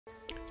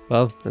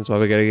Well, that's why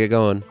we gotta get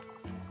going.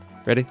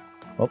 Ready?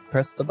 Well,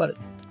 press the button.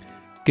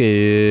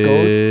 Good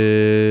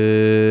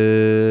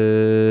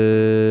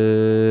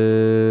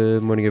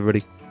morning,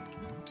 everybody.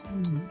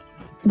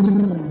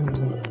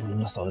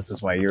 So this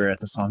is why you're at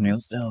the Somnial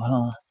still,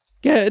 huh?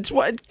 Yeah, it's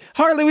what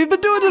Harley. We've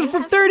been doing this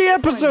for 30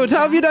 episodes.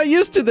 How have you not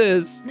used to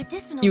this?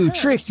 You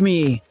tricked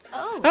me.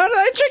 Oh, How did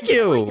I trick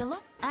you?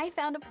 I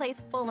found a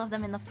place full of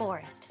them in the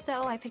forest,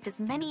 so I picked as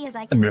many as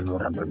I could.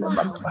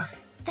 Wow.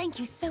 Thank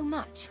you so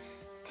much.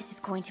 This is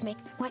going to make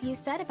what you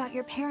said about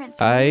your parents.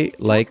 I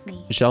struck like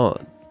me. Jean.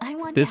 I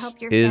want This to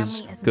help your is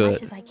family as good.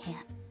 much as I can.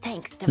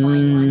 Thanks,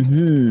 Divine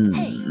One.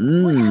 Hey,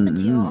 what happened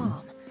to your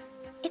arm?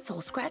 It's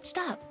all scratched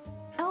up.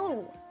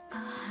 Oh,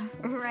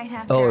 right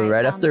after.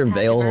 Right I found after the patch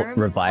of Veyle herbs,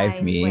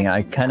 revived me, slipped I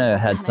and kind of fell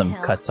had down a some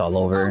hill. cuts all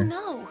over Oh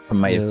no! from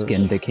my Yeah.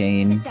 skin Sit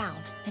decaying. down,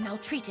 and I'll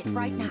treat it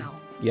right now.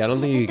 Yeah, I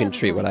don't think It you can doesn't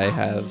treat what really I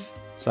bother have. me.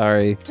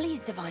 Sorry. Please,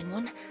 Divine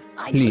One.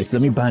 Please,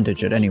 let me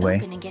bandage it anyway.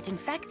 And get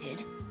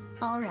infected.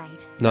 All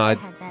right. No,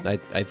 go ahead, then.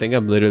 I think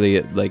I'm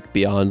literally like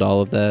beyond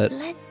all of that.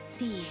 Let's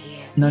see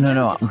here. No, You no,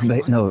 know, no, Divine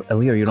but One, no,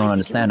 Elio, you I don't think it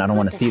understand. was I don't good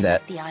want to see I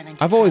that. left the island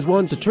to I've always travel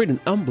wanted to with treat you.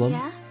 an emblem.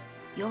 Yeah,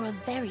 you're a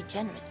very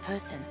generous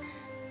person.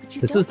 But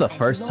you This don't is the as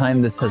first long time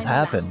as this has I'm around,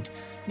 happened.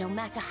 No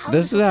matter how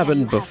This has little care happened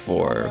you have for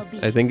your before.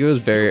 well-being, I think it was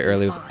very you'll be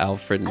early with fine.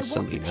 Alfred and I want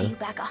to pay Selena. you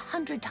back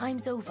 100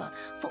 times over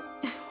for.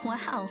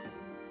 Wow.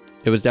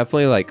 It was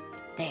definitely like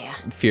There.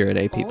 Fear and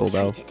A people All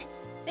though. treated.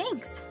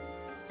 Thanks.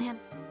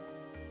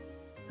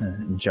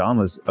 And John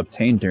was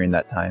obtained during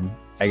that time.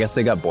 I guess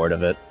they got bored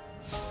of it.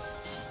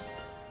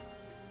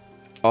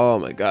 Oh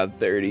my god,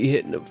 30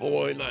 hitting the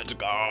void. Let's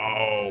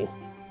go.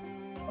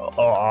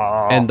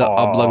 Oh, And the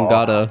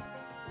oblongata.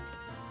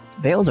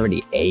 Vale's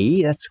already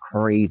 8? That's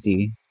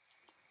crazy.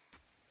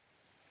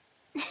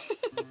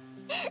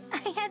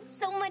 I had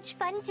so much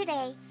fun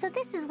today. So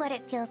this is what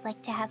it feels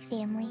like to have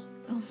family.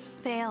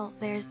 Veyle,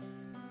 there's.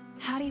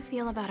 How do you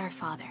feel about our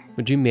father?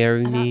 Would you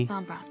marry About me?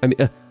 Sombra? I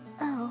mean,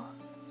 Oh,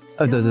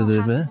 Still duh, will duh,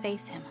 have duh. to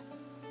face him.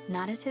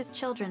 Not as his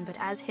children, but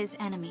as his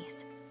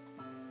enemies.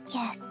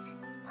 yes.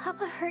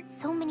 Papa hurt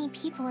so many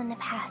people in the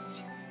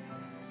past.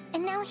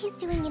 And now he's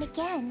doing it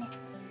again.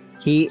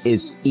 He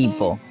is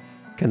evil. is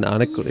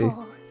canonically.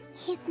 evil.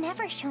 He's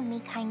never shown me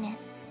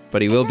kindness.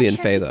 But he I'm will not be in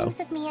sure Faye he though. thinks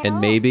of me at And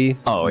all. maybe,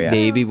 Oh, yeah.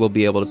 maybe we'll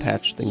be able to He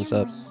patch is things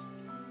up. family.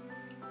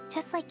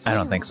 Just like I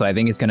don't you. think so. I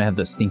think he's gonna have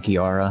the stinky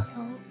aura. So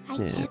I Yeah.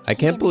 can't I hate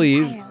can't him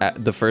believe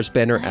entirely. the first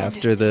banner I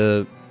after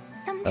the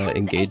Sometimes I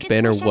Engage just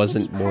banner wish I could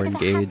wasn't be more part of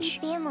a happy Engage.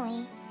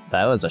 family.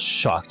 That was a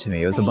shock to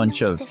me. It was a But I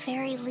bunch know of at the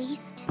very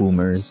least,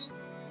 boomers.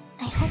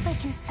 I hope I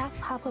can stop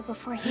Papa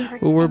before he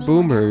hurts Who were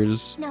anyone boomers?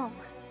 else. No,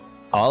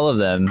 All of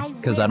them, I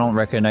because I will don't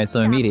recognize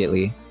them stop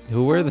immediately.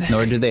 who were they?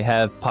 Nor do they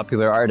have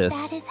popular that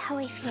artists. is how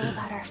I feel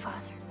about our father.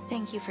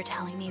 Thank you for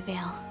telling me,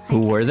 Veyle. Who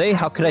were they?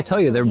 How could I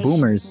tell you? They're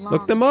boomers.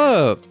 Look them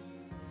up.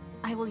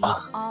 I will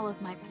use all of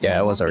my. Yeah,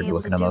 I was won't already be able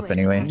looking to them do up it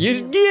anyway.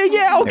 without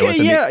Yeah, okay,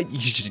 wasn't yeah.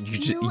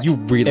 You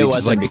really It just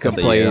wasn't like to because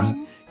of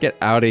complain. Get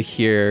out of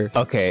here.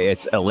 Okay,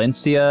 it's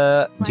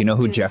Alencia. Do you know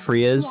who Let's do this.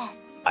 Jeffrey is? Yes,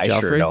 I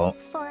sure Joffrey? don't.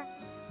 for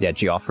Yeah,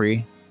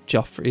 Geoffrey.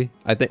 Joffrey.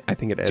 I think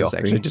it is Joffrey.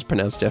 actually just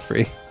pronounced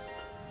Jeffrey.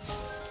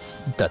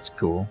 That's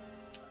cool.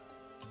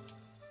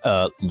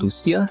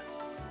 Lucia?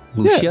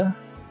 Lucia?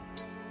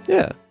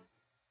 Yeah.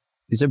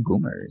 These are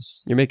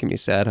boomers. You're making me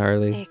sad,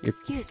 Harley. You're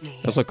Excuse me.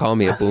 also call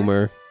me a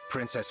boomer.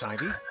 Princess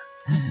Ivy?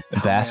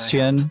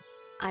 Bastion.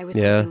 I was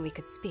Yeah. hoping we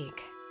could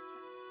speak.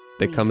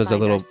 They We come as a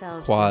find little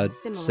ourselves quad in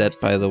similar set,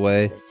 by the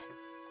way. circumstances.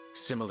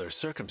 Similar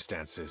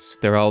circumstances.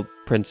 They're all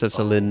Princess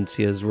Oh,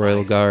 Alencia's I royal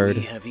think guard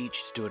We have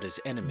each stood as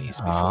enemies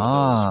before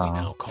Ah. those we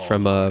now call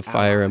from our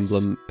Fire allies.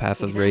 Emblem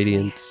Path of Exactly.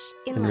 Radiance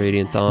In and light of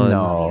Radiant that. Dawn.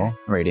 No,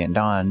 Radiant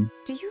Dawn.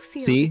 Do you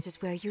feel See? this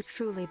is where you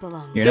truly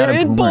belong? You're They're not a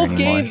in boomer both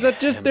anymore. games.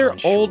 That's just I'm their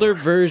unsure. older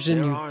version,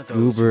 There you are those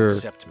who goober.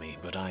 accept me,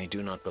 but I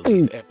do not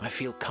believe I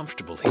feel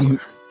comfortable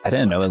here. I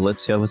didn't know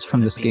Alencia was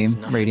from this It means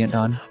game, nothing. Radiant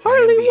Dawn. I am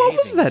Harley, what was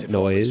behaving that as if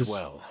all is noise?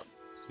 well.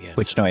 Yet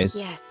Which noise?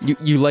 Yes.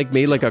 You like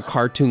made like a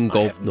cartoon I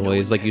gulp have no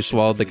noise, like you intentions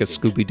swallowed of like a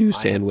leaving. Scooby-Doo I have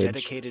sandwich.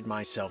 dedicated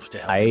myself to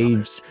helping I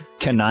others.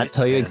 cannot With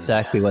tell you and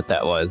exactly what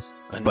that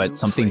was, a new but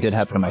something did place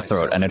happen for to my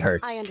throat and it myself.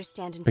 hurts. I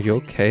understand Are you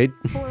entirely. okay?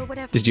 For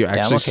whatever Did you reason,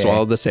 actually okay.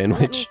 swallow the Let me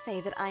sandwich?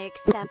 say that I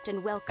accept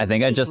and welcome I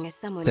think I speaking just as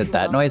someone did who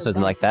that will noise. also Was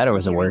it like that or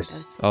was it benefit from worse?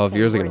 hearing those Oh, same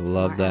viewers are words gonna from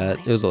love our that.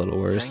 allies. It was a little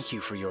worse. Thank you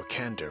for your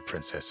candor,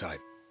 Princess Ivy.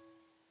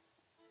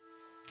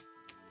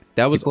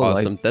 That was People like-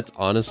 awesome. That's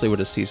honestly what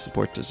a C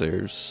support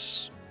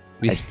deserves.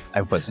 We,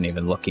 I wasn't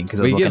even looking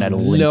because I was we looking give at no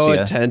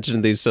Alencia. attention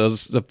to these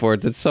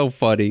supports. It's so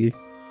funny.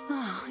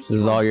 Oh, This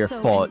is you all are your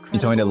so fault. You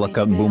told me to incredible, look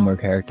up Lady Veyle. boomer I'm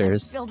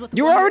characters. filled with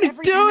You were wonder already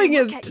every time I doing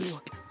look it. at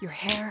you. Your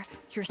hair,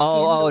 your skin,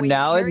 Oh, the way you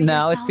now carry it's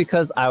yourself.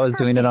 because I was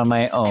doing it on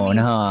my Perfect. I own,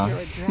 mean, huh? You're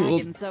a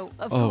dragon, so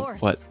of Oh,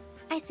 course. what?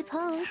 I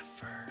suppose.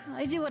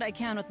 I do what I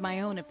can with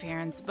my own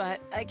appearance, but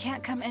I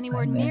can't come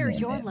anywhere near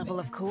your level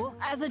of cool.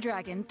 As a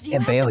dragon, do you Yeah,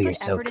 have Veyle, to you're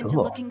put so effort into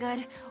cool. looking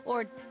good,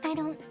 or I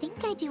don't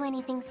think I do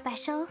anything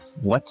special.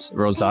 What? I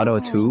Rosado don't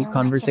really 2 know much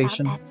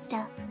conversation? about that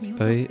stuff. you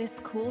I- look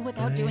this cool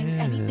without doing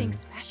anything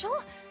special?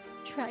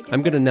 Dragons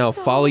I'm gonna are now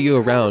so follow you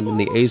around in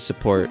the incredible. A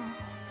support.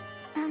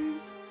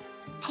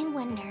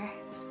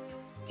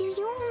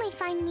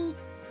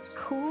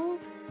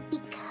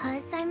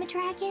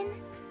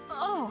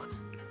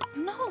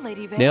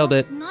 Veyle. Nailed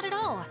it. Not at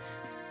all.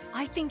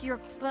 I think you're...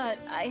 But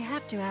I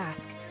have to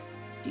ask.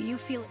 Do you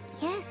feel...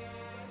 Yes,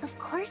 of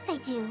course I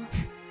do.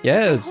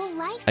 Yes. My whole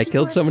life I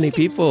killed so people many hated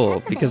me people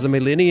because of because it. of my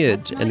lineage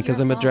That's not and because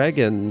your I'm a fault.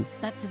 dragon.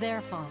 That's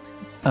their fault.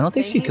 I don't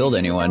think They she killed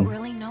hated you without anyone.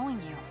 really knowing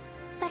you.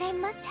 But I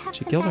must have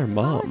She some killed bad her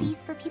mom.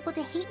 qualities for people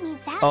to hate me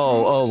that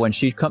Oh, much. when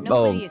she come.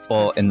 Nobody Oh, is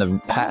well, in the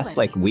perfect. past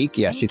Nobody. like week,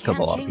 yeah, And you she's killed a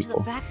can't lot of change people.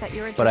 the fact that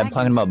you're a But I'm dragon.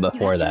 talking about You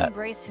before have to that.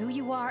 embrace who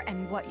you are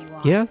and what you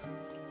are. Yeah,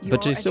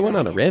 but You're she still went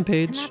on a dragon,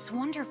 rampage. And that's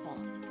wonderful.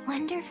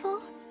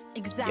 Wonderful?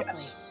 Exactly.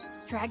 Yes,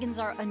 Dragons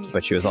are unusual.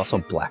 but she was also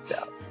blacked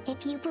out.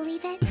 If you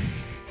believe it,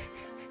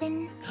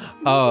 then...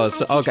 Oh, maybe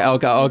so I can okay, try to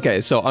okay, believe okay.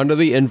 it. So under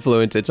the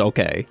influence, it's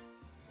okay.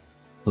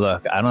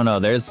 Look, I don't know.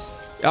 There's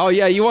Oh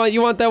yeah, you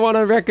want that one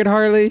on record,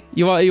 Harley?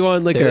 You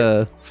want like There-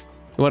 you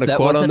want a that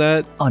quote on wasn't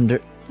that?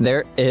 under.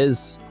 There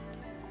is.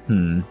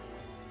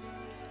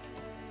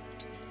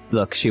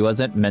 Look, she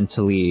wasn't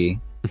mentally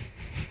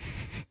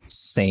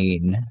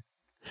sane.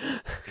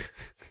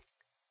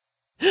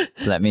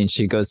 So that means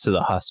she goes to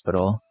the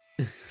hospital.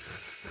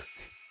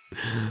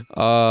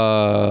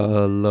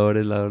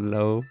 Loaded,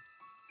 low.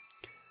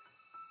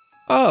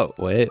 Oh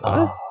wait, what?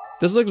 Oh,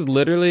 This looks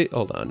literally.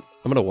 Hold on,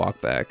 I'm gonna walk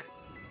back.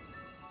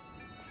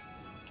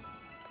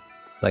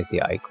 like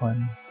the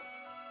icon.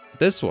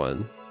 This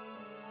one.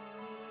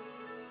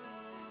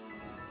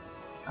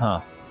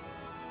 Huh.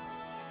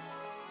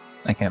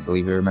 I can't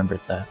believe you remembered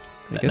that.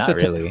 I guess Not a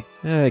te- really.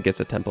 I guess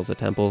a temple's a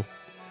temple.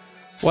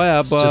 Wow,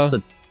 It's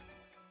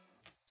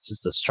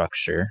just a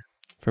structure.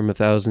 from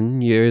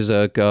 1,000 years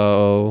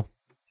ago.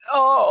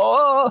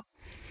 Oh!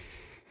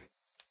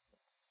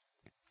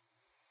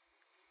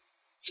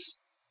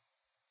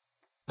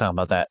 Talking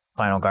about that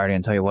Final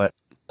Guardian. Tell you what.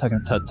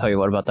 Tell you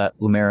what about that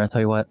Lumera.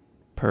 Tell you what.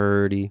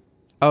 Purdy.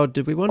 Oh,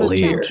 did we want to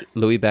Lear. change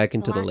Louis back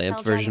into the last lamp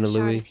Hell version of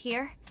Dragon shard Louis? is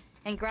here,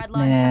 and Gradlar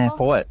Nah, Temple?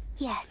 for what?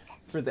 Yes.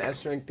 For the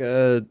S-rank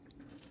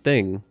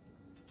thing.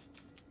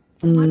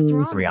 What's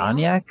wrong, Veyle?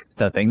 Brionyak?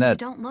 The thing You that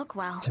don't look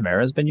well.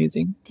 Tamara's been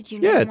using? Did you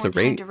need Yeah, it's more a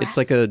time range. to It's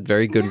like rest? a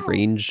very good No,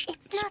 range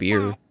it's not spear.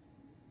 that.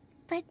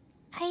 But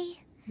I...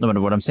 No,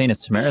 but what I'm saying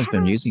is Tamara's been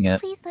Harold, using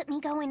it. Please let me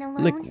go in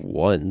alone. Like I'll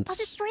once.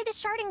 destroy the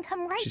shard and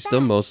come right She's back.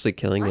 still mostly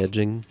killing What?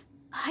 edging.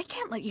 I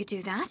can't let you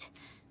do that.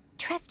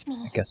 Trust me.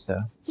 I guess so.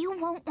 You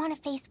won't want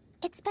to face...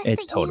 It's best It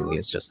that totally you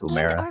is just and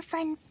Lumera. our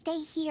friends stay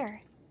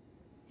here.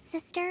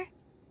 Sister,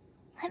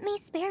 let me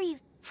spare you.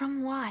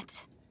 From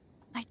what?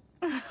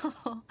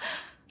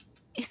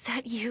 Is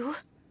that you?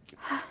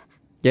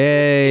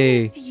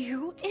 Yay! It's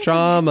you, isn't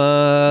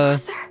Trauma!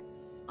 it? Mother?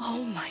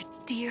 Oh, my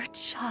dear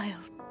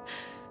child.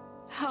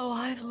 How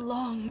I've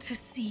longed to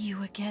see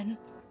you again.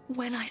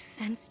 When I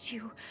sensed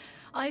you,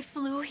 I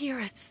flew here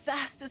as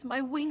fast as my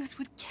wings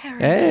would carry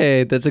me.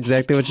 Hey, that's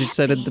exactly what you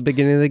said at the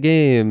beginning of the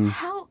game.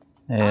 How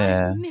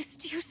Yeah. I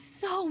missed you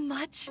so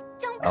much.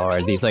 Don't Oh, come are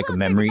any these like closer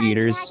to memory my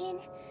eaters?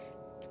 dragon.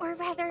 Or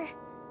rather,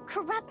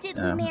 corrupted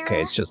Oh, Lumera.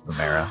 okay, it's just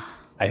Lumera.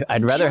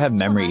 I'd rather have Just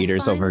memory when I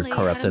eaters over finally had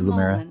corrupted a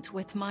Lumera. moment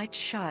with my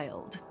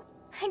child.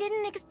 I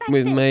didn't expect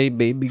With this. my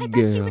baby I thought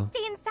she girl. would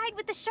stay inside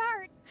with the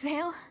shard.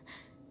 Veyle,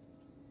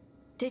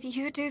 did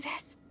you do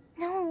this?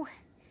 No,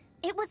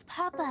 it was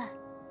Papa.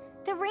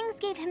 The rings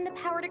gave him the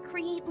power to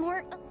create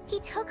more. He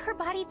took her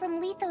body from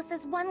Lethos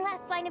as one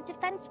last line of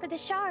defense for the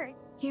shard.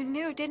 You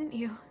knew, didn't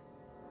you?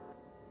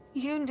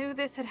 You knew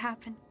this had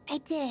happened. I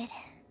did.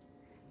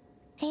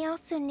 I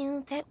also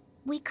knew that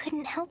we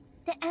couldn't help.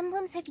 The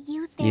emblems have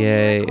used their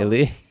Yay, miracle.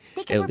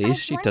 They can at revive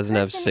least she one doesn't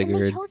have person, and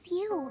they Sigurd. chose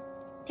you.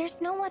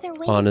 There's no other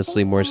way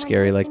Honestly, to save more someone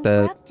scary who's like been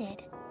that.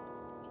 corrupted.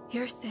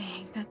 You're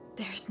saying that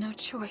there's no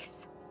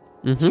choice.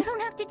 Mm-hmm. You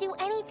don't have to do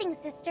anything,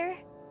 sister.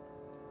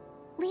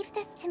 Leave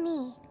this to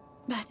me.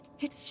 But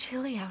it's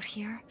chilly out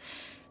here.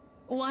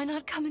 Why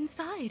not come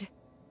inside?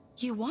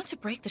 You want to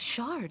break the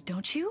shard,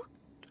 don't you?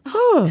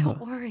 Oh. Don't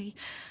worry.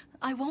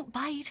 I won't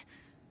bite.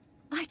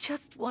 I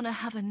just want to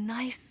have a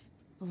nice,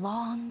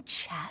 long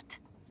chat.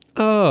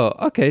 Oh,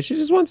 okay. She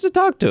just wants to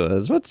talk to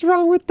us. What's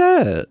wrong with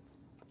that?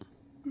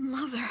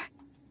 Mother.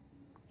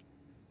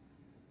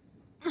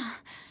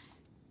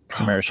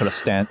 Tamara should have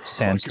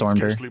sandstormed I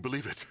can her. scarcely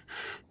believe it.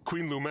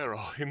 Queen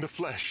Lumera in the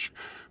flesh.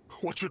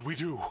 What should we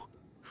do?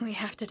 We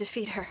have to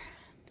defeat her.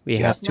 We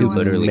You have have to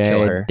literally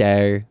kill her.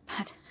 murder.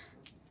 But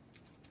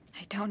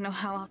I don't know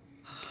how else.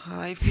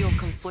 I feel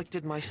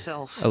conflicted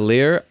myself.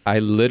 Alir, I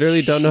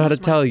literally don't know how to She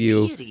was my tell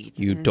you. deity.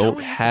 You Now don't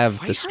we have to have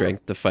fight the her?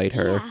 strength to fight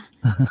her.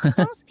 Yeah.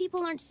 Some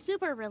people aren't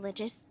super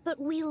religious, but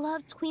we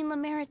loved Queen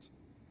Lumera.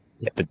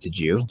 Yeah, but did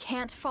We you?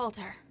 can't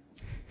falter.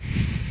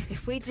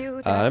 If we do,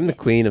 that's I'm the it.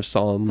 queen of The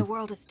Psalm.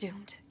 world is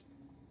doomed.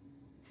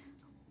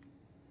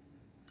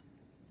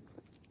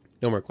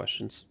 No more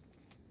questions.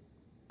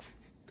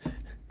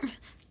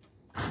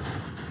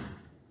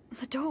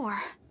 The door.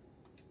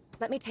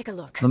 Let me take a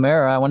look.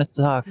 Lumera, I wanted to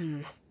talk.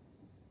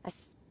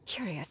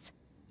 Curious.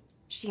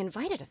 She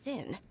invited us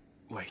in.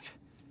 Wait.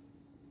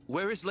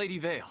 Where is Lady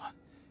Veyle?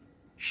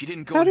 She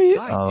didn't go How do you-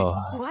 inside, did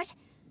Oh, What?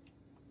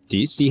 do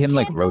you see him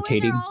like Can't go in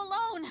rotating? there all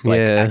alone. Like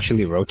Yeah.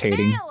 actually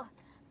rotating? Veyle,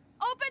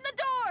 open the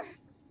door.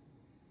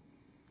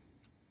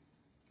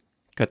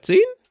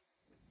 Cutscene?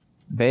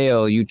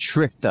 Veyle, you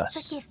tricked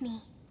us. Forgive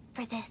me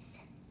for this.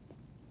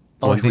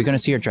 Oh, are we gonna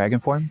see your dragon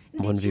form?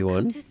 Did you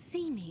come 1v1? to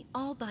see me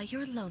all by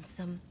your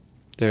lonesome?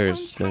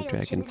 There's Your no own child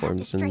dragon shouldn't have to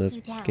forms in strike the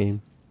you down.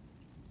 game.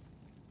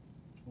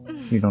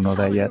 You don't know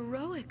How that yet.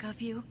 heroic of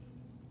you.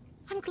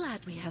 I'm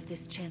glad we have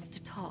this chance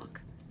to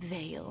talk,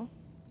 Veyle.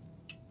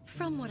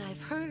 From what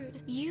I've heard,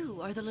 you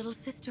are the little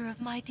sister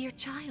of my dear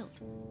child.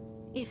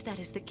 If that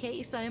is the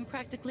case, I am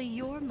practically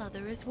your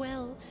mother as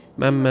well.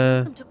 You are Mama.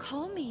 welcome to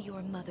call me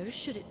your mother,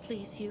 should it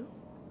please you.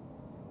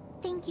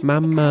 Thank you for the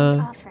kind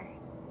Mama. offer.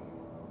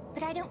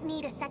 But I don't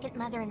need a second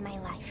mother in my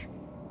life.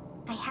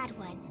 I had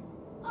one.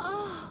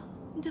 Oh,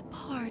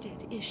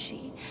 departed is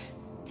she?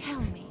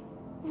 Tell me,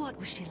 what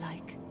was she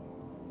like?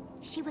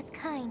 She was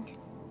kind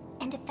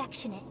and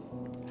affectionate,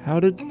 How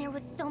did... and there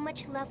was so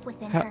much love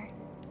within How- her.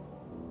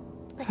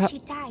 But how- she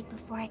died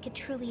before I could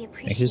truly Yeah,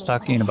 appreciate he's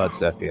talking what I about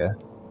had. Zephyr.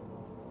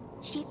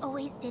 She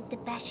always did the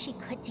best she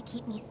could to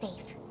keep me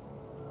safe.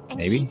 And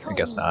Maybe? she I told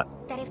guess me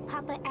not. that if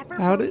Papa ever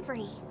How broke did-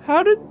 free,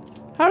 How did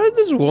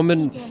this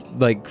woman, did.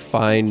 like,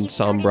 find He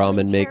started Sombram doing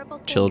and make terrible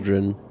things.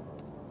 children?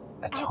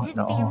 I as don't his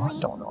know. family, I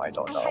don't know. I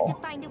don't I had to know.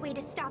 find a way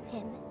to stop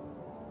him.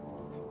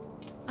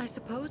 I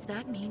suppose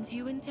that means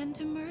you intend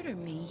to murder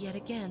me yet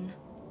again.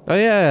 Oh,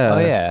 yeah. Oh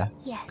yeah.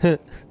 Yes.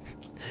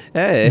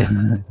 Hey.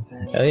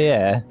 Oh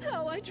yeah.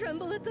 How I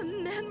tremble at the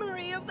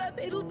memory of that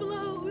fatal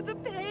blow, the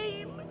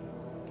pain.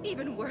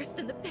 Even worse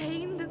than the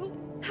pain, though,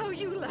 how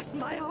you left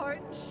my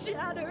heart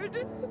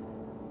shattered.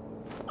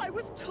 I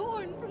was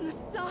torn from the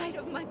side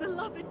of my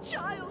beloved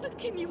child.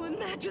 Can you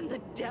imagine the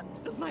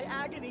depths of my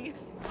agony?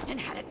 And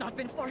had it not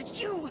been for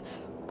you,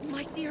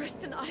 my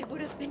dearest and I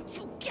would have been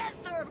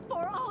together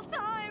for all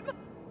time.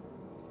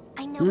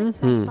 I know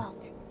it's my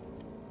fault.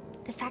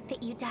 The fact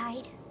that you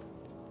died.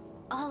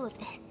 All of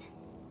this.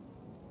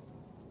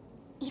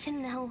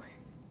 Even though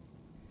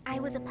I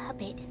was a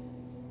puppet,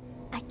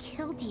 I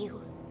killed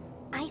you.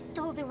 I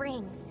stole the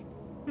rings.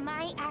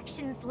 My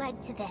actions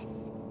led to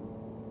this.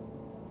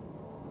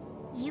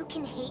 You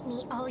can hate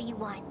me all you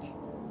want.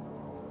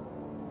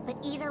 But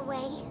either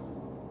way,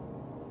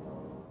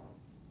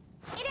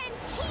 it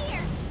ends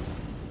here!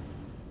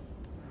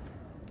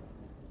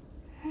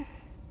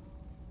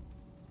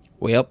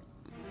 Well,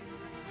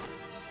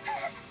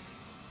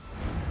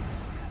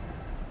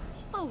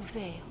 Oh,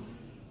 Veyle,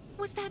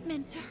 was that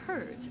meant to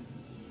hurt?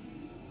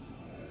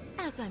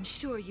 As I'm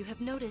sure you have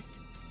noticed,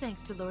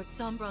 thanks to Lord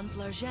Sombron's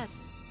largesse,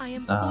 I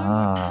am far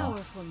more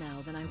powerful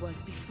now than I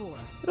was before.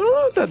 I don't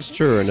know if that's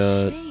true or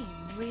not. Shame,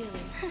 really.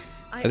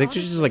 I think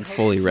she's just, honestly like, hoped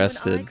fully you and I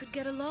rested. could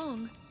get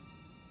along.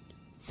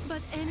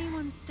 But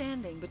anyone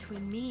standing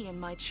between me and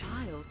my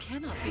child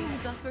cannot be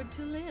suffered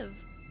to live.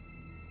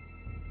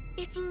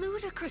 It's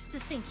ludicrous to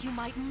think you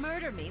might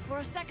murder me for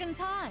a second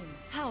time.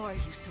 How are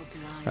you so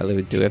blind? Riley,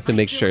 we do have to I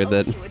make still sure owe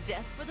that you a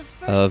death for the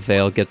first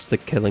Veyle one. gets the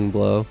killing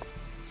blow.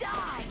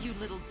 Die, you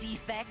little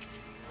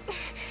defect.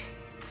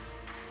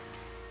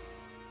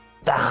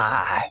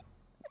 Die.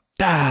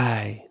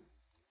 Die.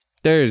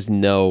 There's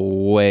no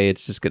way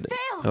it's just gonna...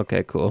 Veyle!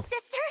 Okay, cool.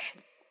 Sister?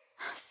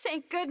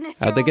 Thank goodness.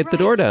 How'd they you're get the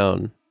all door right.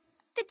 down?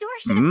 The door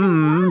should have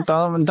been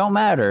locked. Don't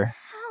matter.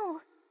 How?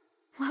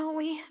 Well,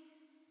 we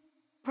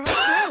broke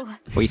through.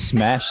 We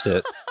smashed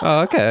it.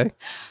 Oh, okay.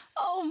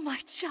 Oh, my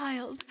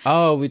child.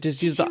 Oh, we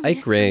just used the you miss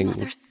Ike your ring.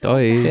 mother so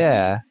Doi.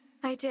 Yeah.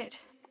 I did.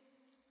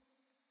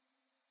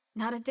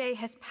 Not a day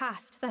has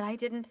passed that I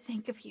didn't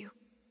think of you.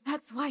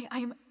 That's why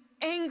I'm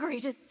angry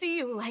to see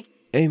you like...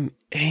 I'm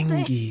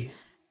angry.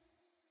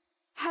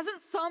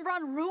 Hasn't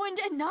Sombron ruined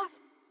enough?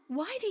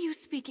 Why do you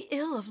speak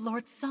ill of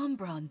Lord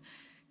Sombron?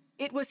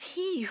 It was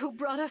he who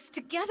brought us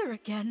together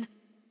again.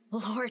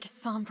 Lord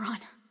Sombron.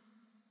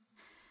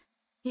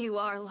 You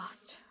are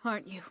lost,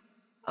 aren't you?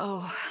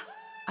 Oh,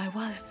 I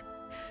was.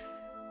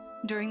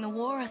 During the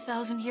war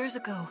 1,000 years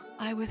ago,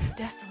 I was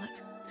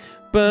desolate.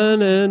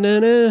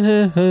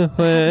 No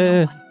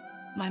one.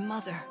 My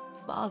mother,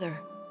 father,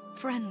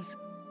 friends,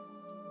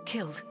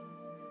 killed.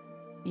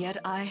 Yet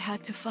I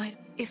had to fight.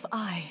 If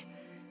I,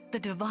 the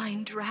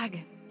divine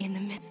dragon, in the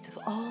midst of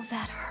all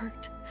that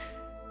hurt,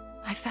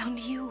 I found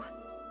you,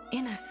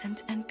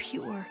 innocent and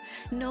pure,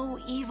 no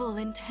evil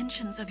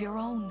intentions of your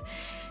own,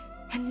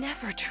 and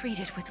never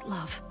treated with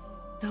love.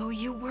 Though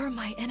you were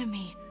my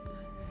enemy,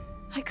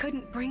 I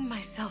couldn't bring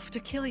myself to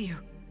kill you.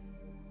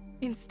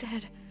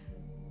 Instead,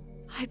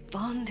 I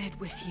bonded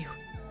with you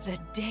the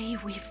day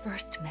we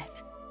first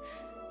met.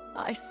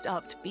 I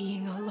stopped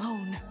being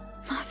alone.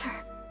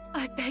 Mother.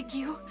 I beg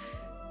you,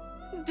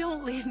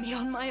 don't leave me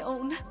on my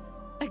own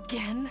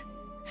again.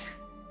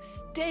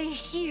 Stay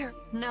here.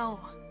 No.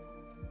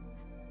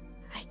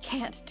 I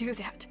can't do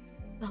that.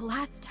 The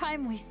last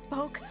time we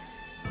spoke,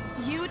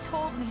 you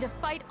told me to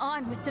fight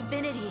on with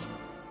divinity.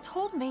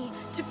 Told me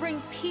to bring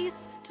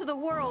peace to the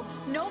world,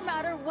 no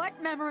matter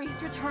what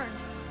memories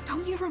returned.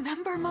 Don't you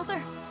remember,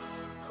 Mother?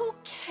 Who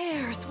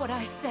cares what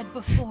I said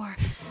before?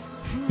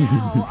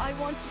 Now I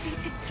want to be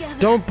together.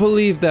 Don't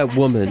believe that as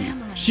woman.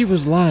 family. She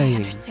was I lying.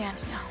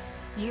 understand now.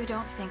 You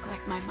don't think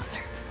like my mother.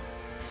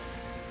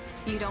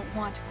 You don't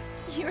want...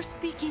 You're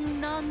speaking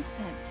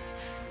nonsense.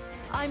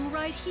 I'm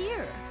right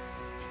here.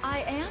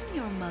 I am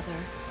your mother.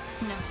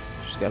 No,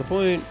 She's got a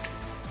point.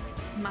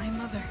 my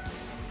mother.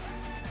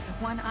 The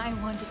one I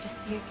wanted to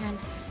see again.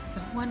 The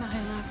one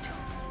I loved.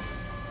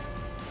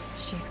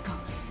 She's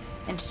gone.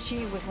 And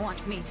she would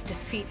want me to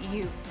defeat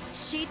you.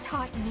 She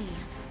taught me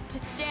to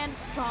stand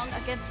strong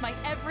against my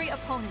every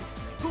opponent,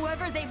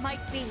 whoever they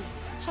might be.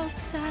 How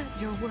sad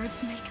your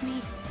words make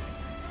me.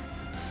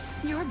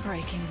 You're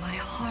breaking my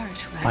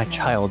heart, Ragnar. My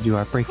child, you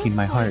are breaking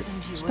my heart.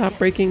 Stop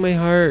breaking my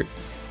heart.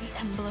 The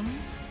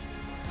emblems,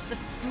 the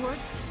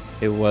stewards.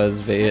 It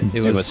was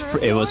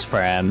It was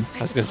Fran.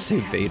 I was gonna say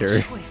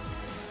Vader.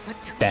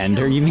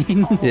 Bender, you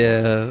mean?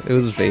 Yeah, it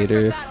was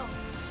Vader.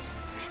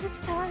 I'm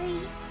sorry.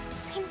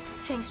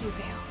 Thank you,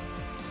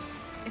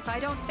 Veyle. If I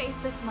don't face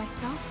this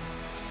myself,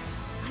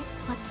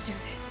 let's do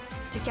this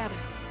together.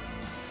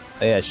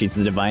 Oh, yeah, she's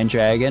the Divine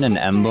Dragon, an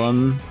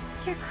emblem.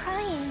 You're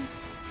crying.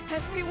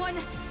 Everyone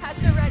at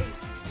the ready.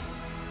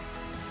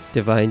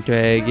 Divine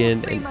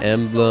Dragon, an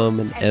emblem,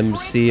 an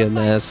MC, a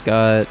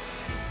mascot.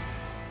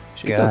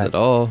 She does it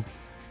all.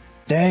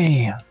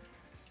 Damn.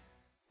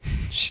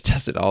 She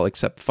does it all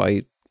except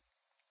fight.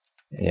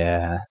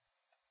 Yeah.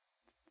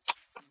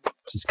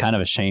 Which is kind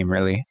of a shame,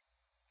 really.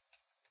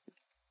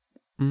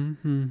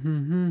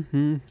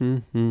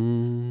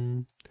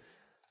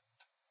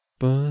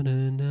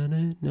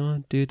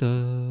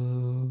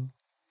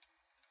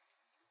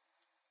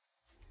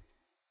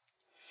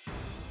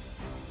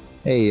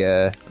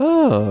 Hey,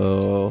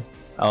 Oh.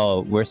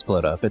 oh, we're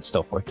split up. It's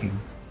still 14.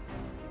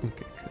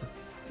 Okay, cool.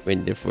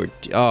 When if we're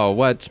oh,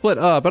 what? Split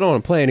up. I don't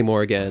want to play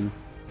anymore again.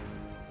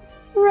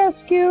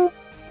 Rescue.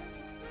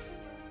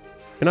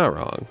 You're not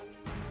wrong.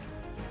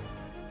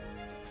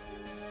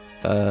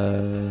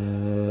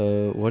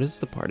 What is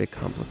the party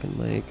comp looking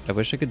like? I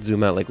wish I could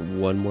zoom out like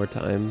one more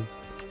time.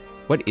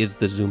 What is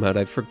the zoom out?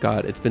 I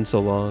forgot. It's been so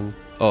long.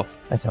 Oh,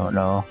 I don't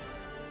know.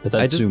 Does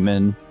that I just- zoom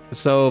in?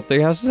 so the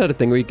house has had a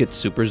thing where you could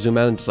super zoom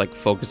out and just like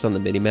focus on the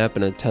minimap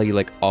and it'll tell you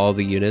like all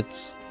the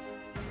units.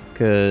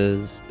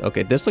 Cause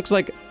okay, this looks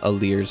like a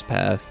Lear's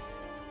path.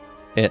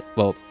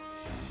 Well,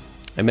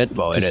 I meant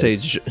Well, to it say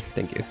is.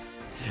 thank you.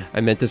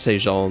 I meant to say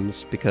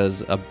Jean's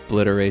because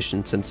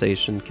obliteration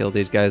sensation killed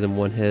these guys in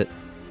one hit.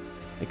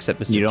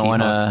 Except Mr. You don't T-Hawk.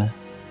 wanna.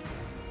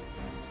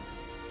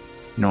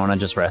 You don't wanna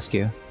just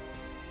rescue?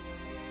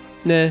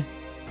 Nah.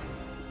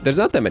 There's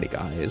not that many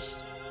guys.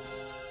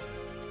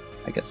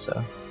 I guess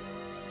so.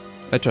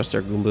 I trust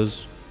our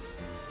Goombas.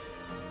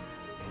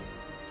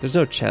 There's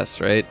no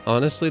chests, right?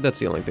 Honestly, that's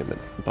the only thing that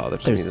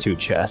bothers me. There's 2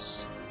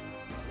 chests.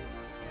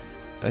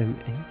 I'm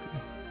angry.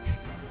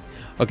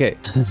 Okay,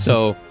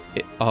 so...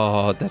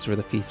 oh, that's where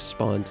the thief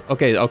spawns.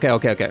 Okay.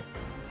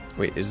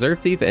 Wait, is there a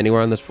thief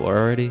anywhere on this floor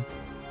already?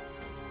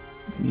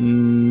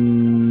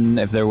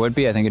 If there would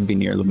be, I think it'd be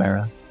near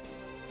Lumera.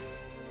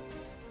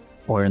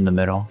 Or in the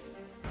middle.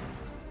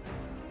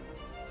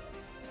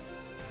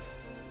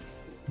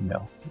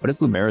 No. What does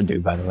Lumera do,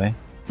 by the way?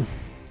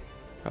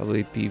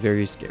 Probably be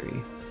very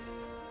scary.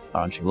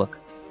 Why don't you look?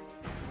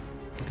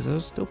 Because I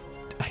was still...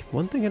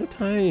 one thing at a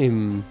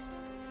time.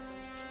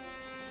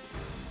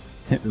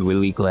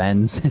 Willy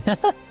Glens.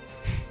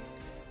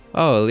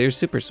 Oh, Lear's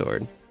super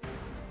sword.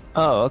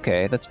 Oh,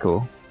 okay. That's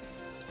cool.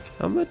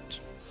 How much?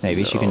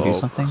 Maybe she can do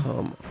something?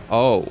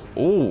 Oh,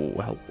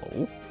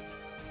 hello.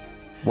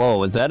 Whoa,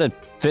 was that a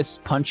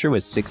fist puncher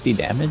with 60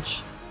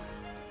 damage?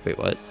 Wait,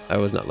 what? I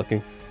was not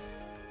looking.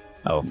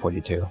 Oh,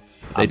 42.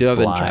 They do have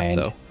entrap,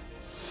 though.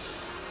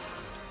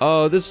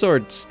 Oh, this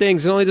sword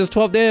stings and only does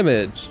 12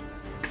 damage.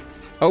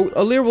 Oh,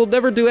 Alir will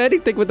never do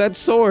anything with that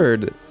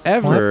sword.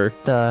 Ever.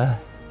 What the...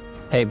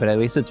 Hey, but at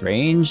least it's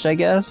ranged, I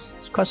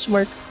guess? Question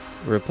mark?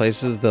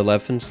 Replaces the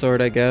Leffen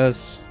sword, I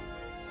guess.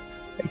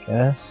 I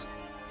guess.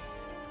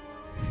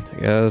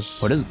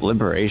 What does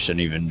Liberation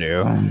even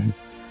do?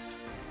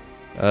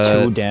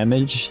 2 2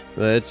 damage?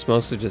 It's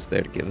mostly just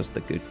there to give us the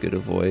good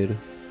avoid.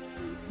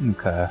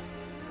 Okay.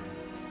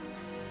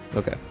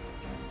 Okay.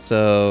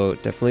 So,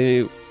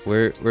 definitely,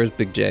 where's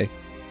Big J?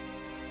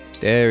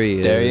 There he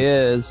is. There he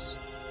is.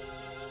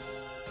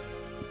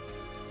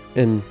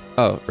 And,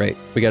 oh, right.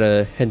 We got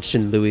a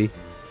Henshin Louis.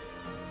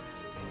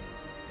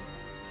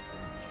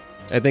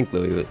 I think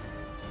Louis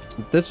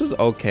this was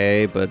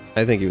okay, but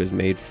I think he was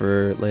made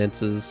for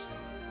lances.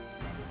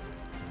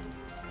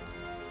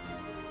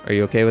 Are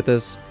you okay with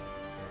this?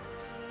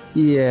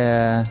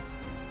 Yeah,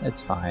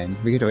 it's fine.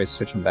 We could always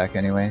switch him back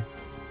anyway.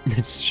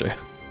 It's true.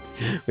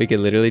 We could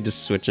literally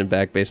just switch him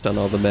back based on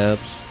all the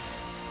maps.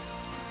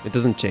 It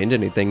doesn't change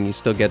anything. He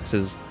still gets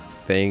his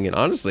thing, and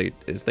honestly,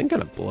 his thing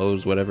kind of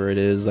blows whatever it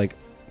is. Like,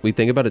 we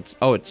think about it.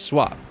 Oh, it's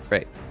swap,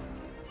 right?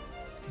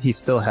 He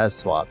still has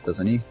swap,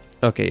 doesn't he?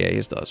 Okay, yeah,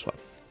 he still has swap.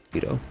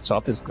 You know.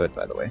 Swap is good,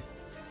 by the way.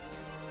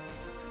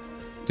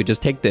 We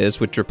just take this,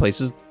 which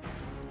replaces...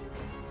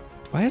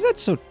 Why is that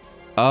so...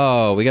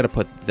 Oh, we gotta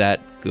put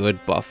that good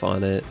buff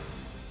on it.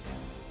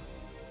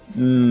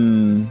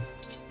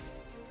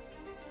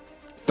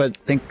 But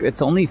think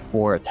it's only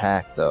 4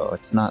 attack, though.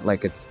 It's not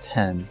like it's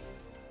 10.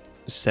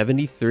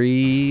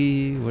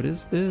 73... What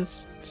is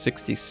this?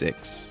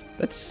 66.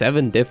 That's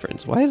 7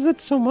 difference. Why is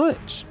that so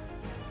much?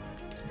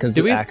 Because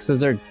the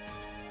axes are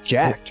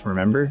jacked,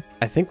 remember?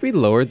 I think we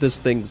lowered this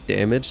thing's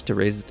damage to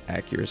raise its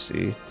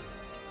accuracy.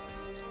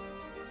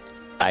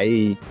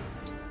 I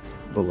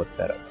will look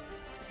that up.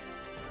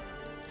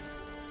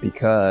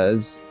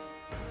 Because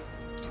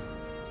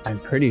I'm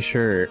pretty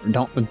sure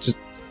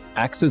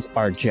axes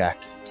are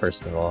jacked,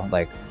 first of all,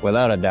 like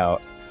without a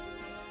doubt.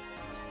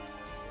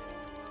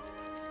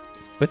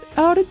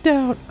 Without a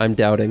doubt. I'm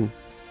doubting.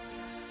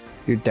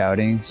 You're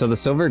doubting. So the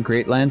silver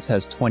great lance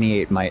has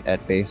 28 might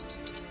at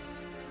base.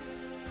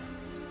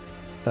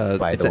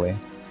 By the way.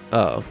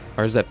 Oh,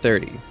 ours at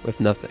 30 with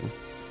nothing.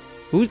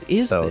 Whose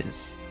is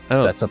this?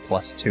 Oh, that's a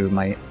 +2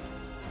 might.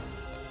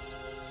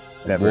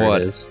 Whatever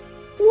it is.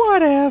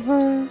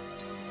 Whatever.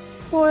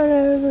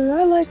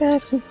 I like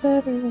axes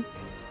better.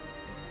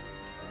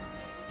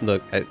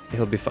 Look,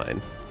 he'll be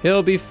fine.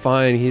 He'll be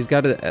fine. He's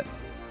got a...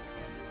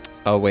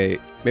 Oh,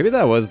 wait. Maybe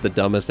that was the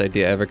dumbest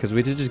idea ever, because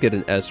we did just get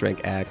an S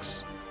rank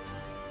axe.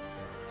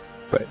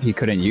 But he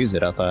couldn't use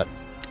it, I thought.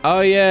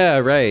 Oh, yeah,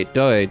 right.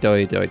 Doi.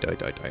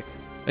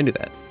 I knew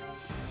that.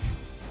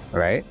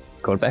 Alright,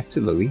 go back to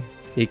Louis.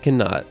 He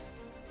cannot.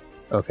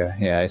 Okay,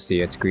 yeah, I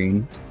see. It's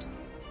green.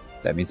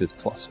 That means it's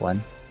 +1.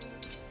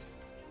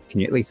 Can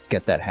you at least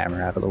get that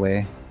hammer out of the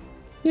way?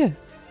 Yeah.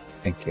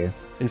 Thank you.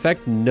 In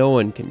fact, no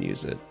one can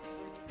use it.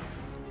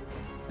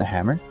 The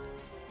hammer?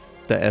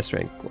 The S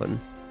rank one.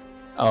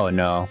 Oh,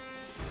 no.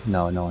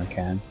 No one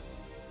can.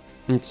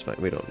 It's fine.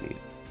 We don't need...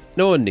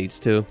 No one needs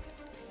to.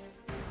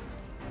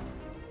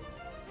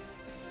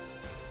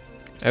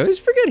 I always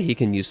forget he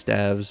can use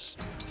staves.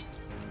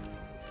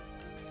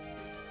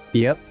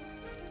 Yep.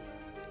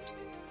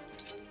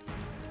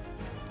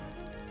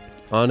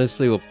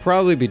 Honestly, we'll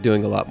probably be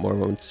doing a lot more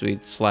once we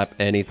slap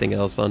anything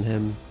else on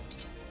him.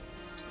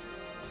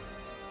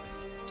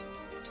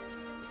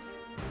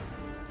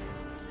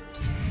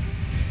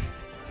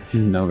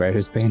 No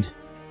Rider's Bane.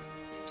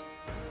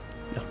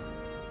 No,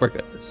 we're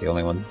good. That's the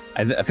only one.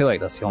 I feel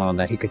like that's the only one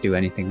that he could do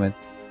anything with.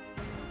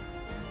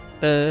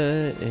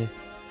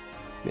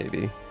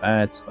 Maybe.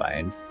 That's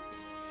fine.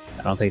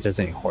 I don't think there's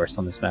any horse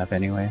on this map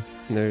anyway.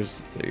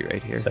 There's 3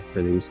 right here. Except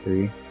for these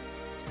 3.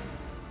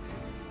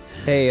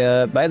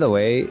 Hey, by the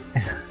way,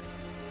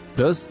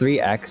 those 3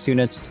 axe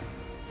units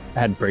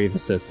had Brave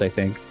Assist, I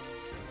think.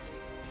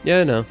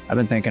 Yeah, I know. I've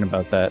been thinking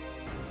about that.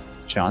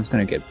 John's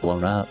gonna get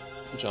blown up.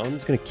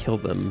 John's gonna kill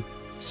them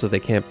so they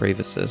can't Brave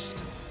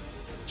Assist.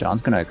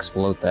 John's gonna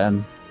explode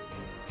them.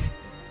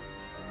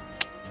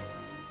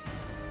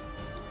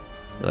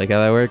 You like how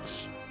that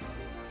works?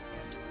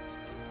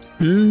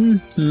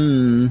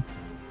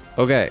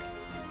 Okay.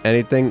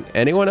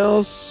 Anyone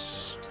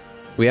else?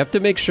 We have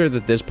to make sure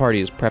that this party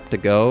is prepped to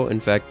go.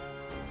 In fact,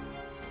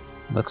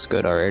 looks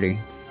good already.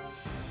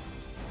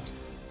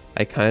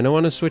 I kind of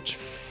want to switch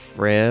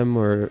Fram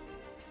or...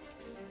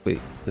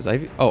 Wait, is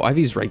Ivy? Oh,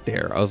 Ivy's right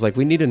there. I was like,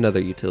 we need another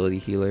utility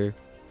healer.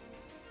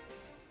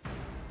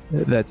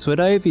 That's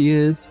what Ivy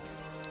is.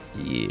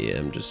 Yeah,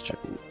 I'm just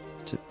checking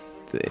to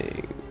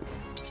think.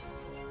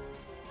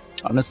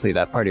 Honestly,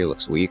 that party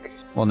looks weak.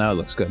 Well, now it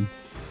looks good.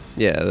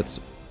 Yeah,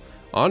 that's...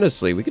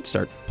 Honestly, we could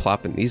start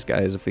plopping these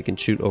guys if we can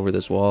shoot over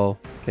this wall.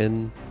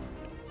 Can...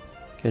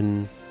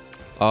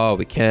 Oh,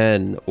 we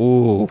can.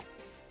 Ooh.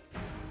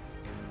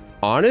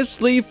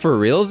 Honestly, for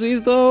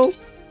realsies, though,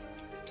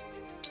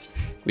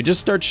 we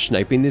just start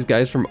sniping these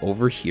guys from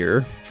over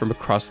here, from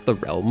across the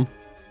realm.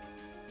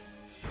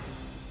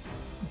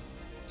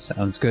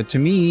 Sounds good to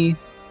me.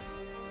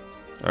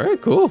 All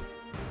right, cool.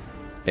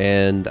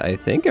 And I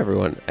think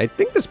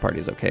this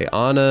party's okay.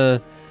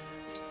 Anna,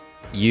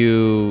 I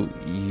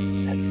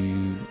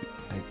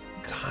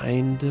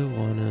kind of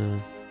want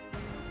to...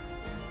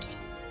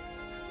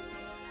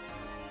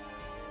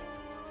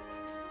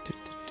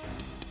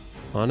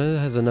 Anna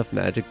has enough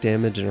magic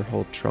damage in her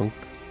whole trunk.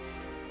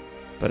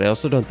 But I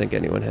also don't think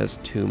anyone has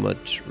too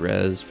much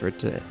res for it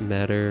to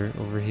matter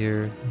over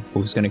here.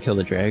 Who's gonna kill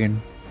the dragon?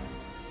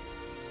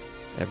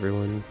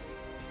 Everyone.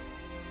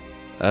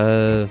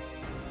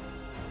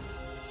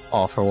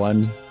 All for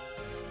one.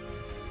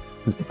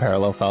 With the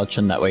parallel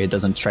falchion, that way it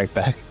doesn't strike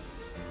back.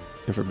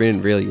 And for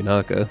being real,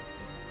 Yunaka.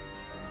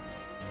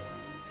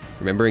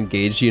 Remember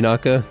Engage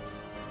Yunaka?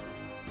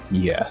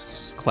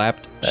 Yes.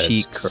 Clapped that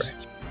cheeks. Is correct.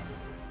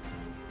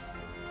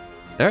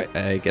 Alright,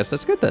 I guess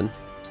that's good then.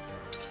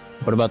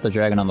 What about the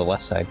dragon on the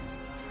left side?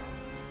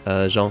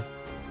 Jean.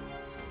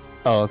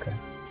 Oh, okay.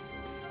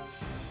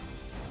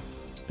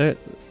 Alright,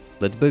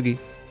 let's boogie.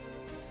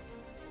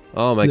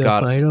 Oh my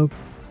god.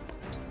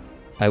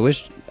 I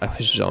wish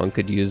Jean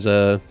could use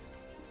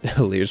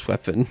Lear's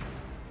weapon.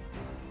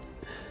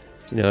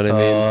 You know what I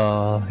mean?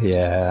 Oh,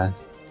 yeah.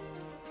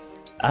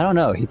 I don't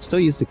know. He'd still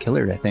use the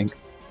killer, I think.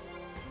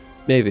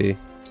 Maybe.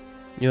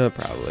 Yeah,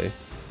 probably.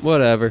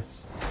 Whatever.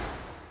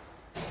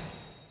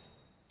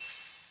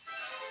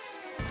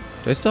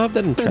 Do I still have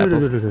that entrap?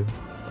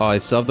 Oh, I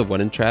still have the one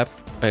entrap.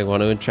 I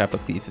want to entrap a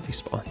thief if he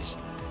spawns.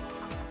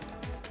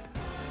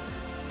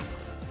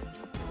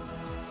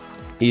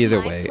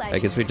 Either way, I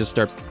guess we just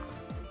start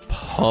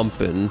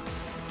pumping.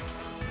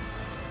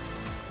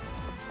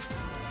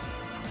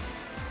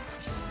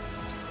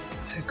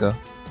 Echo.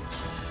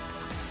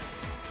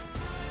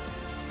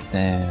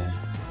 Then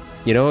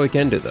You know what we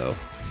can do though?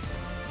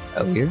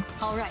 out here.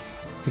 All right.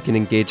 We can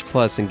engage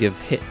plus and give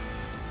hit.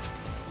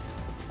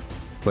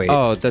 Wait.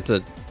 Oh, that's a.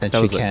 then that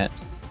she was can't.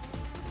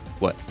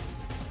 What?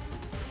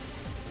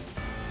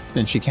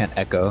 Then she can't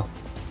echo.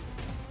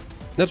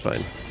 That's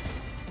fine.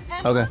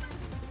 Okay.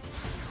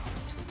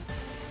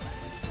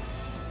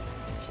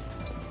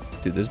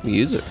 Dude, this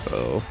music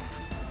though.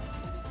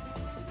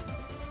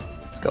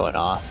 It's going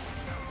off.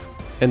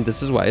 And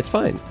this is why it's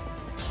fine.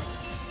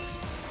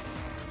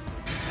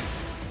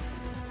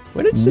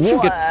 When did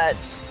Citron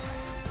get?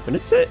 When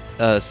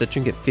did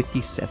Citron get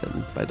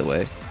 57? By the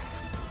way,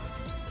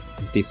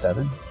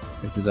 57.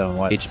 It's his own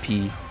what?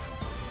 HP.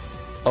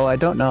 Oh, I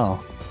don't know.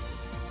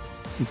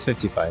 It's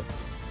 55.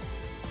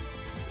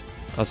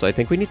 Also, I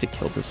think we need to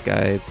kill this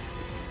guy.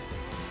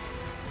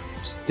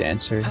 Just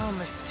dancer. How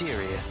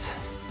mysterious.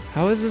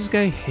 How is this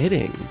guy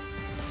hitting?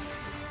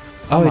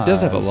 Oh, he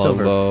does have a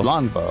longbow.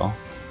 Longbow.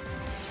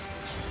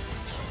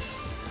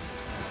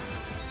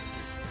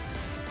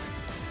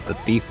 The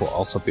thief will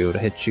also be able to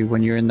hit you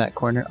when you're in that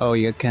corner. Oh,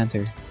 you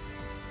canter.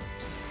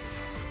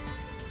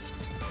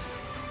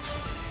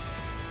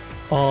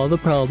 All the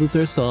problems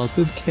are solved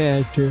with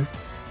canter.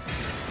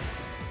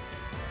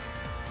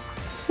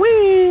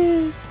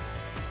 Whee!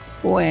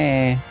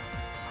 Whee!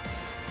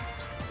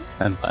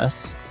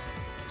 Unless...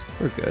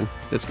 We're good.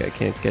 This guy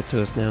can't get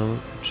to us now,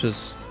 which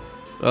is...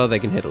 Oh, they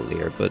can hit a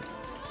Lear, but...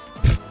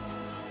 Who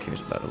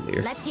cares about a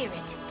Lear? Let's hear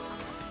it.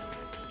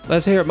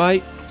 Let's hear it,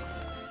 mate.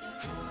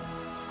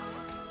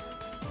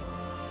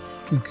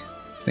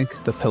 I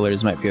think the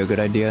pillars might be a good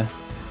idea.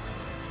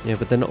 Yeah,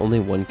 but then only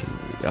one can...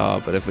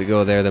 Oh, but if we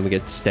go there, then we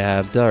get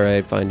stabbed.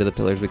 Alright, fine, to the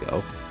pillars we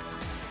go.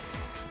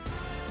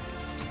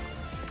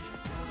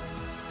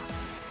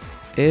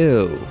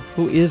 Ew,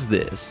 who is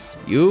this?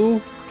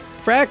 You?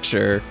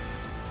 Fracture?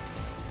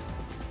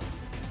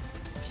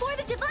 For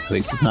the divine At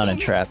least it's not a dragon!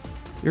 trap.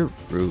 You're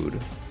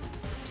rude.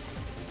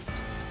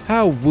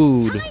 How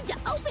wooed? Time to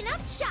open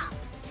up shop!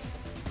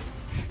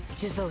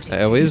 Devoted.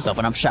 I always...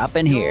 Open up shop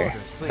in here.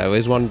 I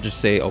always wanted to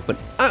say open.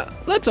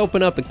 Let's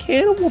open up a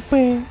can of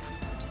whooping.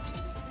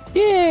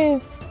 Yeah.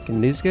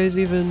 Can these guys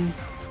even?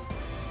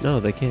 No,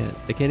 they can't.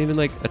 They can't even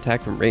like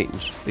attack from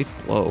range. They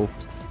blow.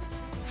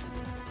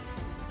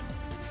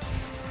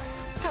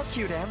 How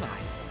cute am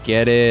I?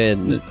 Get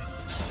in.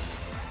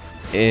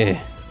 Eh.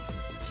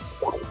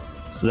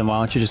 So then why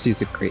don't you just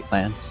use a Great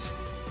Lance?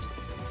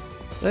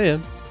 I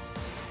am.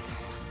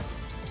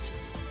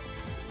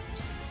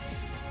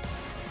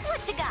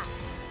 What you got?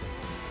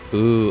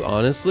 Ooh,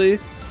 honestly,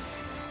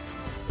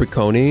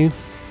 Briconi,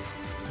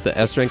 the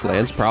S rank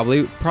lance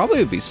probably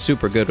would be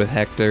super good with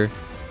Hector.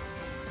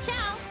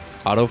 Ciao!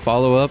 Auto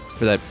follow up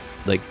for that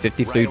like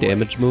 53 Right away.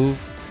 damage move.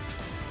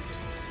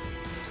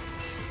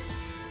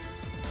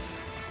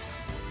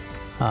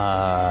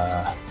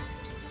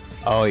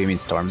 Oh, you mean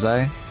Storm's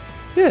Eye?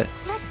 Yeah.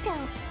 Let's go.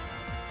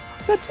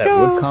 Let's That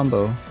go. would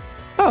combo.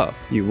 Oh,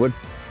 You would.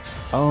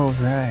 Oh,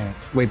 right.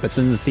 Wait, but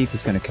then the thief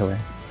is gonna kill her.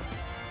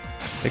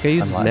 that guy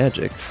uses Unless-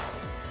 magic.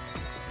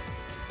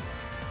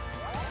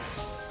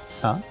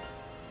 Huh?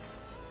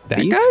 That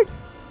Thief? guy?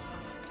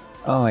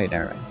 Oh, wait,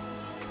 never mind.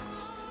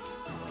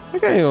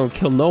 That guy ain't gonna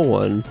kill no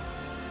one.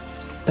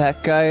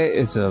 That guy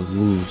is a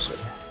loser.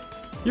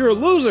 You're a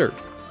loser.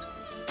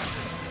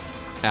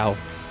 Ow.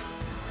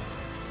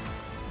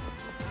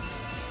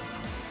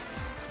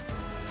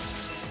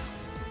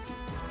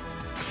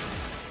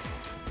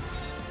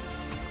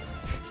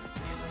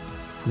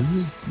 This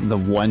is the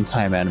one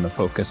time Anima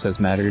Focus has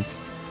mattered.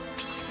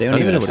 They I don't,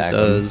 don't even know what attack it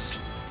him.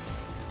 does.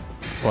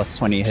 Plus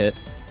 20 hit.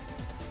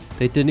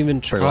 They didn't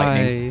even For try.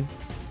 lightning.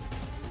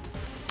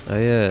 Oh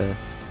yeah.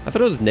 I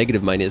thought it was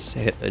negative minus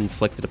hit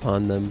inflicted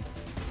upon them.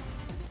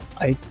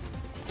 I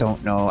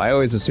don't know. I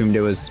always assumed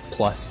it was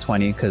plus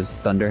 20 because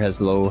Thunder has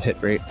low hit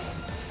rate.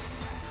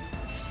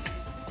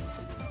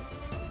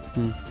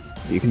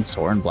 You can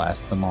Soar and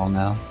Blast them all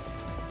now.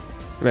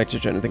 I'm actually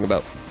trying to think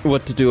about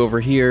what to do over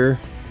here.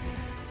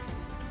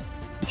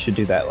 You should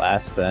do that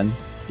last then.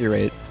 You're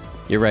right.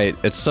 You're right.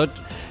 It's such...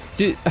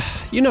 Dude,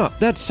 you know,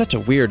 that's such a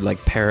weird,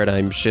 like,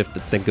 paradigm shift to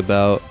think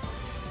about.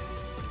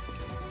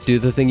 Do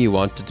the thing you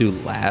want to do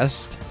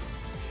last.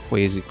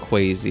 Quasi,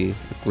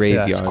 a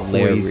graveyard, Yes,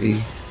 Larry.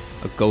 Quasi.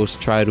 A ghost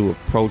tried to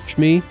approach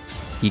me.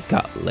 He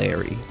got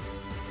Larry.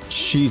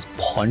 She's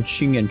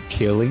punching and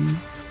killing?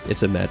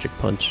 It's a magic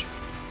punch.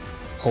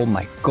 Oh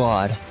my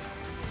god.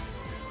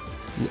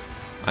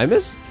 I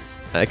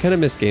kind of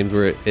miss games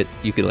where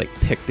you could like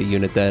pick the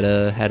unit that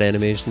had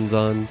animations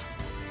on.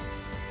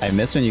 I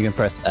miss when you can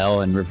press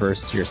L and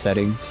reverse your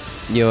setting.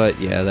 You know what?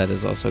 Yeah, that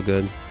is also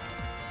good.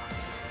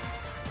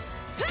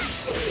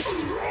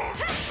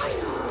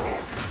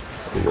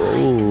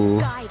 Ooh.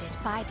 Guided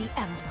by the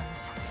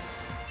emblems.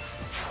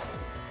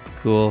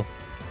 Cool.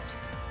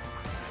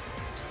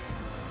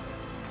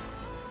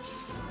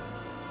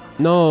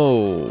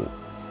 No.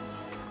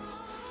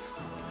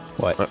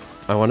 What?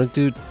 I want to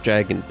do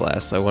Dragon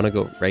Blast. I want to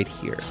go right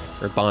here.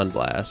 Or Bond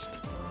Blast.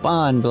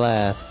 Bond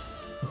Blast.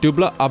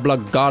 Dubla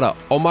oblongata.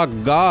 Oh my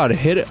god,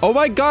 hit it. Oh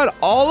my god,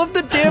 all of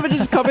the damage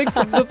is coming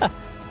from the...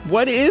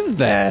 What is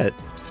that?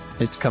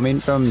 It's coming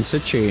from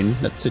Citrine.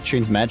 That's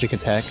Citrine's magic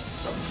attack.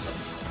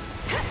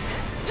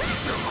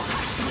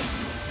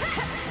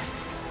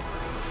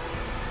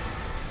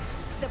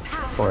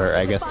 Or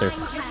I guess they're...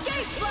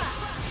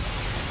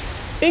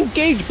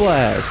 Engage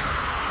blast!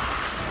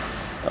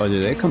 Oh,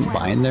 do they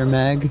combine their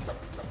mag?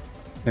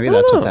 Maybe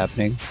that's what's know.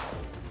 happening.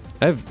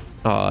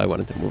 Oh, I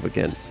wanted to move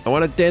again. I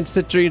want to dance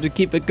Citrine to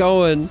keep it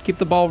going. Keep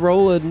the ball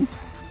rolling.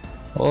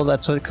 Well,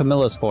 that's what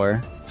Camilla's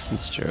for.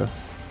 That's true.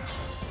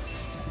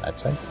 That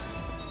side.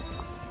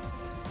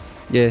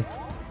 Yeah.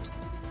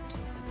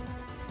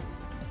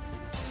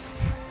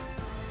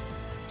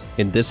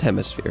 In this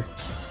hemisphere.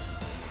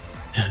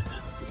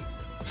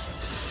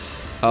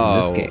 Oh,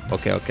 this game.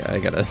 okay, I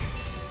gotta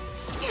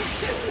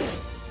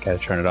Gotta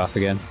turn it off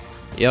again.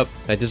 Yep.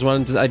 I just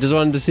wanted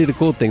to see the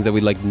cool things that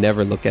we like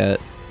never look at.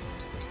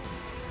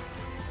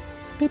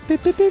 Beep,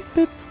 beep, beep, beep,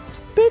 beep,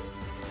 beep.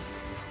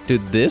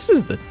 Dude, this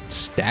is the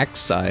stack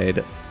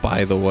side,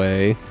 by the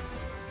way.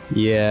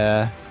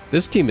 Yeah.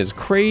 This team is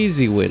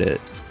crazy with it.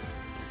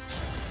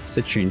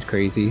 Citrine's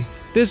crazy.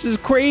 This is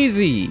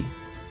crazy.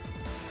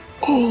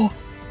 Oh.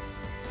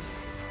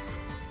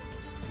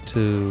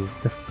 They're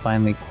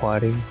finally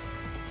quadding.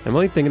 I'm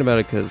only thinking about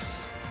it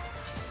because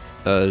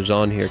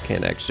Jean here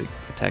can't actually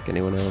attack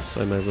anyone else,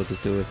 so I might as well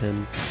just do it with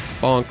him.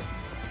 Bonk.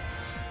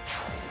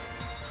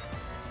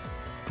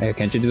 Hey,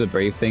 can't you do the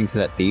brave thing to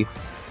that thief?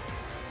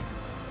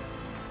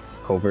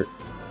 Covert.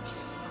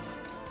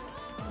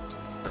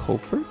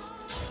 Covert?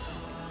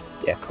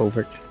 Yeah,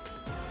 covert.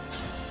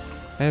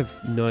 I have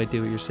no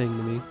idea what you're saying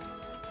to me.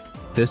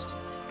 This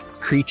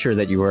creature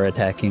that you were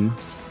attacking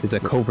is a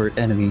covert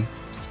enemy.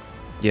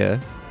 Yeah.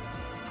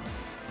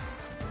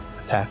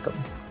 Attack him,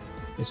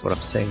 is what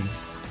I'm saying.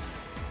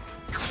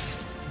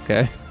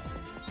 Okay.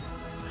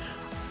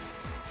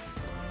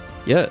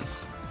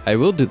 Yes. I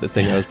will do the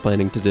thing I was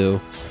planning to do.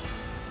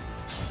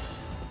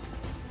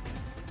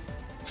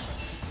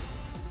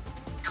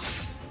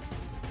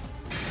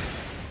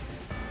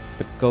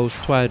 The ghost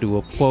tried to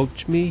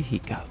approach me, he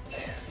got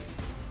there.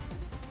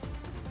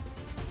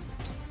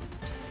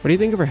 What do you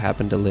think ever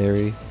happened to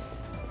Larry?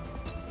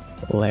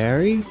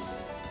 Larry?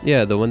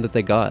 Yeah, the one that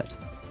they got.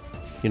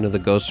 You know, the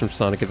ghost from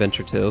Sonic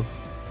Adventure 2?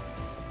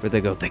 Where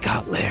they go, they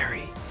got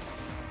Larry.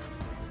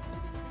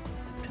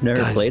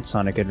 Never Guys. played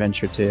Sonic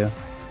Adventure 2.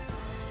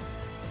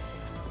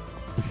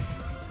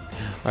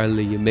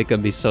 Arlie, you're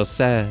making me so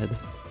sad.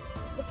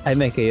 I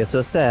make you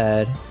so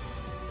sad.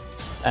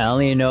 I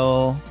only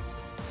know...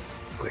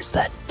 Where's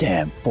that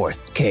damn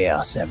fourth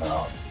Chaos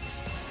Emerald?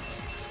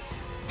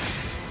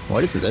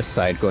 What is this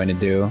side going to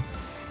do?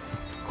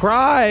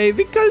 Cry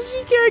because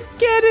you can't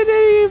get it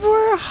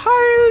anymore,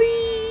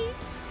 Harley.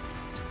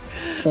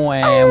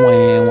 Wah,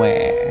 wah,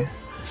 wah.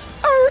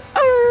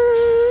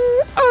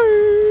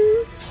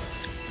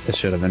 This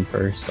should have been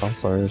first.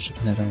 Also, this should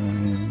have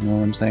been, you know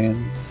what I'm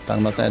saying?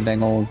 Talking about that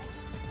dang old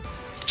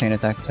chain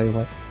attack, I'll tell you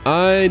what.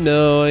 I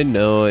know.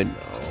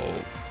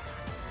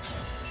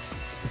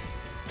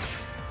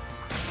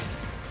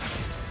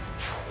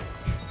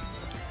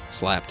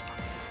 Slapped.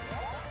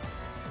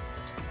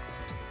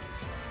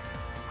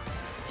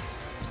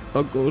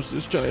 A ghost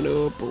is trying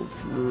to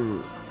approach me.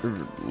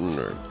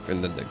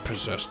 And then they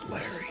possessed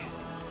Larry.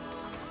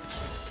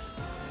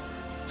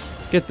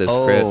 Get this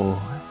crit.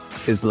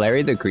 Is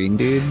Larry the green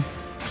dude?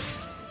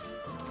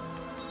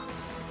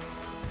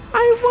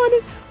 I want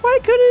it. Why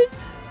couldn't?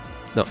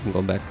 No, I'm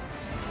going back.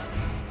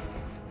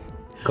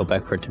 Go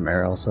back for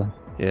Tamara also.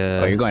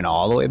 Yeah. Oh, you're going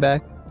all the way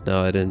back?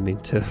 No, I didn't mean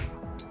to.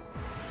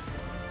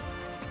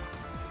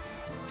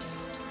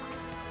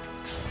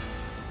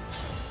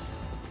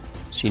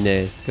 Shine,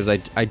 because I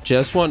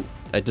just want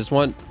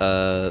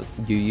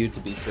Yayyyyy to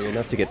be free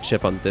enough to get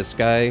chip on this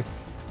guy,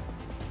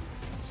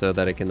 so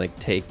that I can like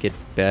take it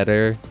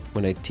better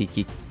when I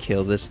Tiki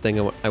kill this thing.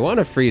 I want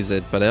to freeze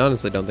it, but I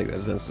honestly don't think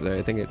that's necessary.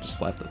 I think I just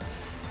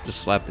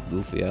slap the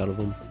Goofy out of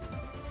him.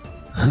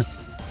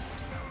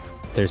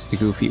 There's the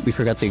Goofy. We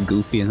forgot the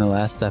Goofy in the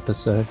last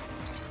episode.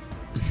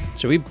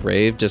 Should we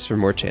brave just for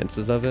more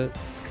chances of it?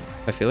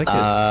 I feel like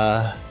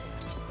it.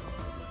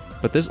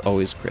 But there's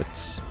always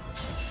crits.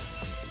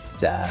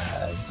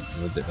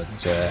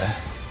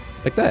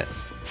 Like that.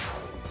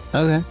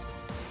 Okay.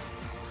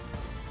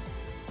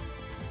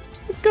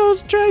 The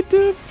ghost tried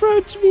to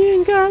approach me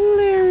and got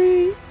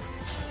Larry.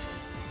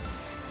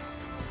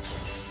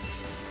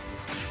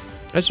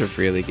 I should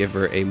really give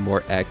her a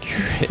more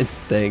accurate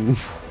thing.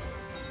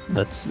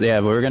 Yeah,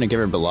 we were gonna give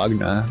her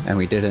Bologna, and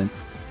we didn't.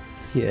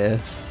 Yeah.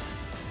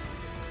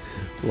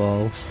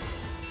 Lol.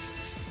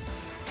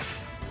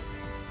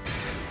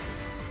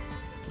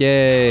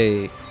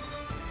 Yay.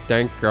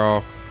 Thank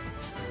you.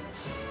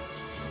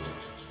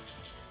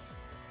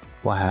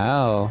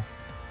 Wow.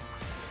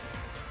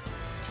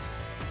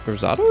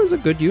 Rosado is a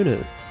good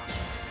unit.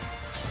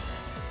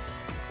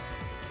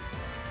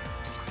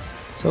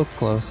 So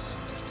close.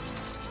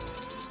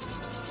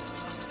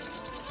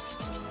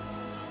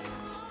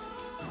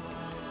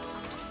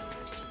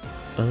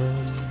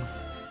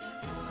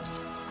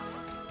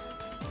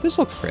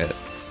 This'll crit.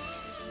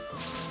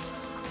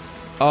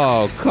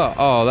 Oh,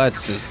 oh,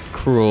 that's just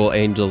cruel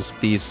Angel's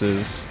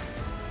Thesis.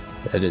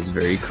 That is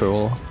very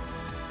cruel.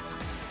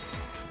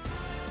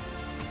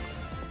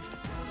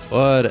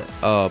 What?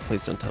 Oh,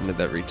 please don't tell me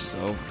that reach is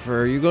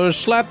over. You're gonna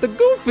slap the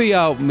Goofy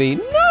out me.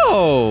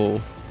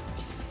 No!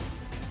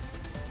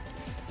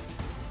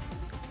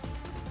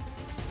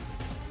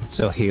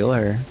 So heal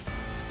her.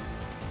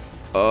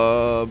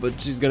 But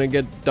she's gonna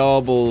get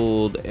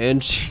doubled.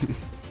 And she...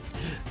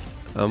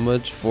 How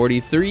much?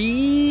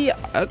 43?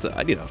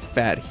 I need a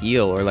fat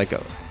heal or like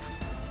a...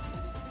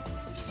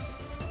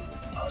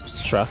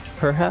 Obstruct,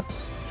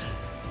 perhaps?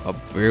 A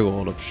big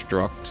old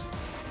obstruct.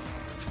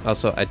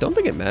 Also, I don't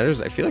think it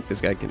matters. I feel like this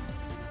guy can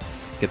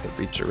get the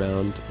reach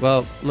around.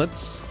 Well,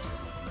 let's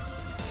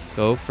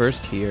go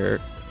first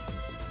here.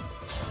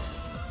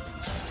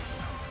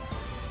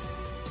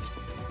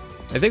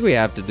 I think we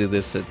have to do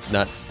this to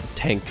not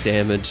tank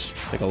damage,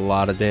 like a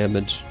lot of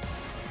damage.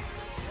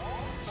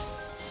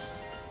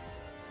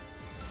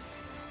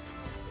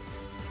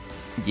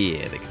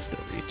 Yeah, they can still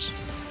reach.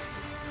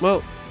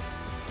 Well,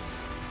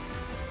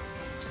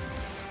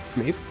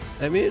 maybe,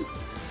 I mean,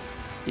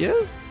 yeah.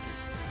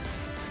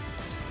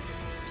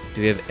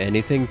 Do we have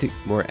anything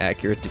more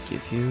accurate to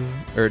give you?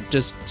 Or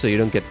just so you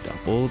don't get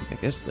doubled? I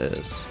guess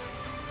this.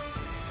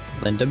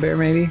 Linda Bear,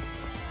 maybe?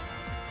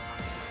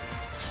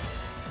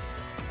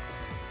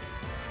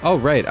 Oh,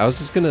 right. I was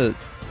just gonna...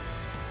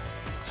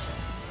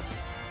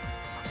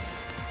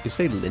 You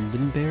say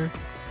Linden Bear?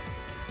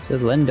 It's a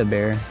Linda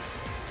Bear.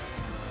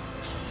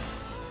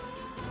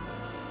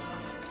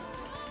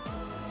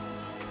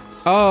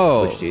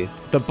 Oh, Which teeth?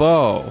 the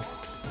bow.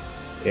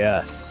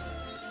 Yes.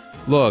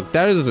 Look,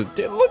 that is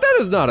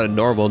not a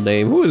normal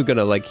name. Who is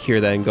gonna like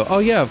hear that and go, "Oh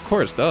yeah, of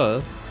course, duh."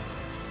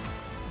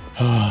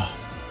 Ah!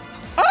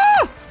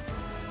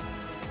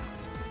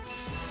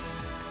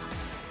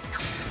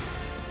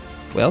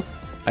 Well,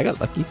 I got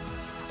lucky.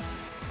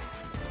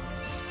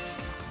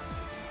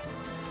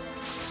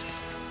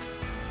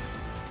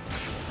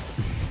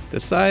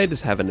 This side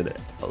is having it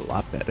a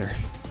lot better.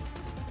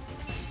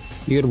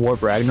 You could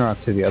warp Ragnarok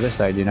to the other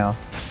side, you know?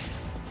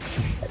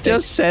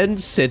 Just send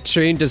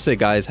Citrine to say,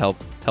 guys, help,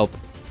 help.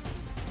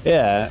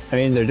 Yeah, I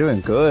mean, they're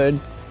doing good.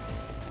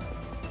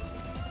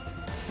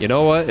 You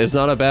know what? It's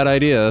not a bad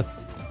idea.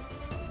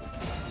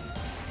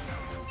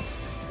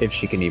 If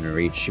she can even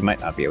reach, she might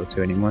not be able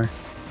to anymore.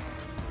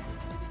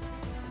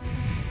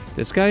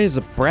 This guy is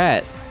a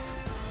brat.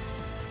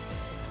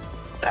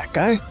 That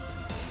guy?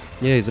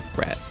 Yeah, he's a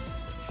brat.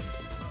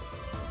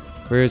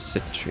 Where's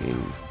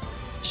Citrine?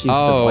 She's the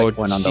white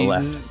one on the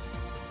left.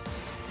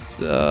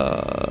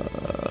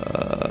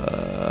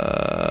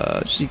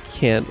 She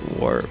can't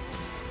warp.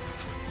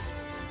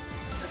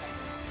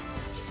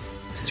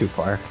 It's too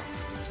far.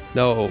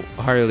 No,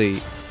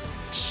 Harley.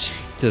 She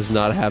does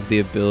not have the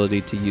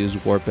ability to use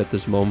warp at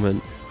this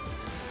moment.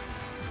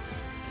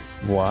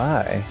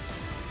 Why?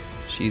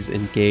 She's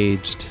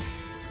engaged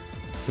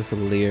with a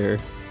Lear.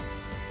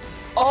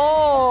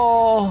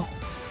 Oh!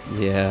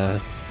 Yeah.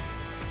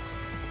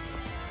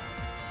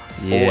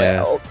 Yeah.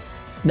 Well,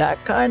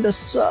 that kind of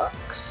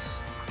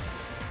sucks.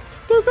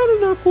 They're kind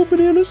of not cool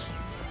bananas.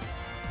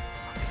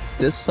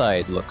 This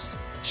side looks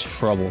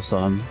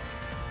troublesome.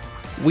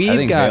 I We've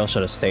think got... Veyle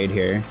should have stayed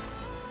here.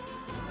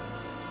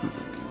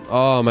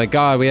 Oh my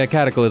god, we had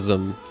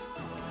Cataclysm.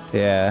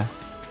 Yeah.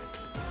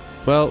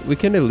 Well, we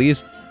can at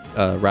least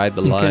ride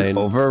the line. You can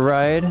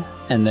override,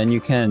 and then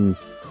you can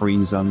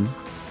freeze them.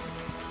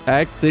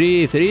 Act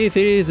 3,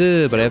 freeze,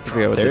 but I have to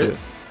figure out what to do.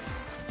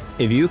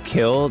 If you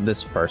kill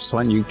this first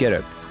one, you get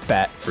a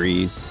bat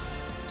freeze.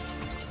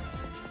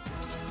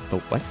 Oh,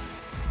 what?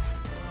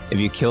 If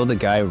you kill the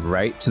guy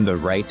right to the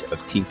right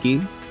of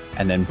Tiki,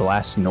 and then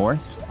blast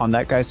north on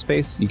that guy's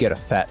space, you get a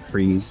fat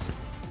freeze.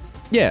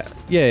 Yeah.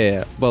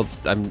 Well,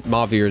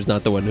 Mavir is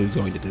not the one who's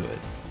going to do it.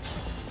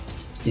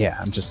 Yeah,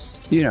 I'm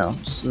just, you know,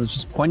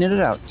 just pointing it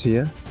out to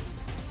you.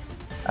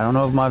 I don't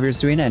know if Mavir's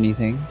doing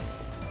anything.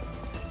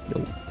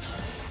 No.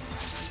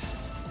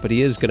 But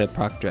he is gonna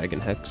proc Dragon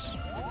Hex.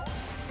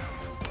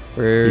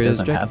 Where He is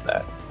doesn't have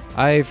that.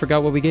 I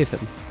forgot what we gave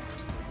him.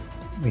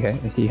 Yeah,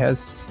 he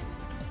has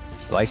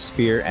Life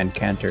Sphere and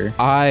Canter.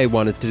 I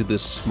wanted to do the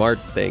smart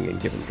thing and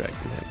give him Dragon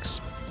Hex.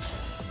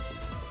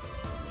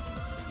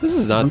 This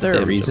is not. Isn't there a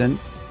damn reason?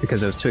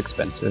 Because it was too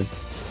expensive.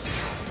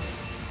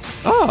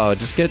 Oh,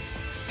 just get.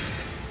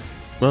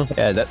 Well,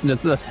 Yeah,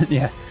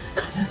 yeah.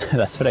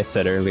 That's what I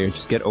said earlier.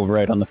 Just get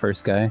override on the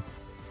first guy.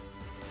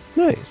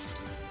 nice.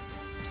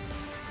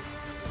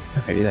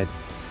 Maybe that.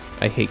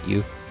 I hate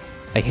you.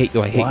 I hate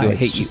you. I hate Why? you. I It's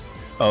hate just-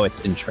 Oh, it's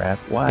entrap.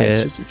 Why? Yeah.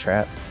 It's just a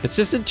trap. you. It's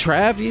just a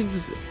trap.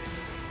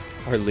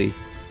 Hardly.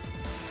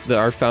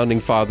 Our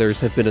founding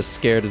fathers have been as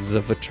scared as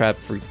of a trap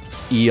for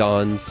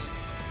eons.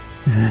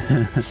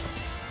 That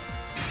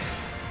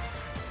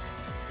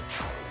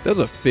was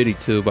a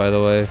 52, by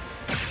the way.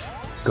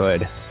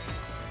 Good.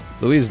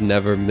 Louis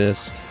never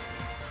missed.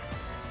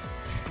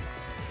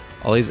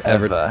 All he's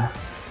ever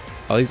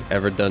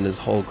done his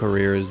whole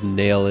career is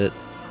nail it.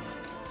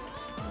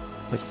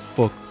 Like,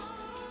 fuck.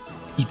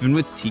 Even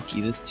with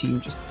Tiki, this team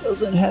just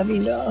doesn't have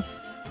enough.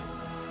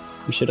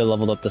 We should have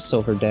leveled up the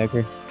silver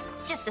dagger.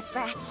 Just a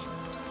scratch.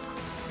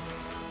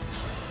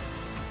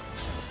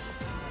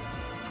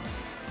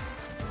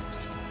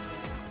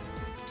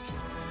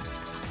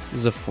 This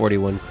is a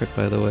 41 crit,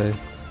 by the way.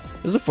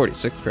 This is a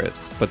 46 crit,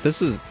 but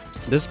this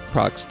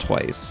procs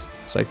twice,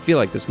 so I feel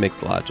like this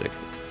makes logic.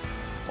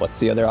 What's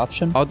the other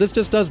option? Oh, this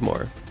just does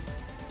more.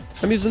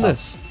 I'm using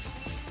this.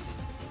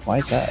 Why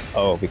is that?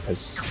 Oh,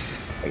 because...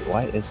 Wait,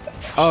 why is that?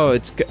 Oh,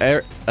 it's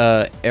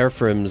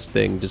Airfrim's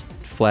thing, just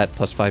flat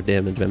plus 5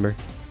 damage, remember?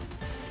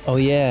 Oh,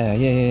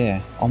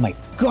 yeah. Oh my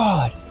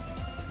god!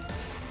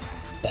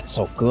 That's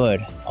so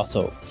good.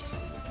 Also,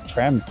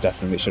 Tram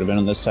definitely should have been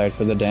on this side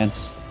for the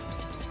dance.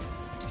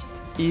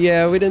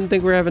 Yeah, we didn't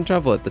think we were having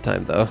trouble at the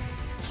time, though.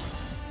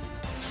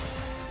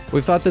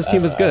 We thought this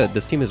team was good.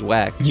 This team is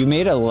whack. You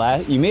made a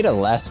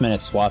last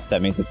minute swap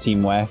that made the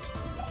team whack.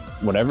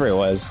 Whatever it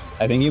was.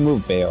 I think you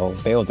moved Veyle.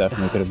 Veyle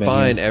definitely could have been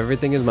Fine, here.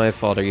 everything is my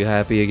fault. Are you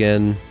happy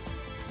again?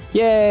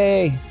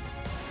 Yay!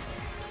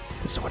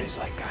 This is what he's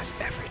like, guys,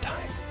 every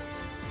time.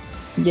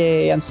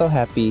 Yay, I'm so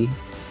happy.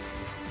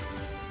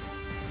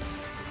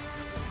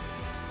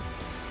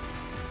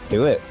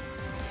 Do it.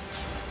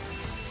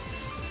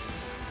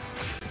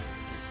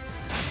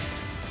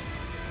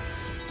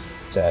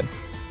 Dead.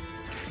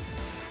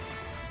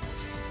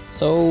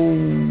 So...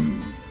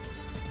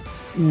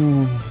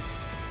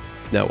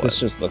 Now what? This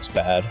just looks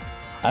bad.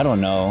 I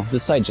don't know.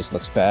 This side just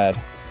looks bad.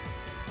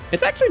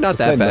 It's actually not This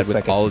that side bad looks with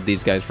like all it's- of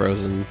these guys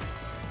frozen.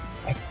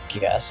 I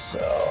guess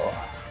so.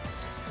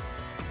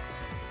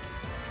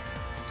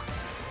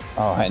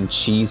 Oh, and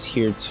Cheese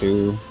here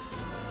too.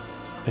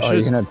 Oh,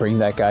 you're gonna bring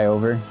that guy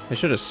over? I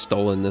should have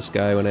stolen this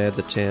guy when I had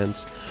the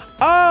chance.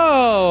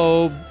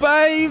 Oh,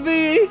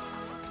 baby!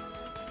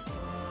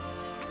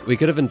 We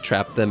could have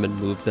entrapped them and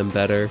moved them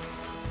better.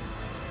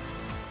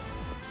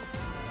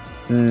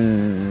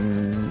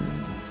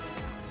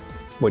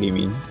 What do you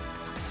mean?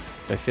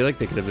 I feel like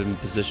they could have been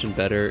positioned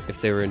better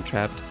if they were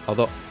entrapped.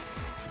 Although,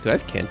 do I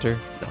have Canter?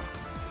 No.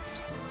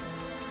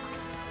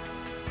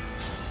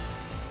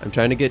 I'm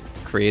trying to get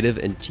creative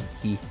and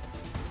cheeky.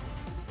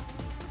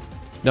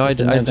 No, I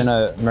They're just...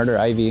 gonna murder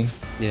Ivy.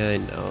 Yeah, I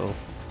know.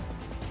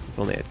 If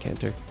only I had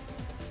Canter.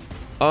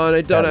 Oh, and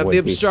I don't That have the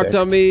would be obstruct sick.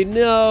 on me.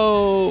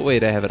 No!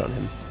 Wait, I have it on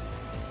him.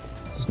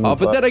 Just Oh, move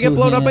but then up I get to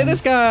blown up by him.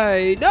 this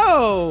guy.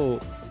 No!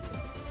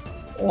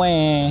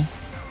 Wah.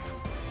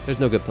 There's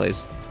no good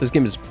place. This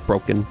game is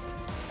broken.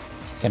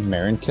 Can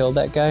Marin kill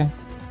that guy?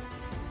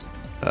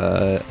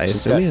 I She's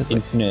assume got he has like...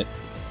 infinite.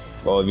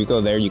 Well, if you go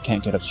there, you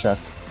can't get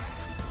obstruct.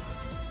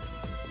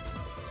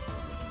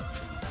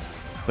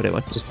 What do I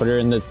want? Just put her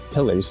in the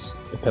pillars.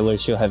 The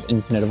pillars, she'll have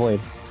infinite avoid.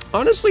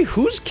 Honestly,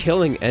 who's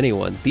killing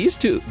anyone? These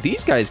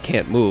guys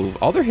can't move.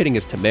 All they're hitting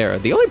is Tamara.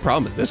 The only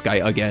problem is this guy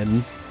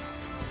again.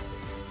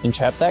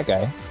 Entrap that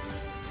guy.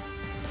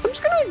 I'm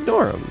just gonna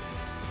ignore him.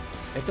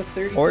 It's a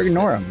 30%. Or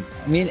ignore him.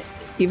 I mean,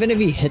 even if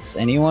he hits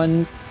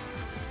anyone,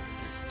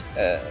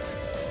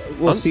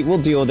 we'll see. We'll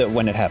deal with it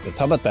when it happens.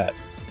 How about that?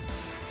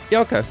 Yeah,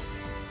 okay.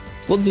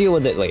 We'll deal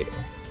with it later.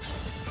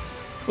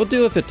 We'll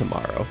deal with it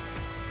tomorrow.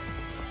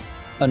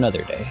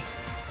 Another day.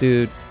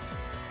 Dude.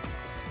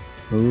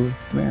 Move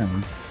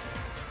Marin.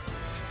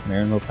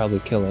 Marin will probably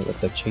kill it with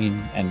the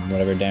chain and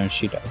whatever damage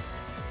she does.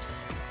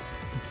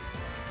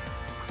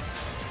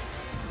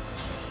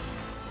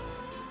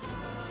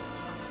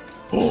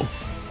 Oh.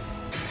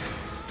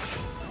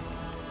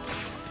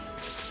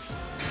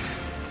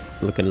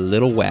 Looking a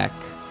little whack.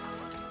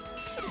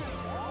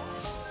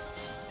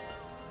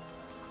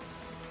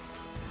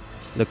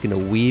 Looking a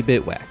wee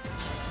bit whack.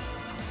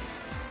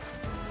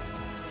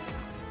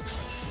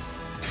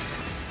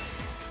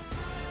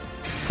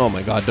 Oh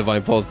my god,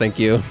 Divine Pulse, thank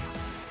you.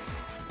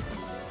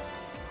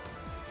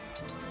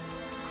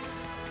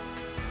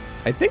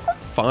 I think we're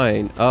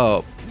fine.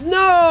 Oh,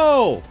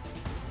 no!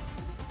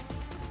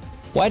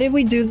 Why did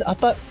we do I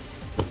thought...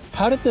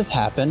 How did this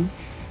happen?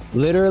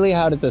 Literally,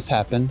 how did this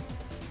happen?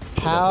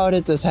 How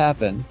did this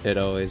happen? It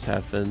always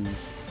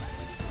happens.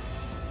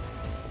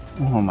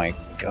 Oh my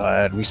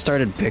god, we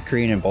started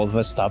bickering and both of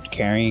us stopped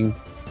caring.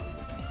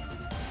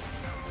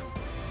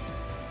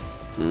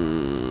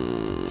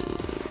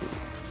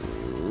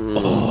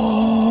 Oh.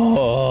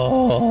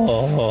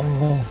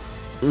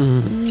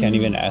 Can't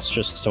even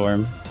Astra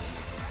Storm.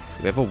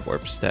 We have a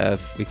warp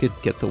staff. We could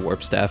get the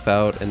warp staff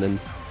out and then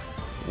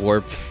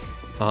warp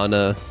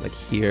Anna like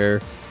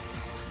here,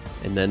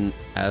 and then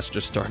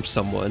Astra Storm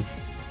someone.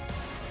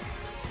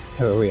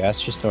 Who are we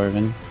Astra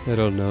Storming? I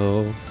don't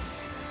know.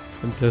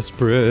 I'm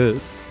desperate.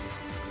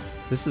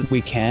 This is.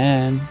 We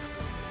can.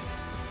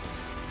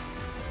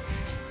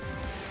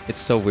 It's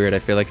so weird. I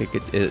feel like it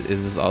could.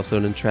 Is this also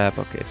an entrap?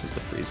 Okay, it's just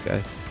a freeze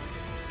guy.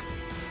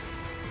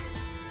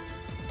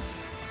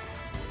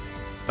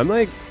 I'm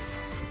like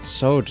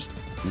so just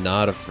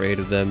not afraid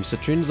of them.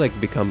 Citrine's like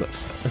become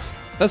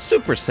a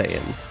Super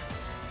Saiyan.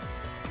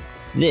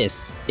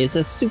 This is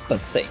a Super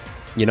Saiyan.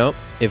 You know,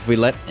 if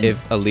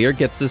Alear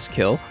gets this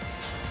kill,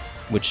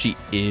 which she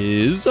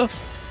is,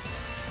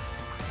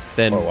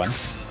 then For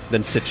once.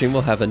 then Citrine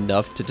will have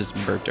enough to just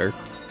murder.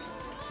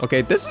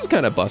 Okay, this is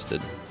kind of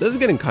busted. This is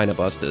getting kind of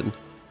busted.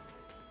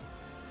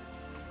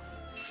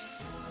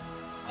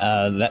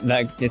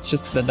 It's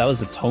just that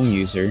was a tone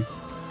user.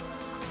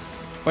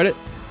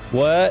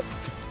 What?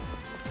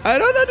 I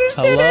don't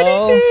understand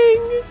Hello?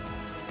 anything.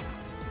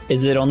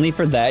 Is it only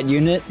for that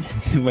unit?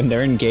 When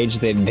they're engaged,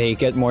 they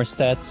get more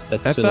stats?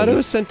 That's I silly. thought it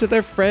was sent to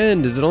their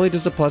friend. Is it only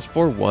just a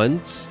 +4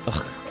 once?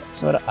 Ugh.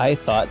 That's what I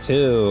thought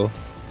too.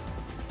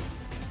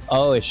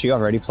 Oh, is she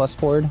already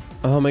 +4'd?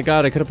 Oh my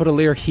god, I could have put a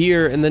Lear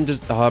here and then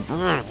just...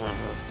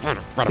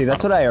 See,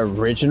 that's what I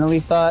originally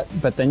thought,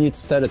 but then you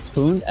said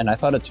attuned, and I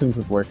thought attuned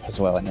would work as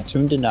well, and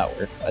attuned did not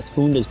work.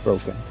 Attuned is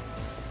broken.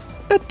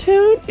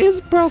 Attuned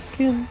is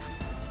broken.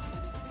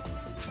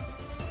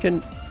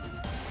 Can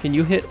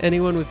you hit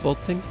anyone with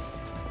bolting?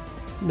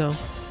 No.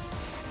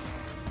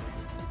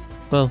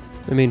 Well,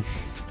 I mean,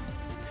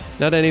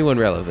 not anyone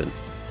relevant.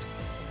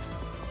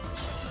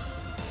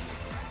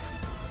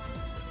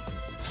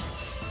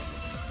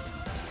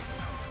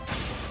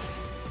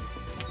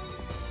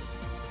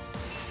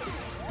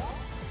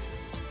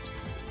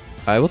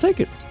 I will take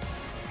it.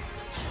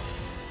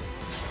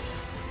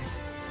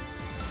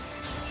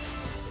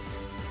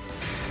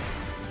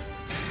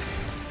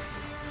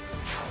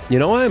 You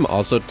know why I'm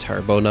also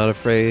turbo not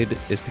afraid?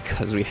 Is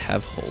because we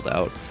have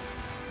holdout.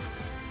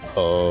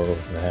 Oh,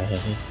 man.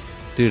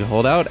 Dude,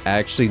 holdout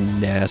actually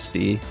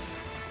nasty.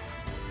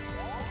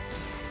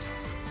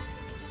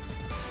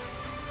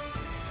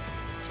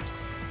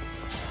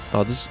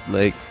 I'll just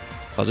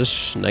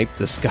snipe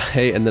this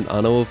guy and then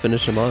Anna will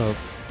finish him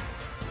off.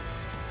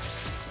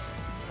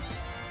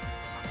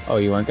 Oh,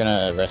 you weren't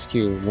gonna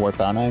rescue Warp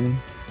Anna, I mean?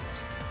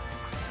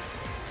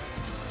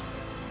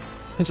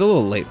 It's a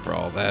little late for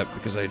all that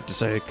because I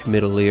decided to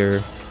commit a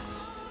Lear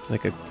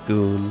like a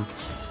goon.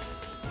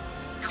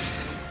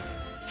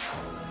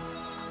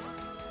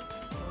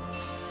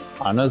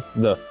 Anna's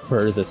the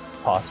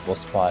furthest possible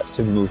spot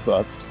to move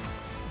up.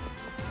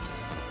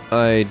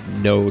 I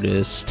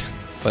noticed,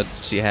 but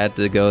she had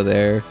to go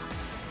there.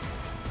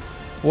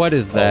 What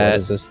is Oh, that? what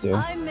does this do?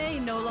 I may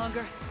no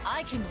longer.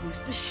 I can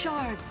use the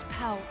shard's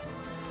power.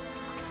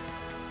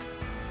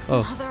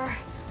 Oh, Mother.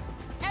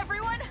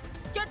 Everyone,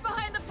 get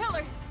behind the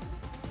pillars.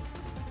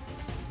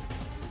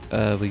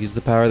 we use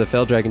the power of the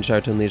Fell Dragon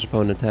Shard to unleash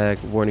opponent attack.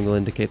 Warning will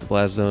indicate the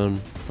blast zone.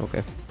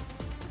 Okay.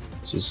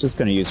 She's just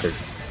gonna use her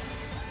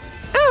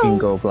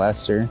bingo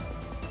blaster.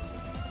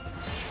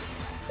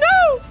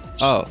 No!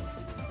 Oh.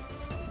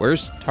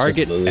 Worst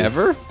target move.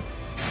 ever?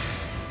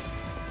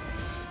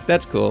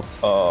 That's cool.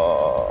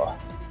 Oh.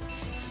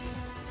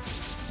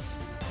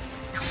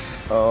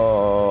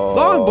 Oh.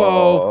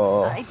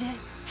 Longbow! I did.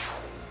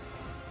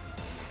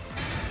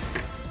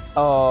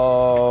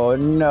 Oh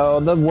no,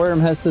 the worm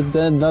has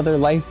another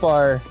life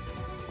bar.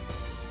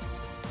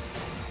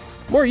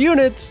 More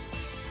units!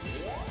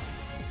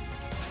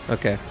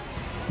 Okay.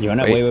 You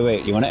wanna Wait.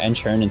 wait. You wanna end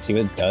turn and see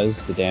what it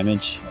does, the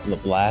damage, the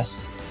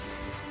blast?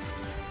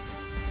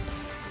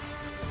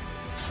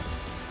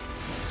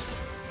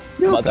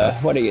 Mother,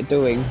 what are you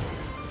doing?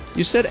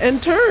 You said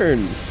end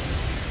turn!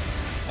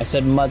 I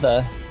said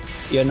mother.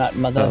 You're not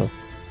mother. Oh.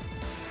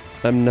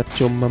 I'm not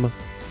your mama.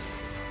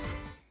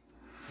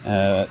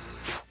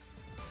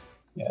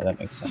 Yeah, that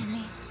makes sense.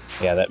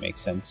 Yeah, that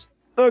makes sense.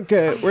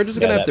 Okay, we're just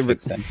gonna have to... that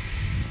makes sense.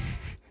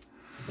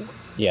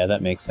 Yeah,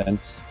 that makes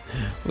sense.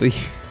 We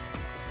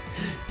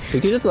We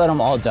could just let them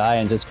all die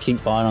and just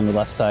keep Bond on the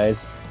left side.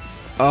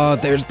 Oh,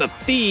 there's the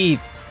thief!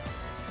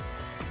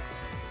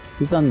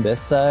 He's on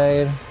this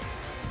side.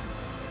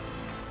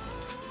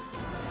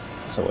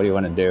 So what do you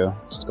want to do?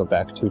 Just go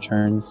back 2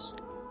 turns?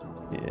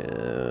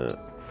 Yeah.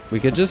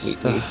 We could just...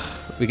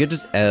 we could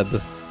just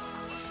ebb.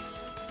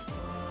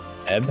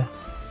 Ebb?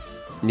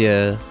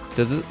 Yeah.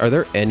 Are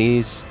there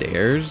any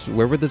stairs?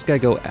 Where would this guy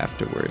go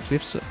afterwards? We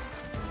have so...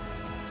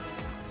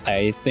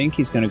 I think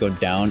he's going to go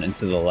down and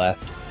to the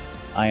left.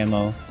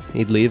 IMO.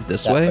 He'd leave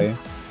this That way?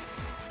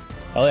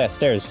 Oh yeah,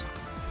 stairs.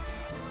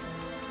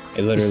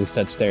 It literally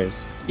said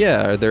stairs.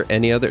 Yeah, are there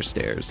any other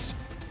stairs?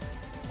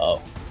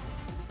 Oh,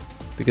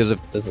 Because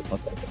if doesn't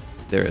look like it.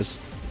 there is.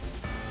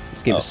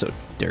 This game is so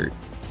dirt.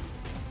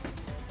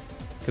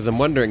 Because I'm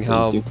wondering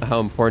So how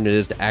important it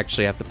is to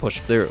actually have to push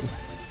through.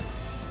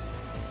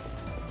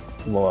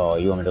 Whoa,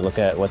 you want me to look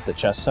at what the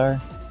chests are?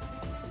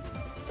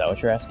 Is that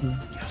what you're asking?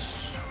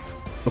 Yes.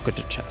 Look at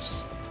the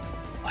chest.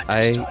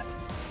 Understood.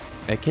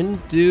 I can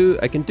do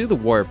the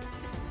warp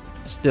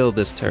still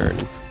this turn.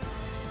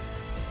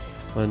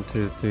 1,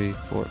 2, 3,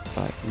 4,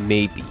 5.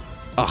 Maybe.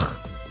 Ugh.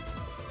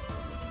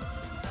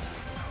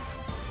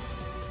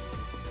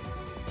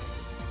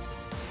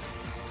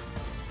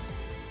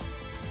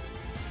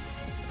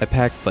 I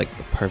packed like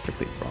the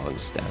perfectly wrong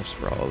staffs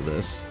for all of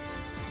this.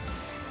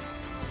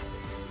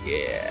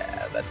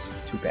 Yeah, that's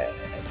too bad.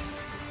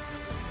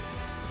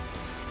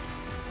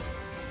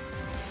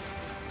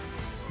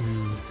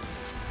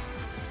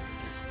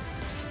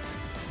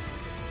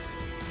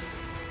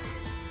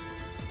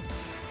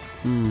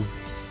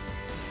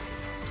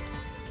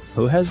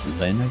 Who has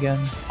Lynn again?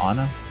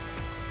 Anna?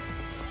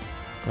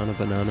 On a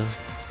banana.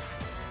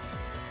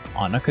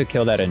 Anna could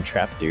kill that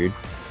entrapped dude.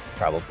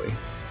 Probably.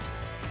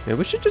 Maybe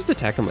we should just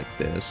attack him like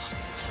this.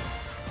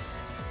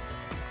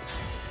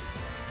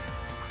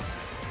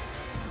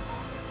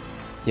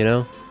 You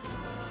know?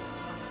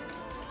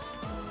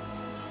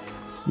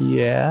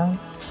 Yeah.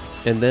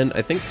 And then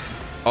I think...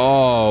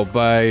 Oh,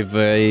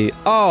 baby.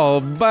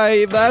 Oh,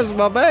 baby. That's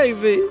my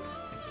baby.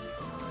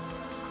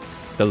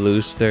 The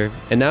Looster.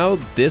 And now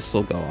this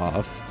will go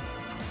off.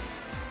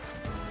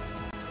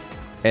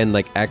 And,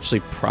 like,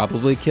 actually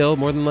probably kill,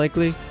 more than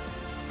likely.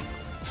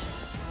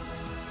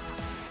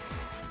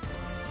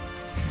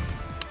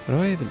 What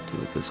do I even do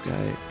with this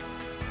guy?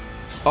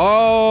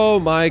 Oh,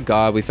 my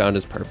God. We found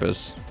his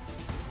purpose.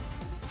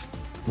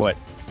 What?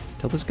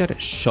 Tell this guy to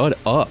shut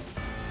up.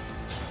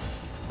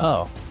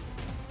 Oh.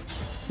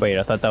 Wait,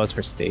 I thought that was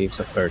for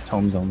staves or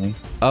tomes only.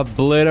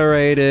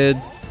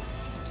 Obliterated.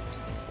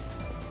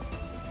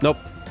 Nope.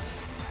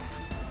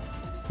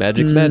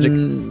 Magic's magic.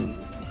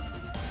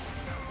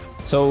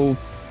 So,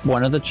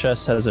 one of the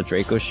chests has a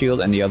Draco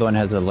shield and the other one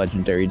has a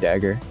legendary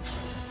dagger.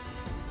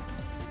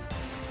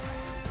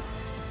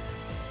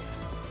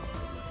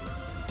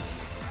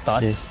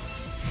 Thoughts?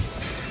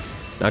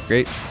 Not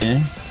great. Eh?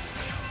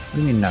 What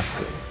do you mean not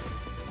good?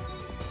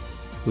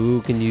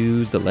 Who can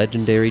use the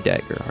legendary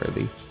dagger,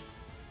 Harley?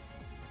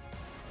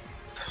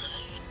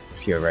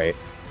 You're right.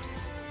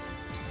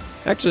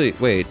 Actually,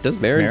 wait, does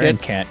Marin Marin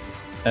get... can't.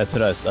 That's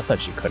what I thought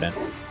she couldn't.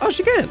 Oh,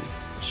 she can.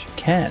 She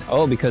can.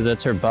 Oh, because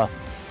that's her buff.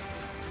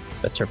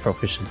 That's her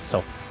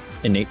proficiency,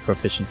 innate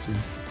proficiency.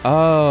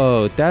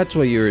 Oh, that's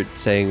what you were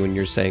saying when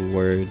you're saying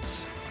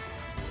words.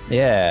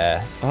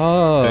 Yeah.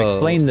 Oh. I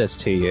explained this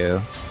to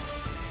you.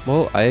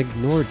 Well, I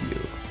ignored you.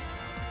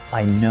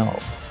 I know.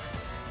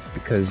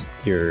 Because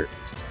you're...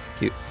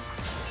 Cute.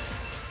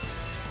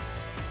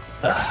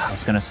 I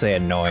was gonna say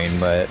annoying,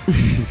 but...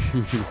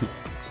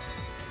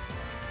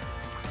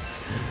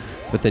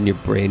 But then your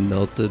brain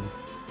melted.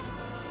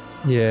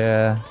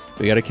 Yeah.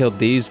 We gotta kill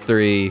these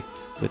three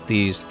with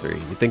these three.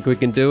 You think we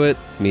can do it?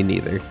 Me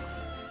neither.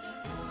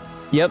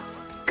 Yep.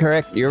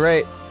 Correct. You're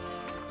right.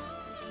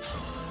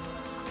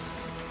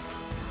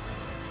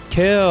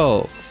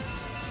 Kill!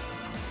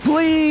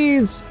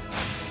 Please!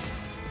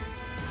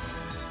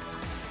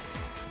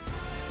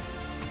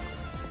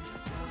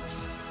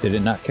 Did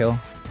it not kill?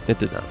 It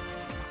did not.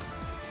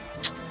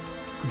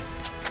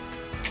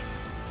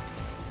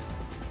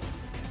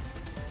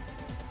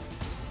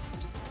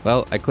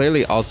 Well, I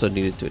clearly also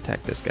needed to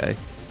attack this guy.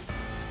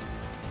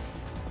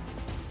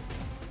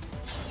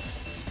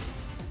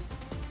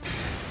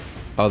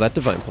 Oh, that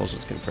Divine Pulse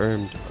was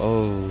confirmed.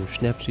 Oh,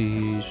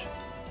 schnapsies.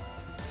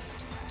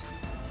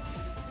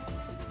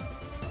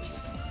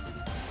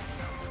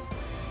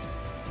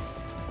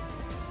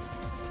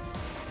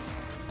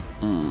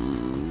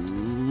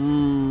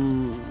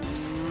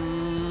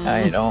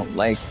 I don't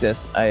like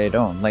this. I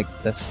don't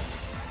like this.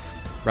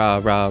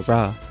 Rah, rah,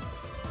 rah.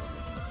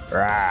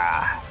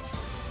 Rah.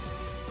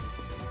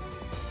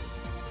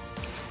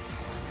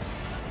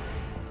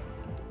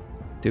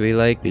 Do we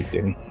like...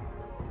 Do.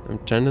 I'm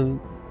trying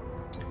to...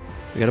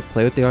 We gotta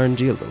play with the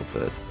RNG a little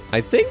bit. I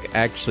think,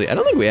 actually... I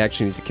don't think we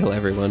actually need to kill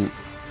everyone.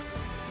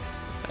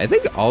 I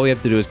think all we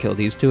have to do is kill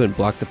these two and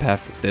block the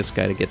path for this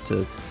guy to get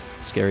to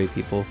scary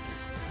people.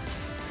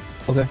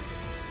 Okay.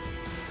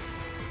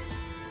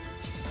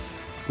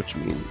 Which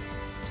means...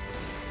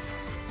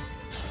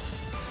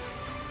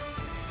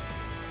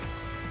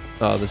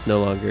 Oh, this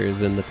no longer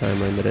is in the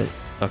timeline that it...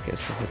 Okay,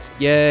 so let's...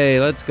 Yay,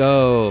 let's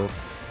go!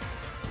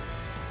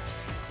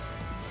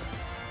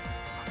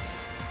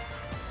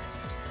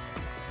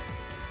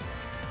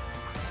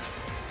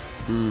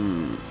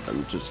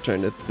 I'm just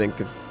trying to think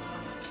of...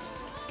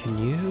 Can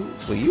you...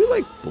 Will you,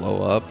 like,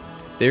 blow up?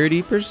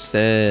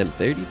 30%.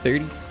 30,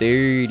 30,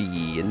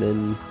 30. And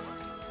then...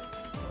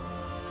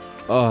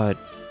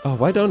 Oh,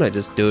 why don't I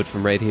just do it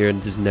from right here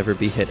and just never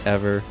be hit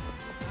ever?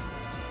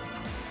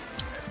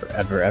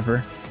 Forever,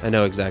 ever? I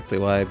know exactly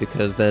why,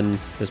 because then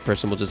this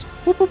person will just...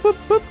 Whoop, whoop, whoop,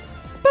 whoop,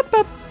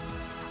 whoop,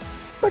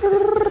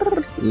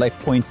 whoop. Life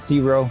point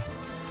 0.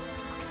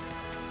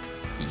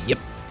 Yep.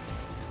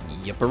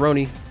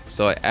 Yep-a-roni.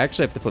 So I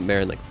actually have to put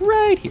Marin, like,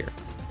 right here.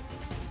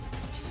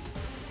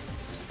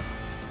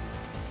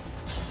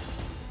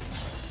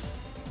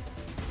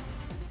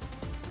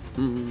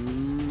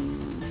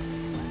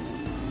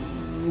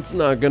 It's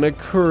not gonna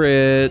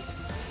crit.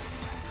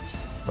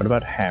 What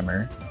about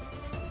hammer?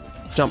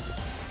 Jump.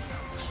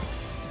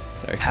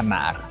 Sorry.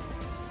 Hammer.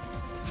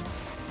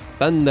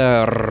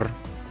 Thunder.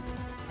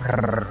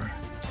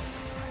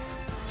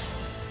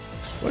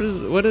 What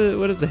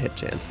is the hit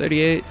chance?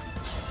 38?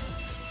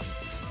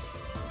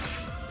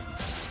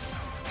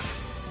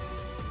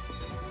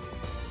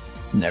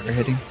 It's never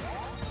hitting.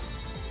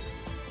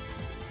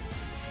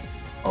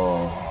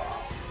 Oh.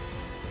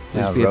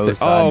 Now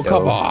Oh,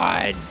 come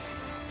on.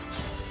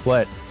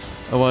 What?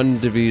 I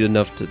wanted to be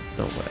enough to...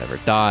 No, whatever.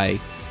 Die.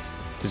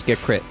 Just get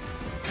crit.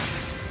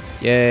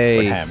 Yay.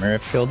 Would hammer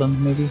have killed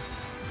him, maybe?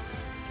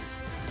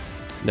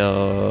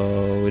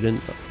 No, we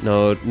didn't...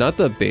 No, not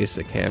the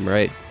basic hammer.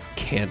 I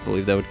can't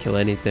believe that would kill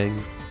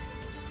anything.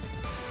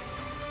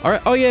 All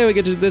right. Oh yeah, we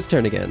get to do this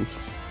turn again.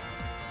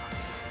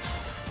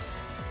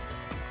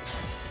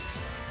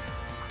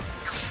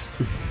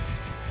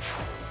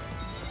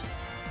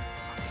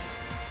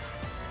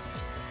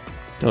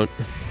 Don't,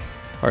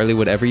 Harley.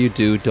 Whatever you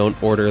do,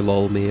 don't order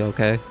lull me,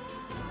 okay?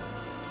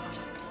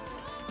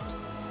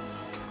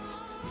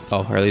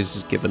 Oh, Harley's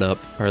just given up.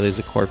 Harley's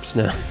a corpse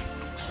now.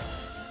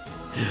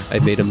 I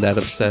made him that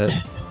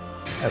upset.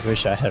 I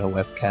wish I had a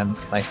webcam.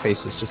 My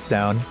face was just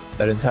down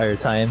that entire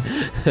time.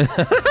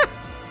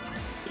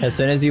 As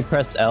soon as you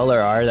pressed L or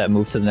R, that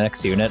moved to the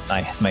next unit,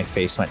 my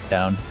face went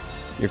down.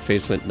 Your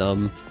face went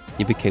numb.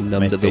 You became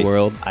numb My to the face-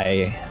 world.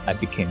 I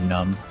became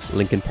numb.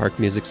 Linkin Park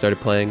music started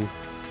playing.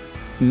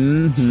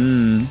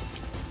 Mm-hmm.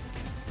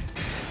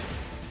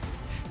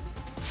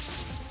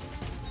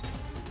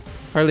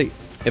 Harley,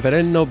 if I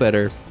didn't know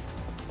better,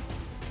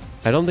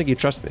 I don't think you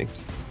trust me.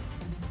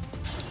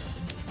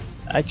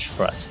 I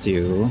trust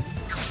you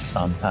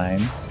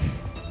sometimes.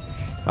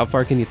 How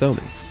far can you throw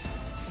me?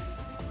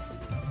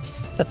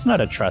 That's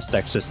not a trust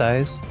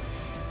exercise,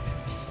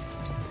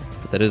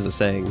 But that is a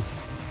saying.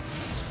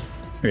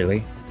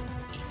 really.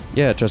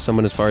 Yeah, trust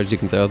someone as far as you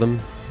can throw them.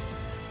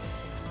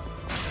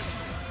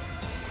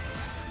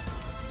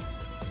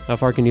 How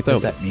far can you What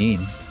throw does me?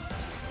 that mean?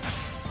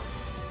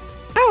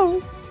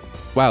 Ow!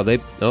 Wow, they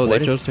What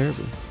chose is-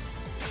 terribly.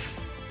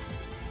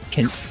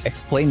 Can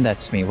explain that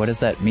to me. What does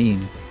that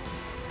mean?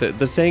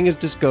 The saying is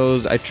just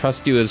goes, I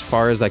trust you as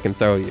far as I can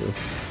throw you.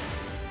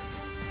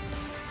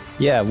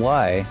 Yeah,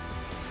 why?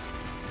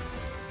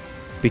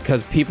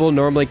 Because people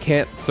normally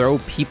can't throw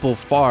people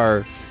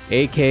far,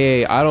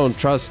 aka I don't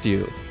trust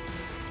you.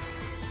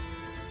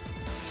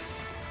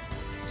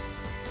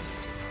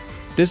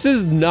 This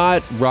is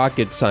not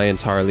rocket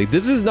science, Harley.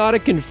 This is not a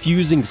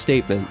confusing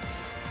statement.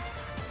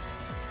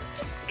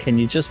 Can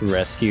you just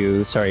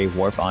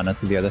warp Anna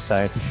to the other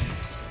side?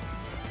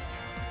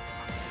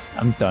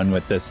 I'm done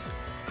with this.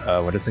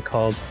 What is it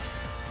called?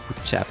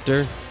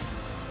 Chapter?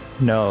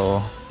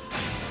 No.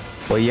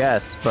 Well,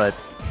 yes, but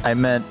I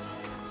meant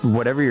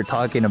whatever you're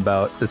talking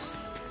about. This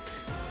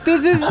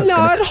is I was gonna-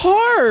 not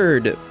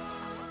hard!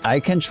 I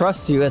can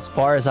trust you as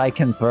far as I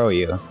can throw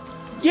you.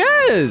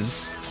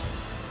 Yes!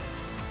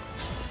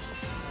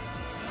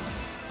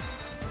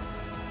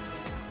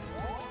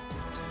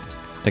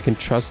 I can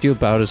trust you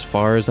about as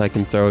far as I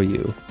can throw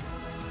you.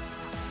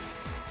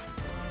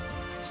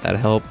 Does that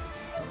help?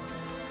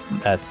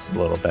 That's a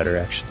little better,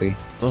 actually.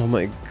 Oh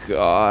my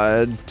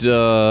god.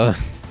 I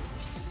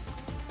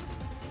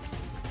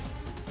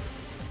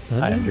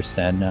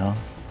understand now.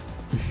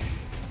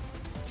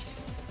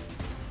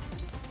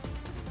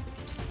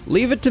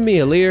 Leave it to me,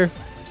 Alir.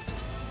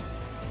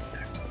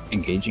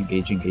 Engage,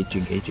 engage, engage,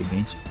 engage,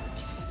 engage.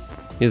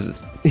 He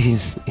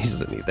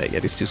doesn't need that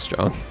yet. He's too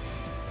strong.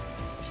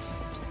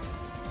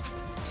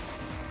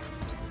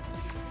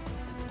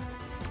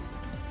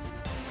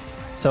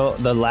 So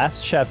the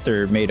last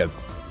chapter made a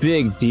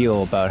big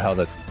deal about how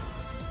the...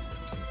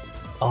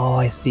 Oh,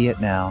 I see it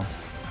now.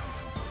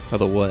 How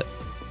the what?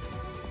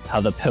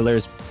 How the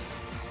pillars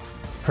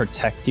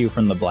protect you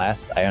from the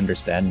blast. I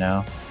understand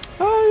now.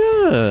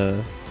 Oh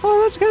yeah.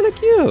 Oh, that's kind of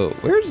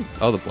cute. Where's?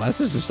 Oh, the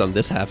blast is just on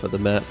this half of the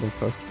map.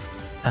 Okay.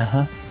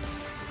 Uh-huh.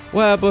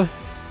 Well, but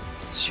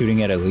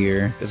Shooting at a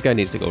leer. this guy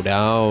needs to go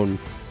down.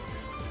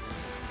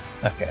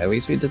 Okay, at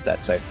least we did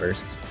that side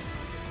first.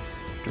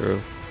 True.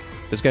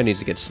 This guy needs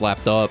to get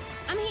slapped up.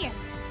 I'm here.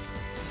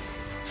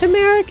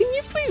 Tamara, can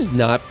you please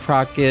not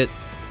proc it?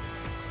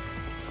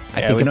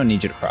 Yeah, we don't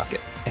need you to proc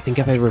it. I think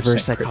if I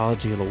reverse 100% crit.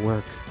 psychology, it'll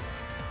work.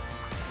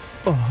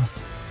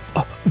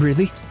 Oh,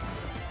 really?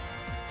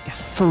 Yeah.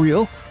 For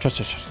real?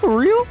 Trust. For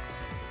real?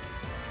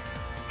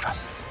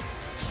 Trust.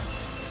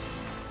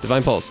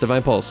 Divine Pulse.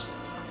 Divine Pulse.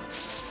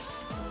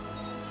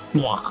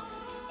 Mwah.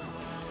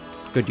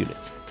 Good unit.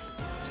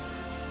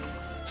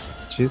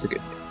 She's a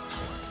good.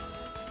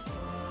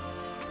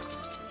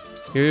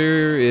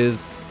 Here is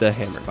the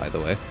hammer, by the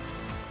way.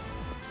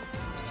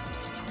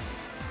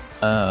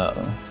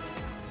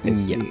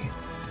 Let's Yeah. see.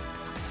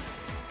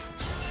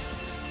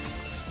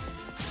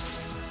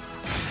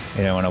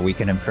 You don't want to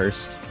weaken him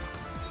first.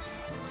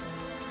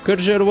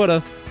 Coulda, shoulda,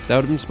 woulda. That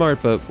would have been smart,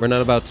 but we're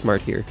not about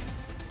smart here.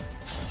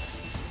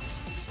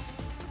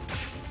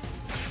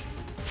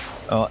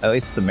 Oh, at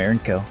least the Marin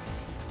kill.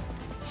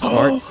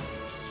 Smart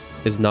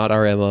is not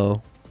our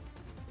MO.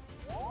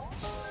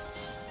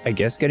 I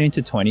guess getting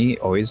to 20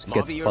 always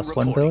gets Lobby +1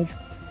 recording. build,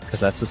 because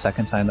that's the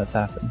second time that's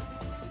happened.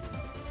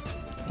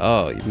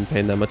 Oh, you've been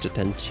paying that much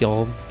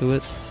attention to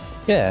it?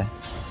 Yeah.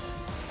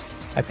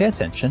 I pay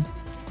attention.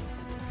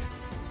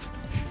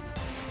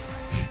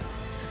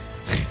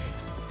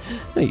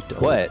 No, you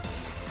don't. What?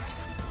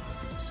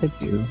 Yes, I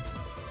do.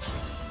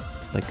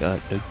 My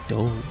god, no,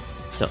 don't.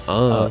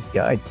 Nuh-uh.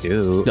 Yeah, I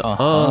do.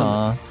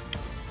 Nuh-uh.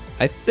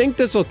 I think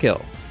this will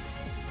kill.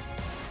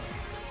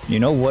 You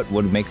know what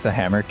would make the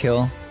hammer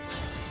kill?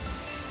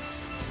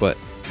 What?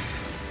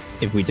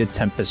 If we did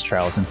Tempest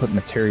Trials and put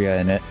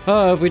materia in it.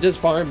 Oh, if we just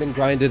farmed and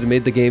grinded and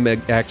made the game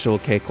actual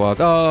cakewalk.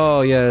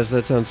 Oh, yes,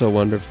 that sounds so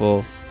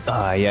wonderful.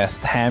 Ah,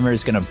 yes,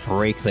 hammer's gonna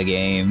break the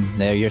game.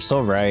 There, you're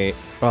so right.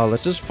 Oh,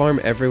 let's just farm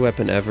every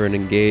weapon ever and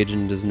engage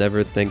and just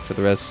never think for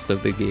the rest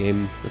of the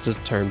game. Let's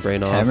just turn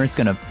brain off. Hammer's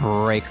gonna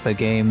break the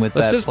game with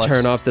Let's that. just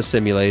turn off the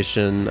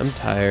simulation. I'm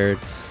tired.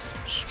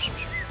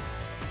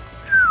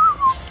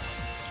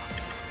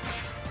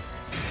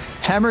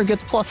 Hammer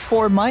gets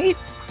 +4 might?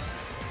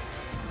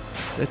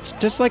 It's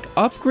just like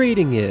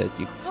upgrading it,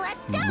 you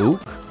Let's go.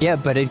 mook. Yeah,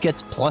 but it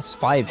gets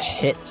 +5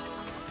 hit.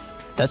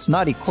 That's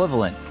not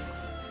equivalent.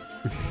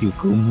 You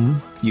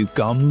gum. You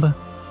gumb.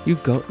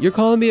 You're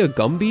calling me a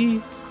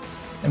Gumby?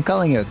 I'm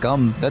calling you a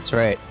gum, that's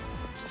right.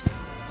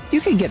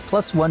 You can get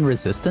 +1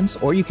 resistance,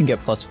 or you can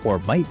get +4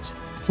 might.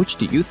 Which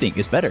do you think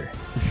is better?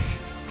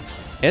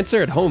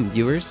 Answer at home,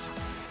 viewers.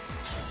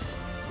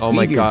 Oh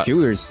my Leave your god.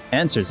 viewers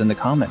answers in the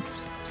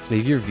comments.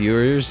 Leave your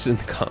viewers in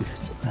the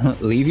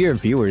comments. Leave your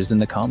viewers in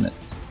the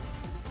comments.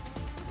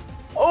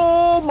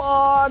 Oh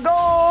my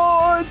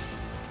god!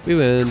 We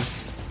win.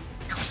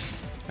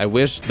 I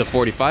wish the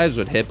 45s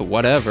would hit, but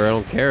whatever. I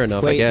don't care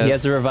enough, I Wait, guess. he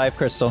has a revive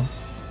crystal.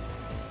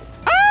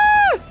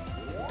 Ah!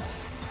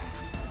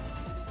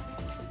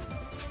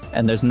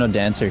 And there's no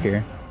dancer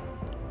here.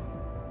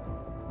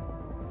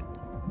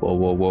 Whoa,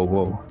 whoa, whoa,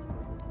 whoa.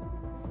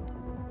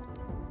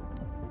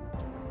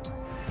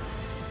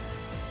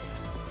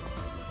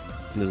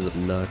 This is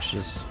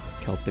obnoxious.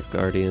 Celtic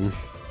Guardian.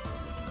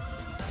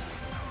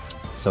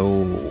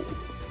 So...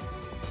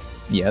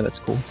 yeah, that's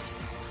cool.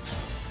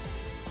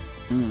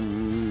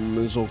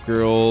 This old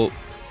girl.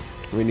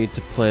 We need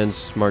to plan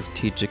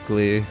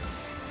strategically.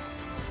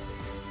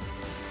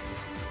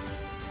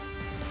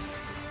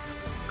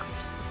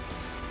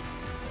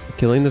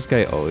 Killing this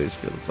guy always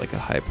feels like a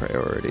high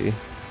priority.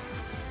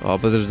 Oh,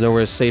 but there's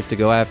nowhere safe to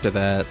go after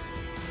that.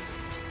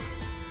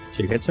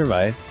 She could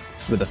survive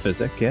with a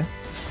physic, yeah?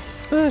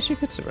 She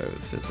could survive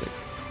with physics.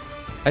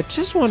 I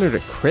just want her to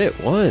crit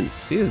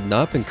once. She has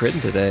not been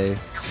critting today.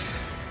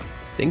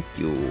 Thank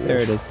you. There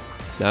it is.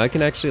 Now I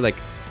can actually, like...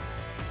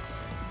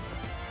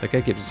 That guy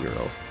gives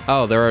 0.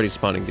 Oh, they're already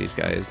spawning these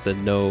guys. The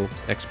no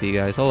XP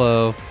guys.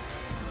 Hello.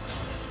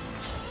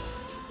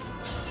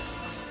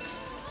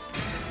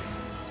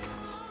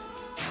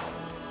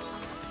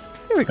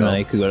 Here we And then go.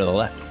 you could go to the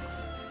left.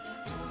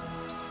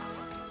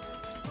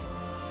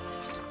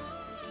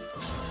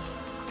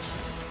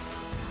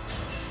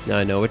 Now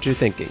I know what you're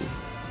thinking.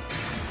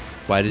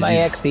 Why did My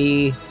you...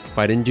 XP!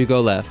 Why didn't you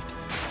go left?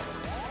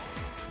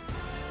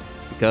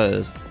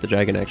 Because the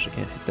dragon actually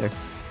can't hit there.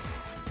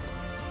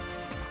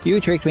 You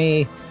tricked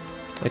me!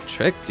 I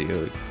tricked you.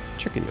 You're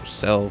tricking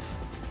yourself.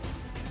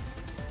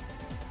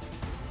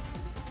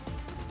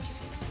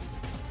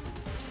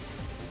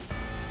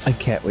 I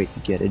can't wait to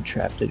get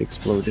entrapped and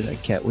exploded. I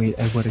can't wait.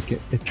 I want to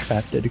get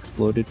entrapped and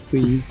exploded,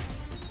 please.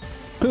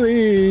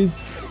 Please!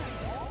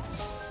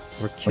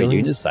 We're Wait, killing...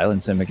 you just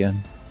silence him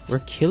again. We're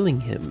killing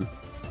him.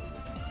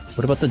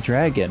 What about the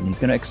dragon? He's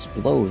gonna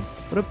explode.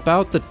 What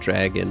about the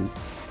dragon?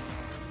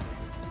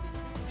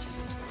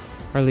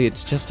 Harley,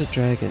 it's just a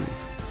dragon.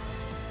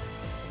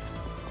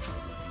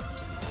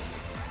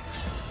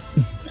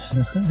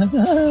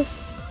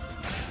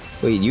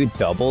 Wait, you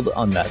doubled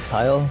on that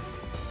tile?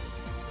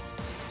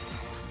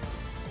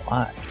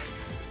 Why?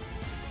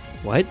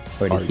 What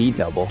Or are did he you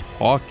double?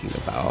 talking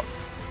about?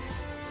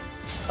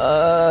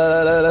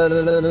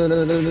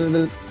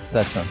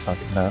 That's what I'm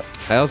talking about.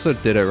 I also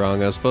did it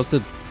wrong. I was supposed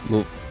to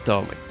move...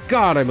 Oh my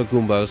god, I'm a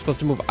Goomba. I was supposed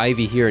to move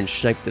Ivy here and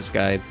snipe this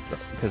guy.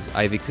 Because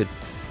Ivy could...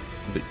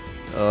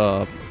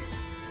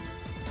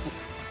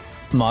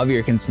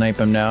 Mavir can snipe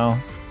him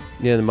now.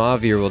 Yeah, the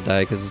Mavir will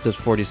die because it's just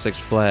 46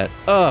 flat.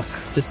 Ugh!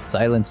 Just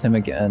silence him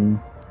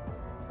again.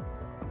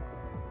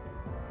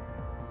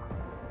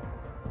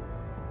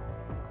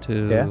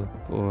 2, Yeah?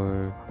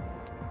 4...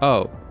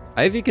 Oh,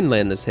 Ivy can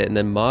land this hit and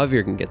then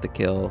Mavir can get the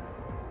kill.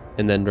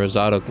 And then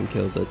Rosado can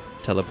kill the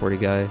teleporty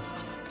guy.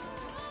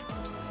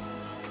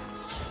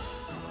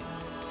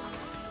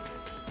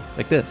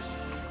 Like this.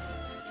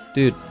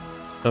 Dude.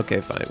 Okay,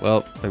 fine.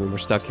 Well, I mean, we're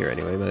stuck here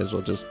anyway. Might as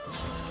well just...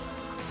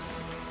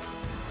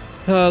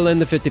 land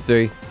the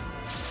 53.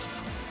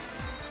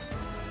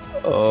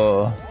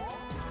 Oh.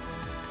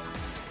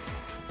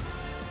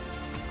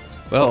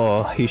 Well,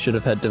 Oh, he should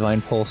have had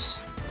Divine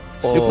Pulse.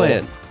 Oh. new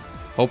plan.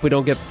 Hope we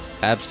don't get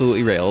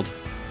absolutely railed.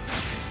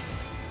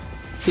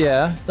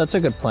 Yeah, that's a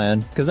good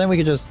plan. Because then we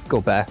could just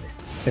go back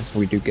if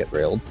we do get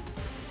railed.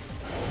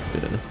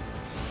 Yeah.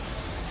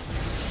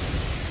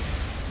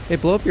 Hey,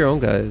 blow up your own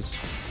guys.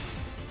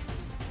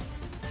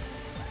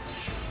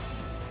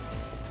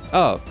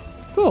 Oh,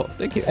 cool.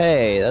 Thank you.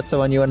 Hey, that's the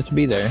one you wanted to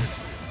be there.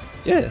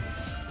 Yeah.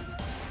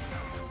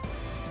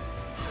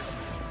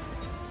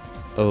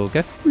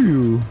 Okay.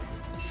 Phew.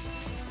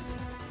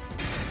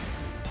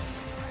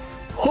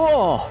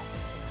 Oh!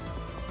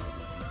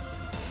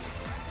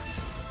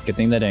 Good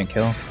thing that didn't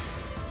kill.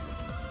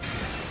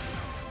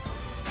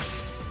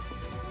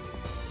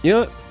 You know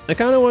what? I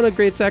kind of want a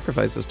great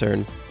sacrifice this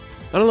turn.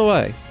 I don't know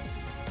why.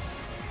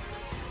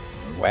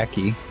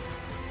 Wacky.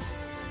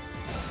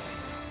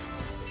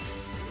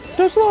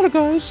 There's a lot of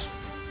guys.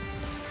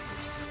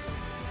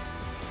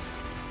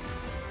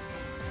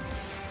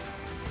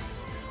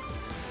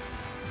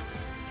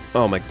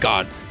 Oh my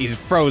god, he's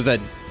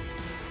frozen.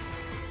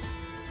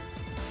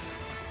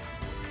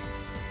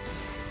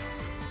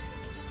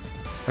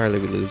 Harley,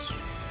 we lose.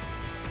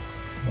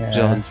 Yeah.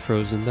 John's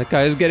frozen. That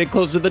guy is getting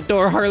close to the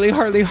door. Harley,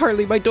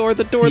 my door,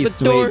 the door.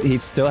 Wait, he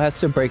still has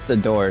to break the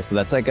door, so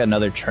that's like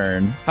another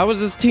turn. How is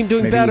this team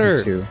doing Maybe better?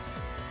 even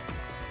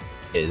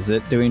 2. Is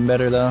it doing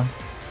better though?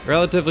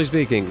 Relatively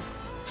speaking.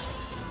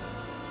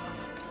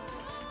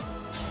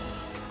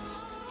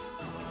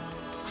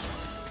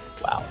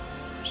 Wow.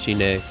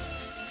 Shine.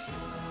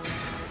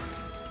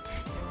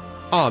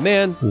 Oh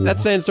man, that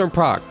sandstorm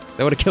proc.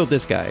 That would have killed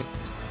this guy.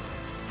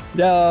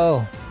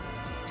 No.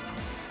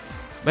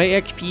 My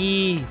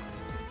XP.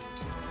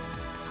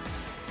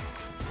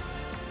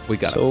 We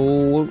got him.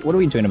 So what are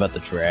we doing about the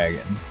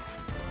dragon?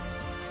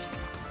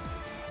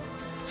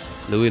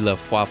 Louis La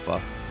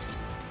Fuafa.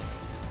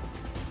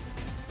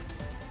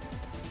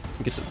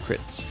 Get some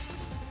crits.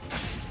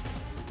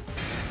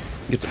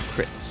 Get some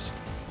crits.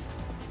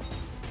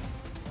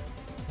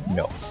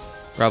 No.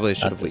 Probably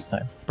should Not have. this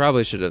time.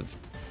 Probably should have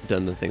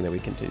done the thing that we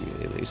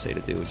continually say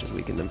to do, which is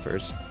weaken them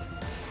first.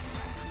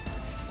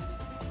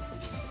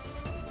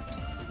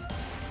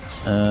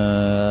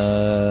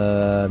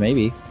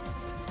 Maybe.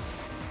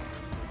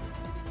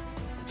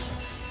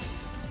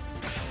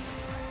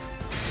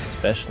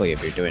 Especially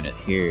if you're doing it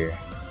here.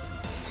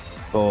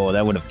 Oh,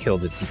 that would have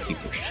killed the TT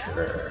for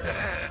sure.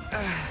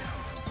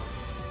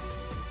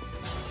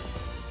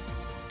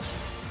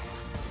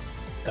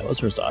 That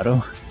was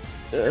Rosado.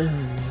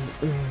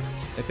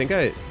 I think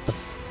I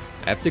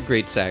have to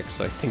great sack,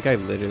 so I think I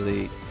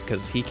literally,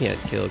 because he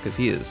can't kill, because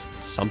he is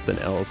something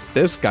else.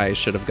 This guy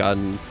should have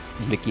gotten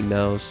Mickey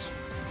Mouse.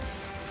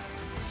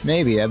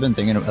 Maybe, I've been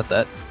thinking about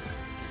that.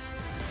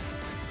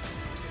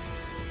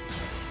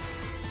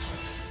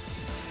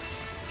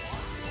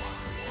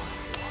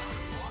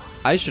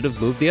 I should have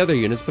moved the other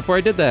units before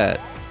I did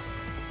that.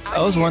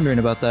 I was wondering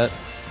about that.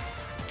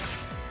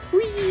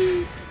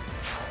 Whee!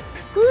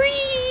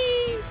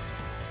 Whee!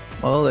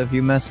 Well, if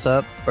you mess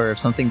up or if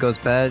something goes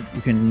bad,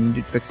 you can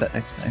fix that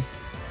next time.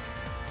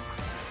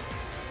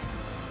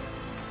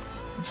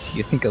 Do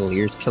you think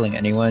Alir's killing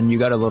anyone? You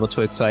got a little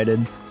too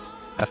excited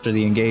after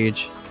the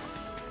engage.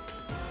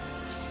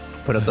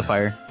 Put up the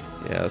fire.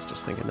 Yeah, I was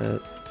just thinking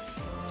that.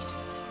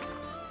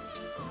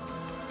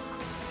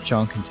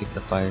 John can take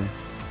the fire.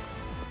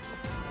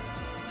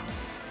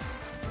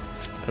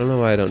 I don't know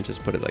why I don't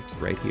just put it like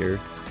right here,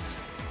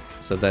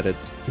 so that it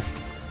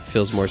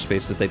fills more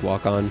space that they'd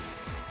walk on.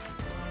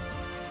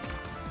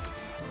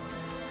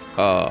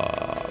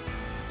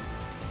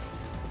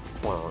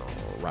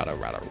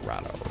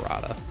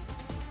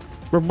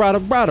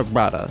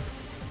 Rada.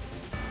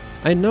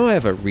 I know I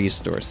have a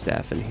restore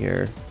staff in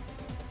here.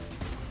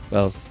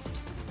 Well,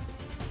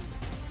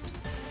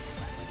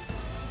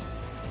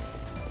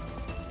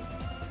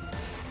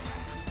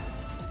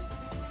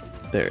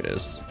 there it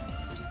is.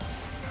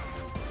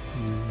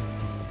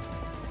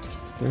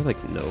 There are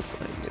like no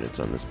flying units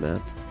on this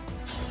map.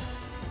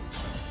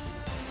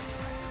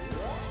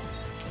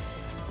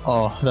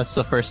 Oh, that's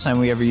the first time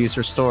we ever used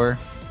Restore.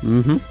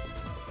 Mm-hmm.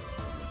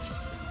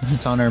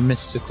 It's on our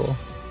mystical.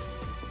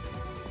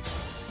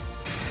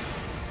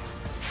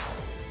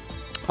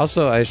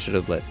 Also, I should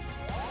have I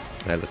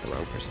let the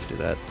wrong person do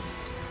that.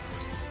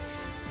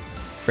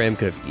 Fram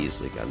could have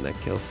easily gotten that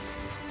kill.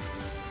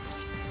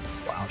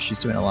 Wow,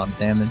 she's doing a lot of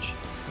damage.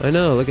 I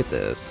know, look at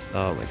this.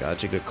 Oh my god,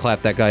 she could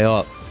clap that guy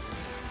up.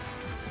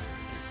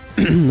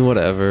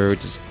 Whatever,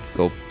 just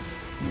go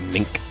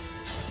mink.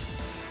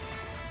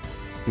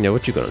 Yeah,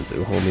 what you gonna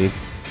do, homie?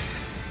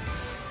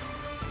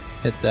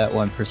 Hit that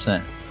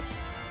 1%.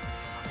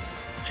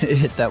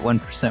 Hit that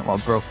 1% while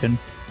broken.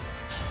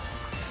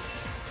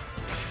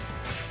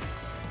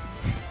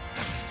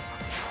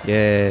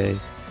 Yay.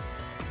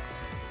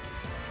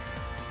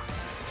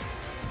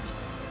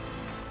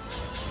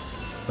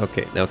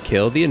 Okay, now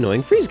kill the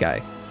annoying freeze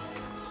guy.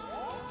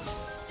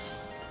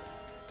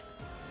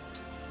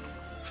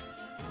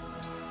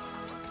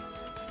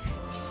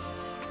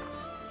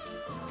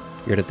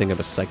 You're gonna think of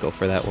a cycle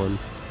for that one.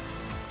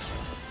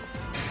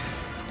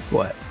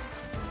 What?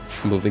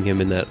 Moving him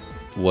in that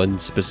one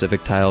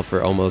specific tile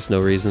for almost no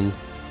reason.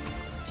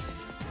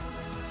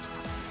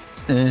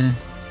 And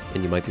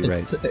you might be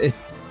right.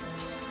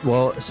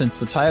 Well, since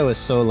the tile is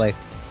so, like,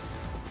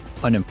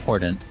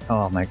 unimportant.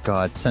 Oh my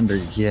god, send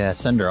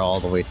her all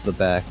the way to the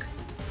back.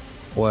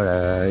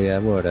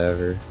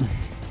 Whatever.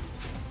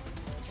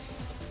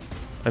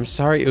 I'm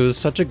sorry, it was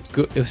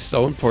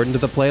so important to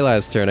the play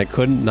last turn, I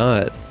couldn't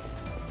not.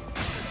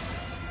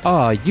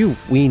 Aw, you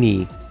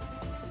weenie.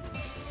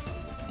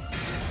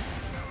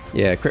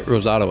 Yeah, crit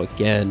Rosado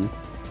again.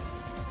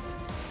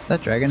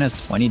 That dragon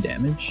has 20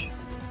 damage?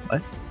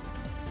 What?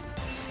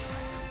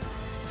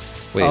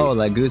 Wait. Oh,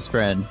 that goose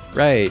friend.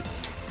 Right.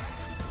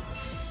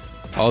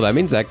 Oh, that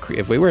means that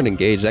if we weren't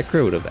engaged, that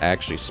crit would have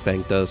actually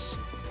spanked us.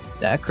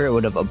 That crit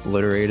would have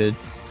obliterated.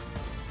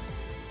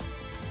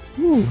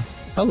 Ooh,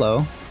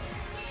 hello.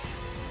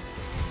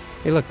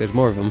 Hey, look, there's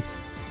more of them.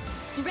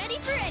 Ready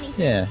for anything.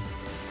 Yeah.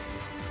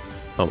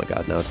 Oh my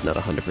god, now it's not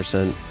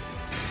 100%.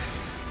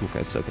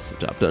 Okay, still gets the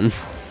job done.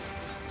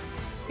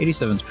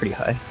 87's pretty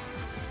high.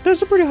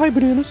 That's a pretty high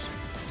bananas.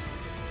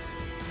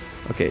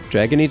 Okay,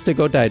 dragon needs to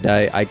go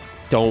die. I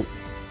don't...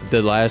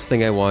 The last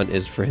thing I want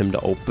is for him to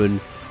open.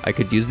 I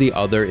could use the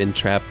other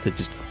entrap to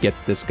just get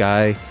this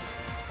guy.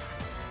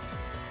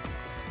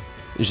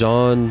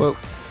 Jean... Well,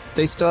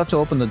 they still have to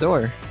open the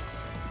door.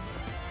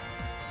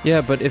 Yeah,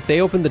 but if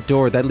they open the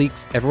door, that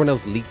leaks... Everyone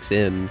else leaks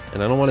in.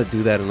 And I don't want to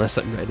do that unless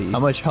I'm ready. How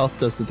much health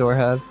does the door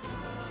have?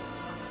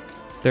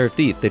 They're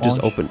thief. They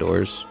just Launch. open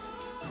doors.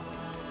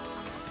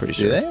 Pretty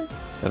sure. Do they?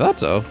 I thought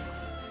so.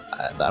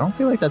 I don't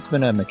feel like that's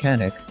been a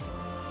mechanic.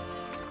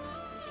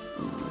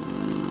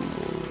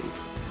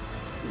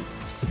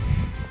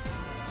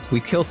 We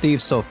kill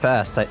thieves so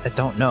fast, I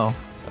don't know.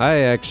 I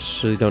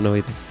actually don't know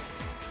either.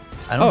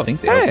 I don't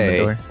think they open the hey.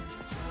 door.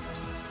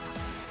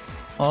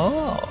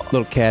 Oh.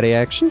 Little catty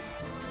action.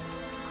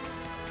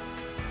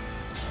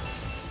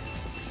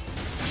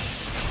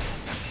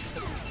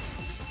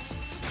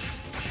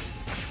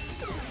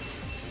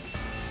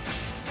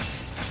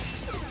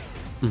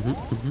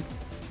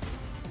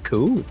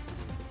 Cool.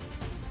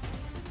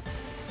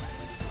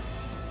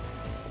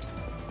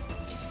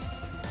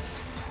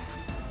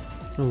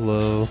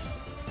 Hello.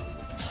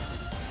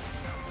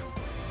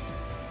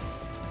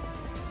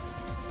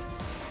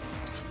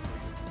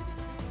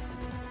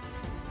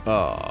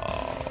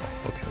 Oh,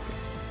 okay.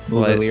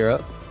 Move Well, Lear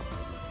up.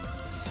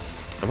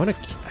 I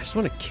just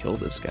want to kill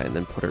this guy and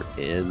then put her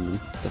in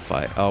the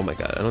fire. Oh my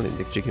god, I don't even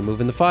think she can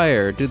move in the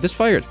fire. Dude, this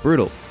fire is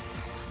brutal.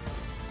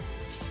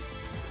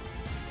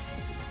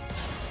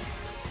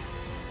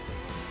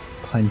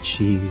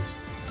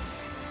 Punchies.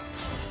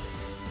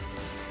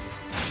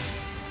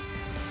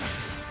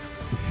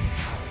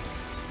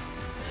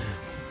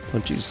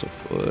 Punchy's so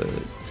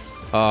good.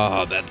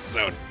 Oh, that's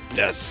so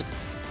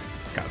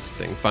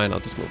disgusting. Fine, I'll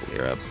just move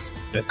Lear up.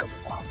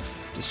 Despicable.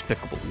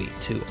 Despicable Me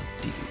Too on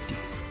DVD.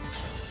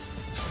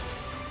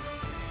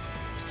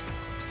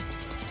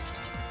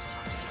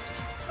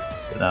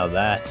 Now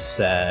that's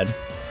sad.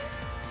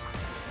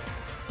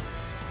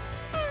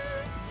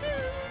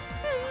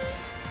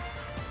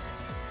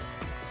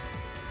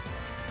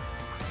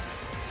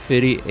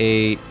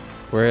 $58.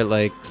 We're at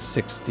like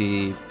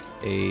 68.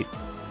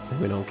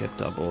 We don't get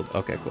doubled.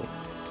 Okay, cool.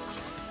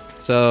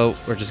 So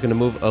we're just gonna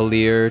move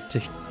Lear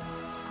to.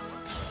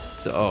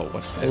 Oh,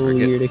 whatever.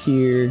 Lear to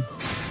here.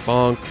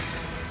 Bonk.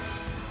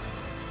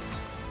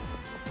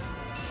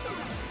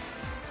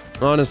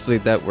 Honestly,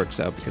 that works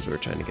out because we were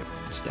trying to get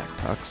stack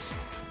procs.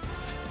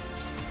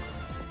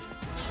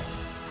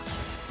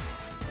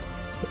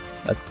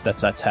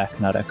 That's attack,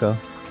 not echo.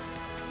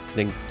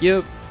 Thank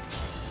you.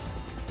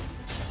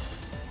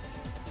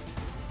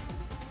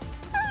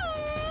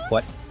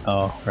 What?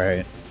 Oh,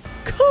 right.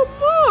 Come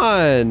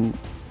on.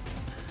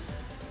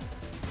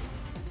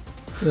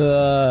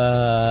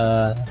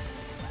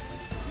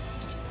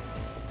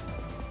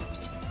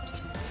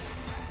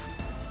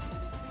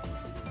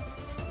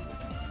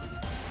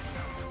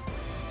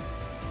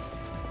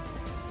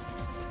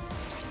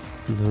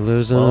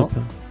 Losing. Well.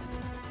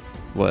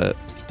 What?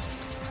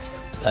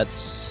 That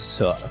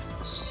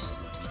sucks.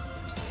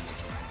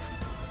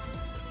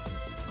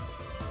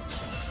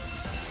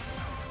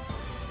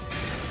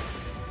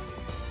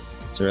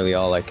 That's really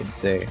all I can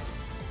say.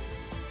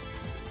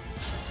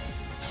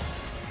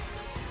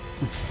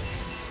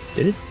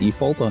 Did it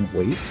default on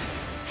weight?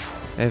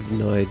 I have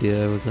no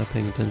idea. I was not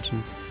paying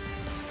attention.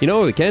 You know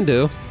what we can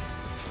do?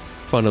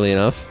 Funnily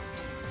enough.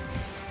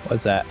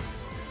 What's that?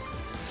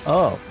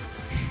 Oh.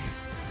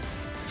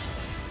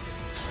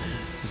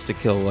 Just to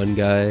kill one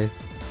guy.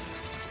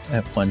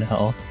 At 1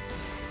 health.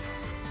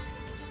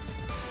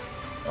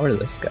 Or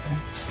this guy.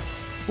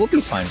 We'll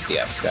be fine with the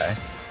X guy.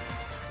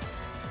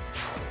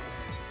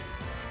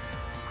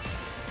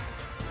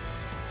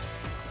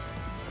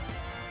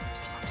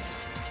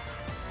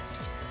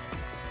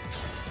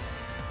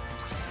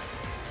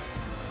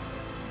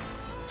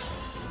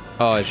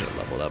 Oh, I should have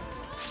leveled up.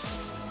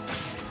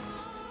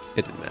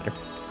 It didn't matter.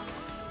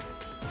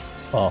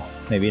 Oh,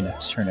 maybe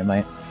next turn it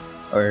might.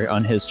 Or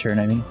on his turn,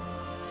 I mean.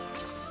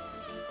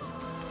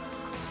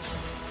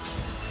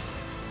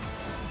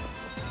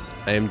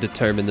 I am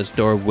determined this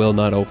door will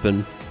not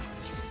open.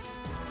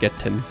 Get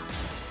him.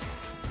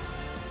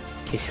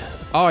 Yeah.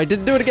 Oh, I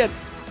didn't do it again.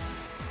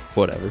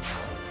 Whatever.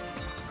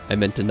 I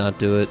meant to not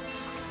do it.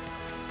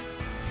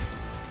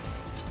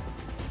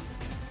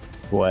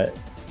 What?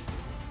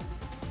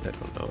 I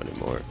don't know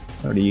anymore.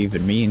 What do you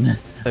even mean?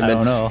 I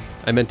don't know.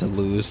 I meant to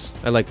lose.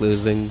 I like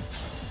losing.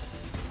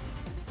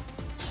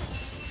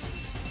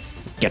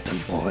 Get them,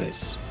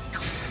 boys.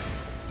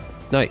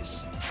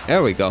 Nice.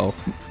 There we go.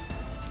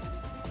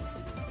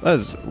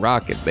 Let's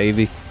rock it,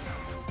 baby.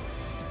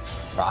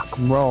 Rock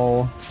and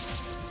roll.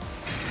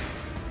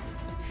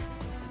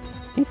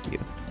 Thank you.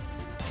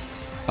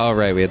 All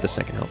right, we had the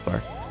second health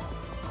bar.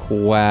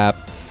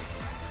 Quap.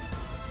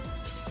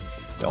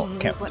 Don't Only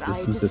count. what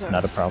This I is not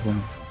a deserve.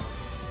 problem.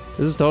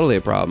 This is totally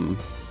a problem.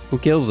 Who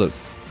kills it?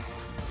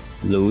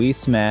 Louis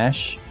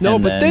smash. No,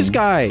 and but this then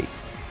guy.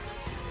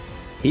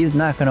 He's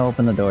not gonna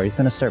open the door. He's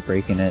gonna start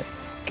breaking it.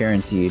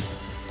 Guaranteed.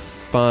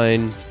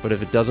 Fine, but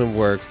if it doesn't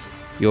work,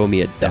 you owe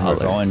me Then we're $1.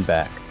 going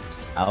back.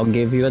 I'll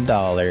give you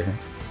 $1.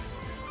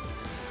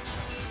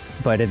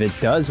 But if it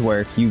does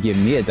work, you give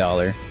me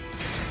 $1.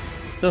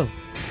 No.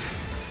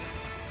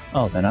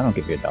 Oh, then I don't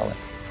give you $1.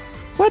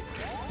 What?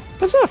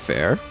 That's not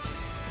fair.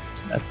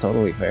 That's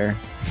totally fair.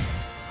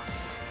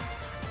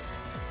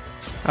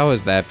 How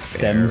is that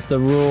fair? Them's the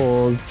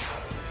rules.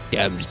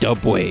 Them's the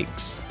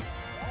breaks.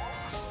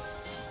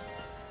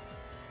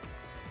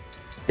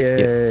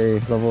 Yay,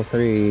 level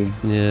 3.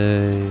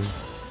 Yay.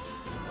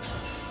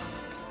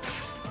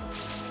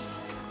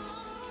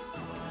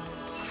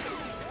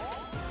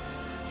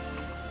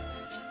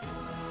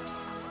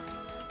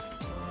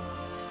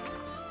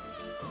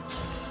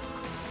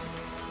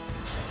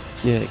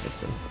 Yeah, I guess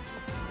so.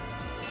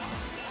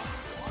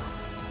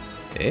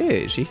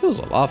 Hey, she heals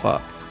a lot off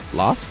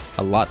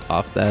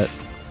that.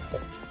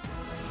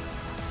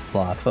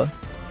 Lava.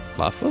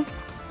 Lafa?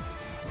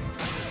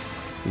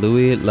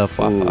 Louis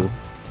Lafafa. Ooh.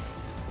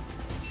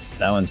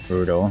 That one's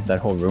brutal. That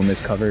whole room is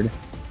covered.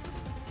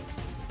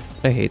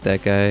 I hate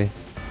that guy.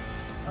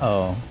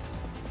 Oh.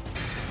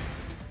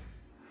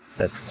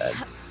 That's sad.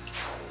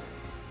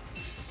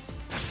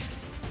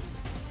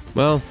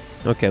 Well,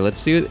 okay,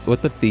 let's see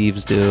what the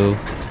thieves do.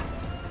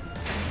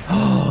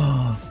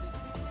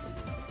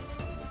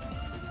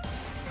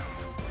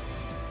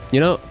 You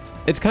know,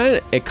 it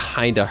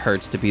kind of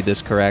hurts to be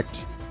this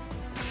correct.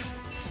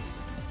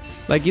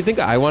 Like, you think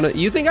I want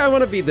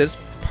to be this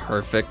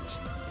perfect,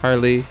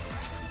 Harley?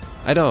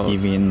 I don't. You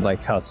mean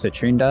like how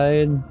Citrine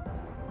died?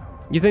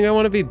 You think I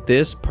want to be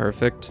this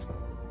perfect?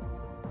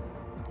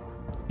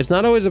 It's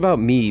not always about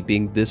me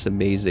being this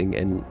amazing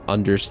and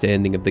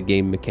understanding of the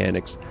game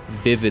mechanics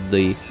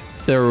vividly,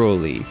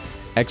 thoroughly,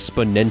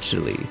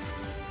 exponentially.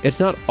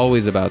 It's not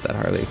always about that,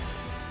 Harley.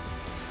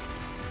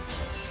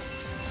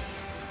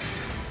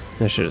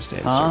 I should have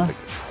said something.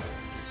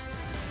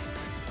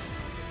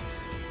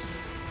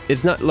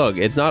 It's not. Look,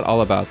 it's not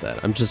all about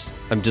that. I'm just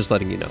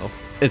letting you know.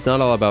 It's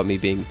not all about me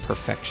being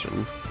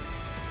perfection.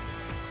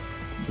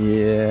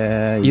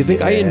 Yeah. You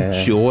think I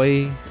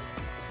enjoy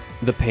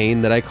the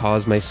pain that I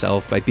cause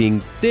myself by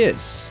being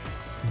this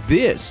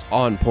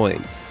on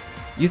point?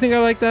 You think I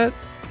like that?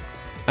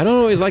 I don't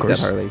always like that,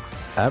 Harley.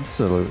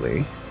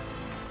 Absolutely.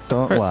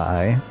 Don't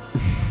lie.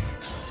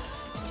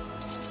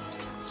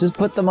 Just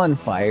put them on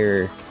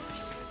fire.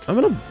 I'm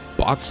gonna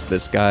box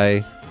this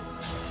guy.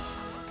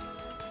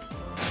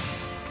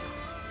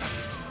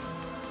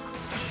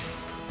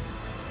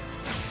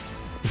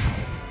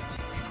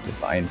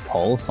 Divine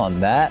Pulse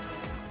on that.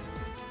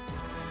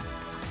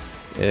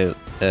 Don't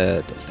think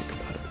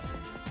about it.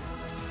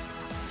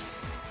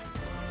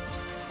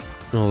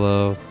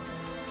 Hello.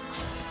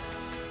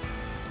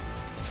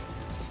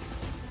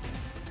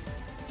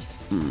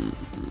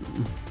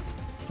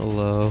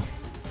 Hello.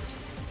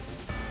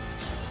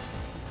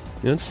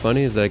 You know what's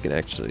funny is I can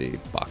actually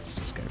box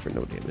this guy for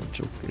no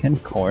damage. Okay. Can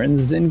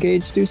Corn's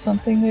Engage do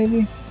something,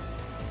 maybe?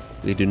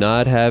 We do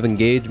not have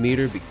engage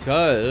meter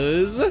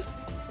because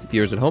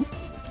viewers at home.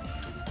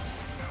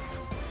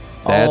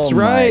 That's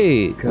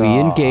right. We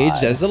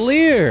engaged as a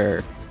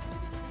Lear.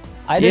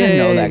 I didn't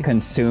know that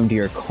consumed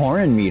your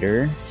Corn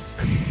meter.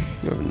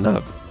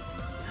 No.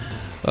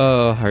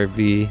 Oh,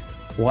 Harvey.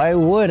 Why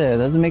would it?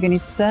 Doesn't make any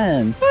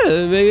sense. That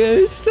doesn't make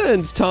any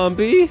sense,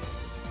 Tomby.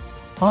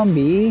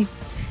 Tomby.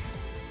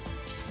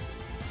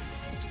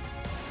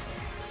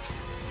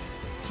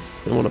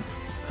 I'm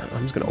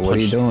just gonna punch. What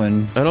are you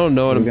doing? I don't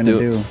know what I'm gonna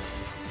doing.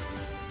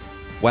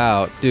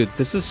 Wow, dude,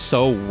 this is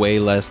so way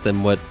less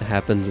than what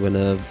happens when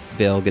a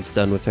Veyle gets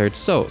done with her. It's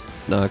so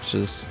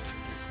obnoxious.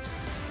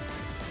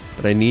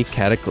 But I need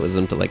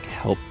Cataclysm to like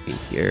help me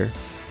here.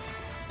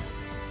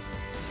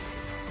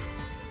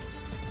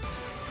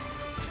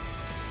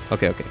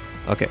 Okay.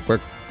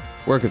 Work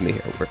with me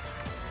here.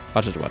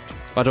 Watch.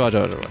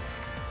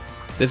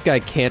 This guy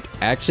can't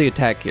actually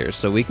attack here,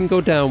 so we can go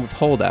down with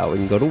holdout. We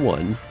can go to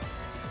 1.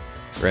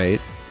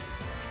 Right?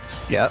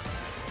 Yep.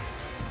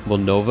 We'll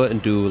Nova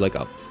and do like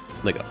a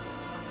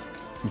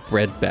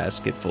bread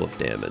basket full of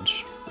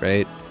damage,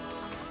 right?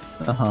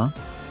 Uh-huh.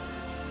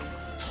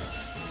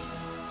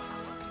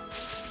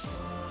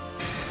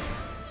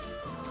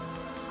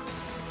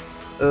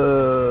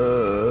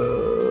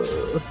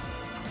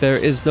 There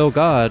is no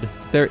God.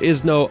 There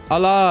is no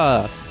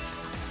Allah.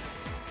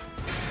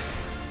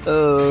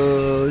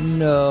 Oh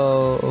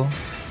no.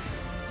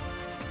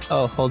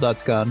 Oh,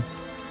 holdout's gone.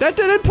 That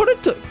didn't put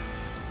it to...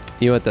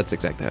 You know what? That's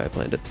exactly how I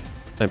planned it.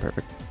 I'm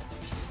perfect.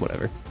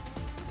 Whatever.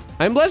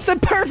 I'm less than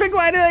perfect.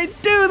 Why did I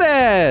do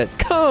that?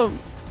 Come.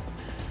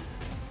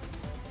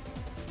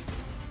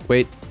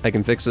 Wait, I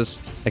can fix this.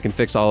 I can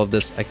fix all of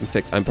this.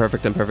 I'm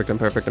perfect. I'm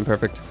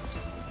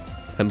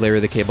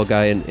Larry the Cable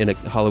Guy in a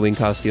Halloween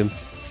costume.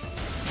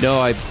 No,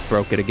 I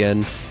broke it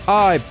again. Oh,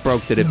 I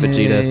broke it at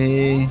Vegeta.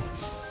 Hey.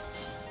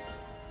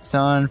 It's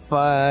on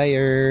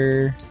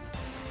fire.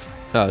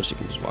 Oh, she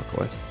can just walk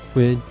away.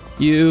 When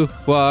you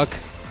walk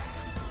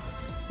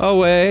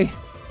away.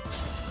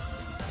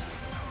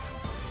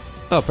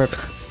 Oh,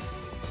 perfect.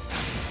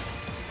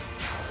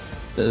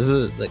 This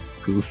is the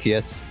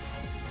goofiest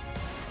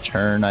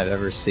turn I've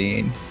ever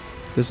seen.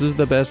 This is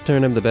the best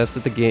turn. I'm the best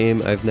at the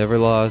game. I've never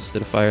lost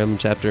at a Fire Emblem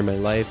chapter in my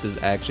life. This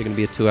is actually going to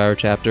be a 2-hour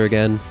chapter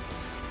again.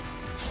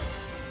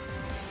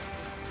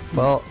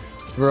 Well,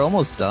 we're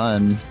almost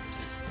done.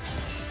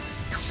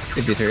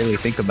 If you really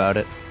think about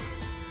it.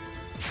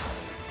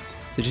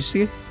 Did you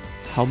see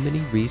how many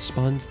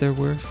respawns there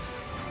were?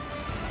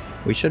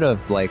 We should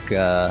have, like,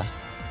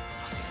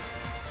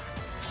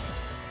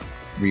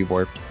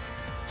 rewarped.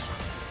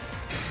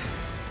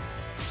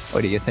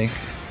 What do you think?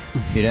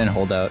 You didn't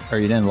hold out, or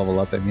you didn't level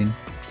up, I mean.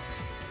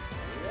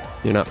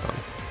 You're not wrong.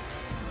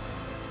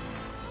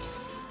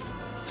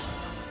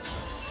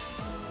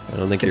 I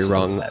don't think Guess you're it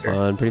doesn't wrong matter.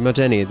 on pretty much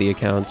any of the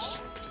accounts.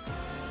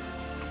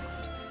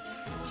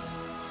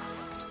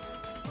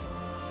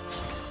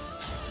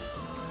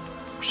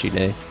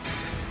 Shine.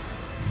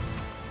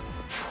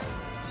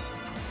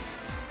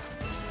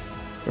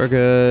 We're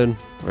good.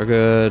 We're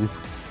good.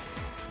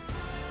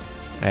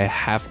 I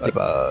have What to.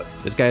 about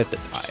This guy has to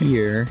die.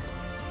 here?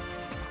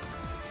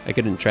 I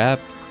couldn't trap.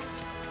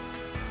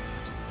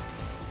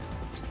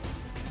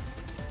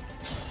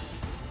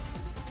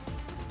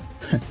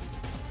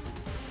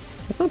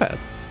 That's not bad.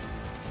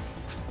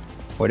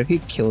 What if he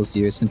kills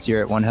you since you're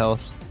at 1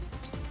 health?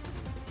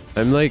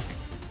 I'm like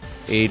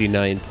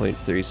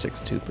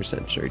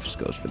 89.362% sure he just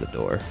goes for the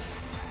door.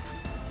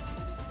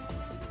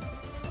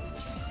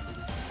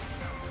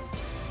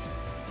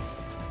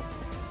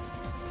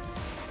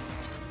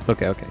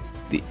 Okay, okay.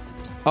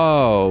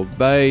 Oh,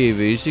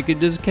 baby, she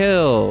could just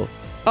kill.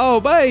 Oh,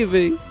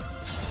 baby.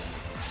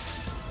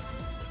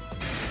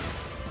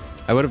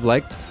 I would have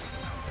liked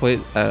he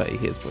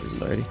has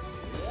poisoned already.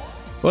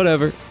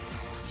 Whatever.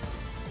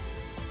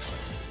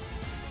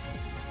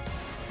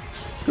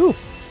 Cool.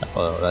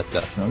 Oh, that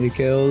definitely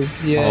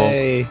kills.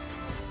 Yay!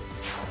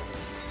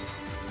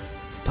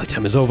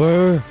 Playtime is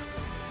over.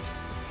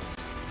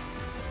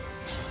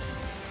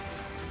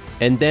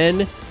 And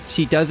then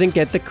she doesn't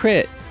get the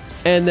crit.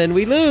 And then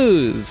we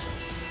lose.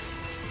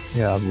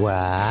 Yeah,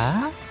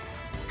 what?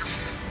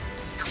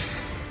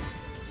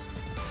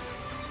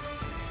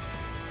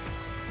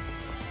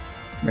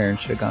 Marin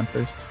should have gone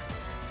first.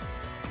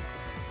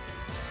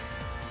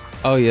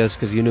 Oh, yes,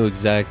 because you knew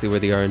exactly where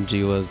the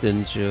RNG was,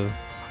 didn't you?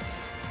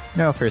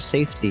 No, for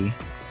safety.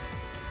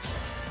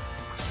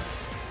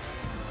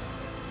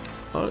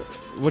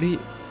 What do you...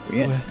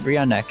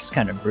 Briannek is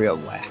kind of real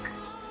whack.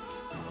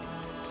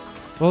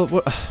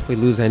 Well, we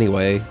lose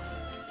anyway.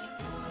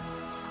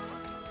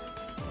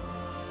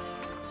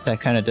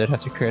 That kind of did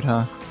have to crit,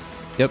 huh?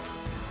 Yep.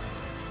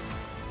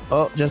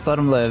 Oh, just let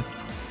him live.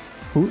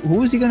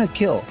 Who is he gonna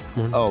kill?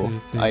 1, Oh,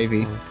 2, 3,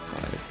 Ivy. 4,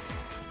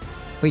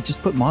 5. Wait,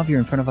 just put Mavir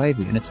in front of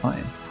Ivy and it's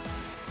fine.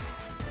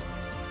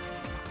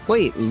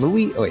 Wait,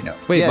 Louis? Oh, wait, no.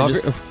 Wait, Yeah,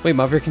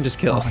 Mavir can just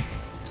kill.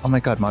 Oh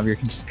my god, Mavir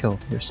can just kill.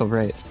 You're so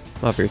right.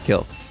 Mavir,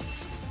 kill.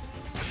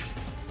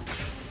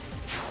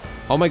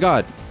 Oh my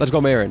god, let's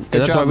go Marin. And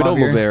Good that's job, why we don't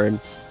move Mavir. Marin.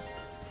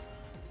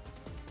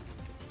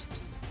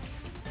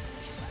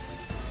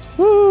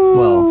 Woo!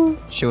 Well,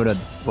 she would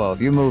have. Well,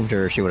 if you moved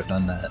her, she would have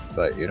done that.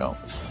 But you know.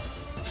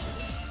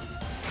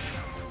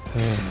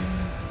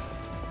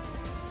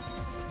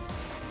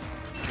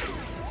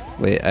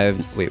 Wait,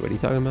 what are you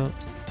talking about?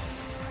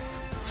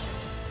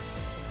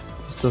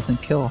 This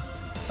doesn't kill.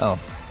 Oh,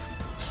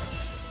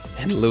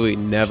 And Louis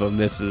never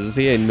misses.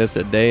 He ain't missed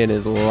a day in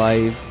his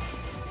life.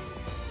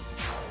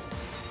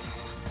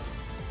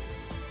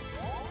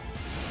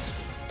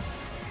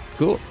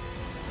 Cool.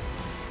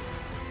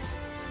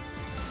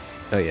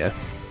 Oh yeah.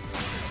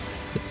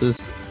 this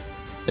is.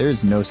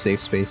 There's no safe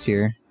space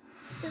here.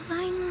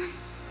 Divine One,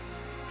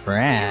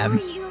 Fram,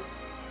 who are you?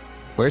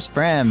 where's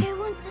Fram? I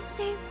want to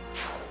save.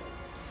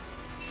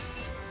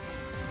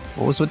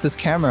 What was with this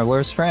camera?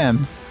 Where's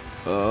Fram?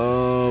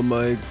 Oh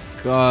my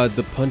god,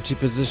 the punchy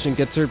position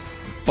gets her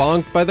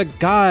bonked by the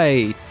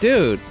guy.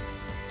 Dude.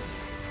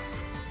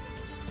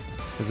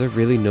 Is there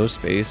really no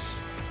space?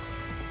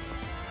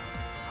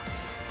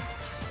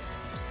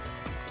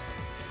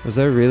 Was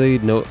there really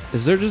no...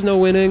 Is there just no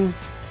winning?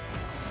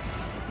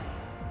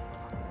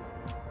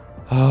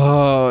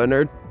 Oh, and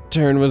her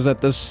turn was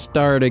at the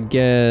start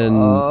again.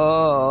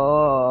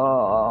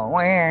 Oh,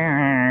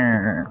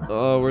 where?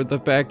 Oh, we're at the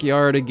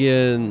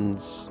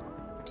backyardigans.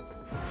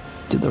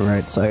 Do the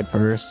right side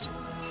first.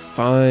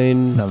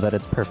 Fine. Now that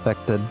it's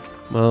perfected.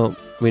 Well,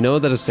 we know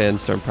that a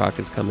sandstorm proc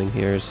is coming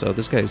here, so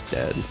this guy's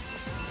dead.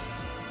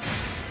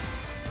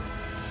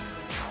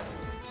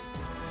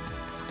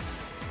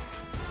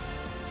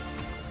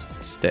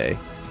 Stay.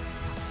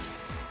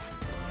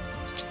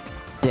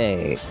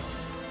 Day.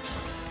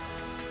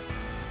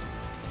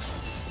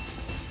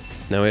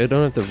 Now we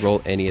don't have to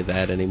roll any of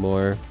that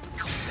anymore.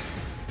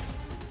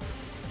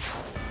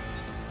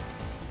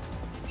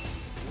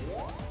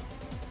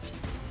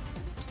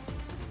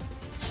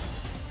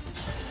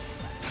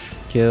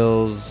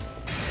 Kills.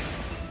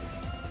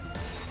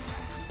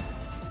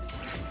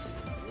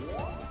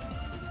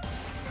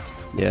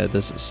 Yeah,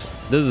 this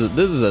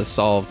is a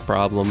solved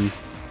problem.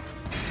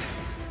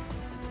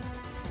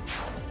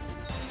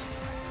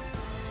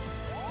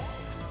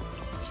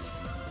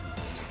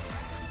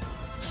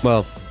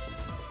 Well,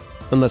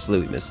 unless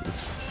Louis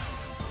misses.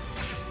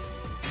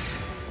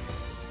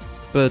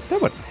 But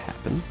that wouldn't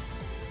happen,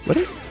 would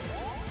it?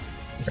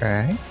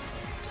 Right.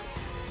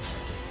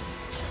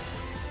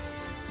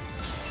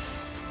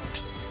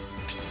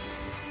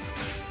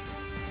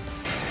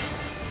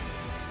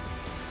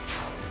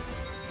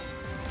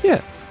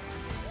 Yeah.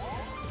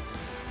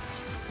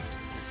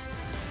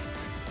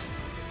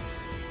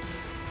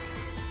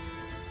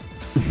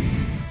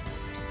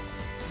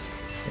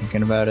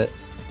 Thinking about it.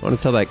 I want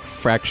to tell that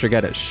fracture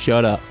guy to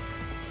shut up.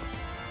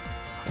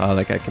 Oh,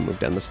 that guy can move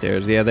down the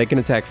stairs. Yeah, they can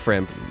attack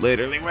Fram from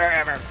literally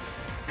wherever.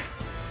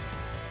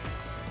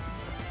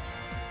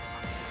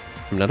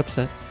 I'm not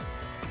upset.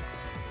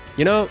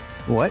 You know,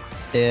 What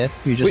if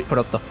you just Wait. put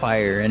up the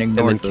fire and and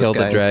ignore then those kill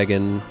guys? the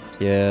dragon.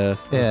 Yeah.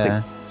 I was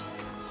Yeah.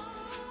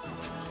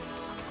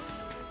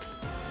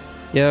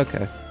 Yeah,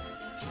 okay.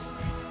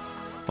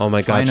 Oh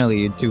my gosh. Finally,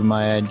 you do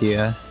my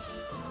idea.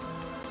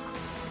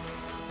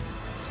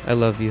 I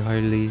love you,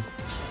 Harley.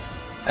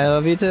 I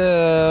love you too.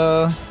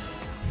 Oh,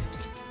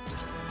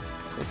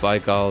 by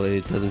golly,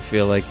 it doesn't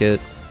feel like it.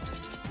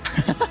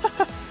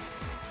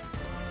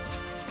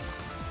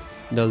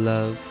 No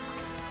love.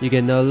 You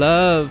get no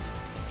love.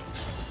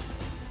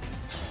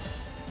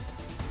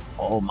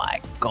 Oh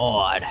my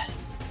god.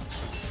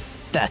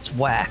 That's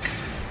whack.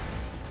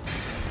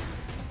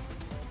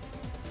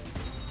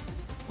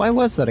 Why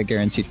was that a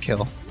guaranteed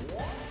kill?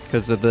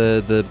 Because of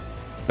the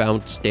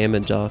bounce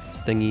damage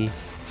off thingy.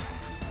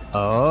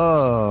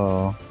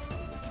 Oh.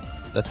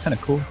 That's kind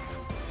of cool.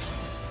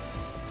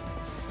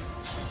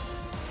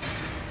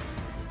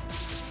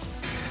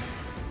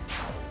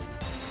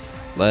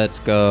 Let's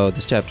go.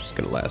 This chapter's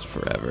gonna last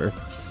forever.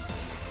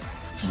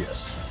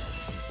 Yes.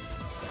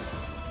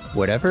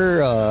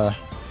 Whatever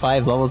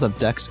 5 levels of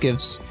Dex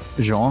gives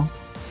Jean,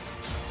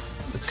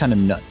 that's kind of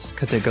nuts,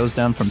 because it goes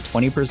down from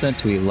 20%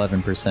 to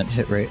 11%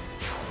 hit rate.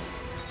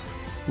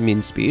 You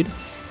mean speed?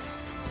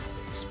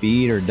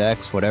 Speed or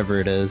Dex, whatever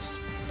it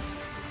is.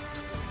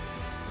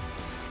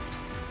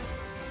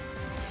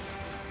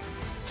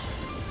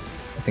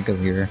 I think of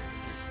here.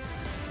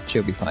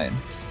 She'll be fine.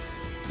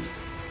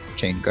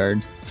 Chain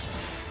guard.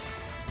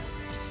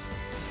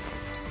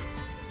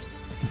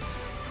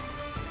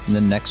 And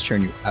then next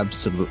turn you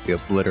absolutely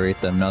obliterate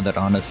them now that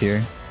Anna's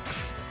here.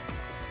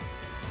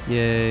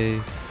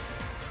 Yay.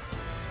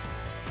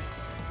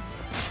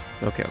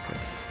 Okay, okay.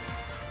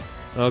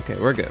 Okay,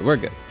 we're good, we're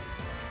good.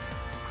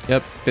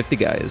 Yep, 50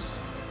 guys.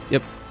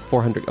 Yep,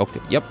 400,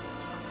 okay, yep.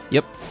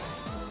 Yep.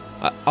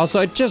 Also,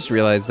 I just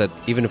realized that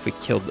even if we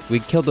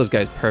killed those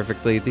guys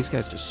perfectly, these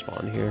guys just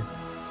spawn here.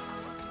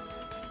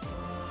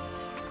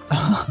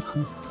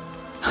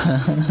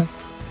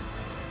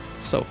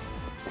 So,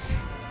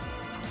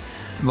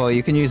 Well,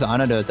 you can use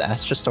Anna to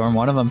Astra Storm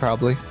one of them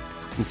probably.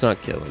 it's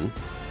not killing.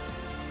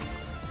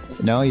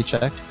 No, you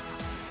checked?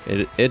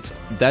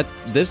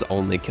 This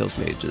only kills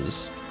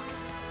mages.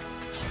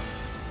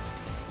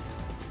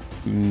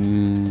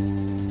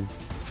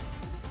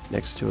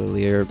 Next to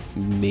Alir,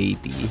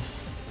 maybe.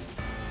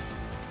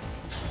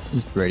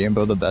 Is Radiant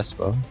Bow the best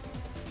bow?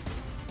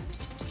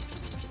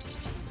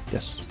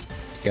 Yes.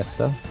 Guess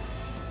so.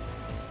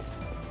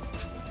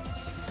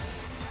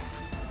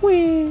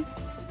 Whee!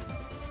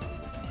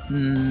 I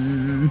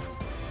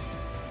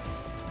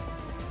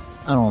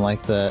don't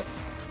like that.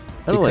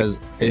 I don't Because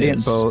like Radiant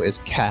this. Bow is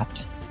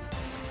capped.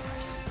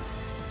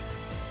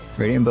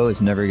 Radiant Bow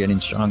is never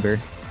getting stronger.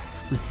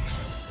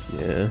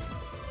 Yeah.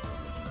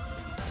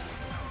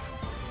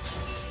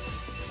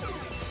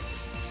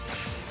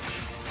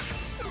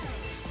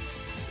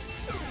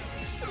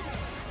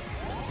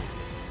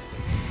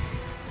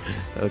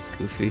 Oh,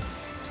 Goofy.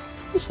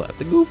 I'll slap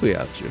the Goofy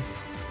out you.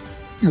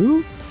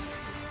 Ooh.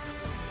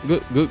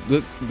 Good,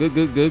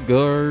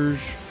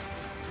 gosh.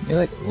 You're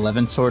like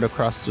 11 sword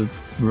across the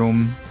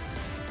room.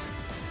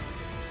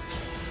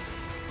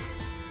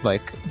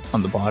 Like,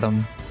 on the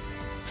bottom.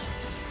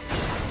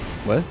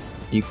 What?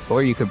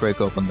 Or you could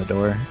break open the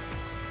door.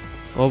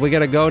 Well, we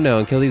gotta go now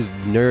and kill these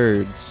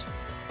nerds.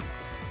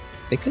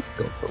 They could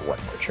go for one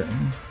more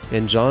turn.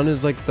 And Jean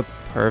is like the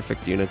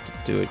perfect unit to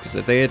do it, because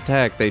if they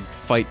attack, they'd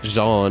fight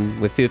Jean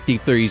with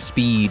 53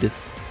 speed.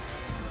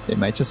 They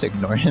might just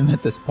ignore him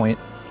at this point.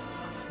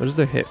 What is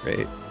their hit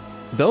rate?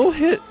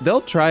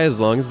 They'll try as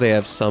long as they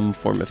have some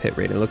form of hit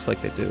rate. It looks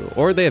like they do.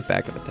 Or they have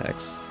backup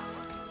attacks.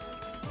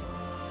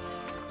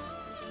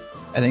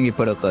 I think you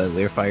put up the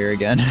Lear Fire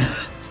again.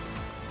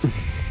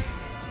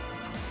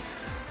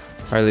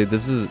 Harley,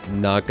 this is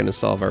not going to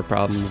solve our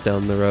problems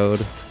down the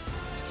road.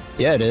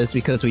 Yeah, it is,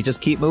 because we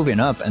just keep moving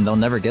up and they'll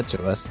never get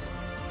to us.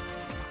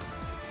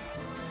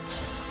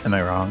 Am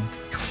I wrong?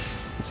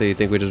 So you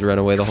think we just run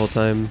away the whole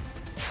time?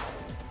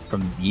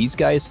 From these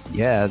guys?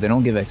 Yeah, they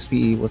don't give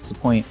XP. What's the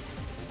point?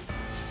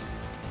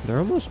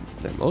 They're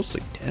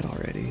mostly dead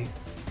already.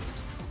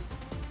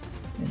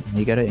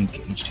 You gotta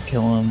engage to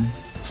kill them,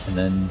 and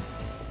then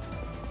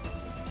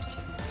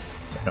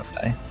they don't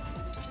die.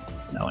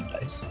 No one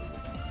dies.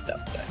 That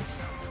one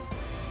dies.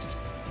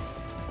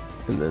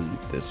 And then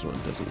this one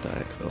doesn't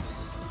die. Ugh.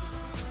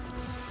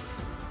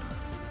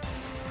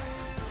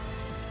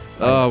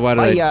 Oh, why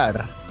did I...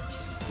 Fire!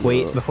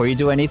 Wait, before you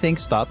do anything,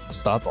 stop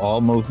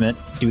all movement.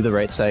 Do the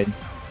right side.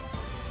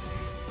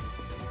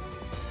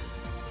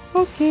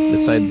 Okay.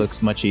 This side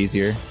looks much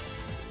easier.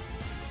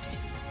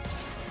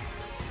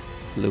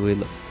 Louis.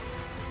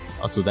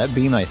 Also, that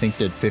beam I think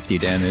did 50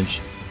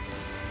 damage.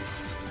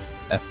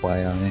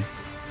 FYI.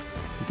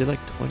 It did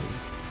like 20.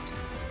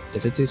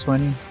 Did it do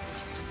 20?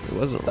 It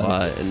wasn't a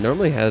lot. And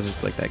normally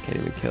hazards like that can't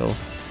even kill.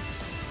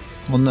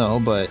 Well, no,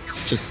 but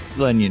just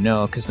letting you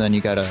know, because then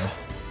you gotta,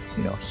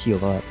 you know,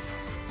 heal up.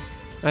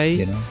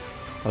 You know?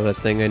 Oh, that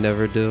thing I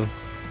never do.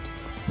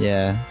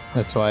 Yeah,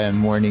 that's why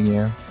I'm warning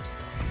you.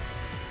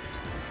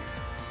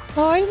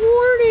 I'm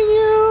warning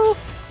you!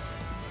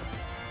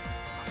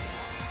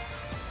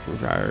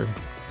 Rawr.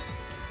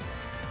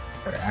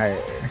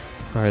 Rawr.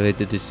 Harley,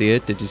 did you see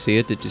it? Did you see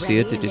it? Did you see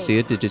it? Did you see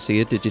it? Did you see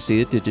it? Did you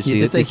see it? Did you see it? You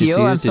did the Did you see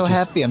heal? it? I'm so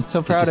happy. I'm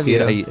so proud of you.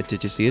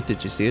 Did you see it?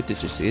 Did you see it?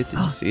 Did you see it? Did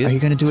you see Are it? you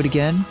gonna do it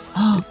again?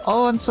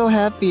 Oh, I'm so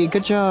happy.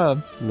 Good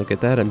job. Look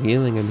at that. I'm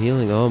healing. I'm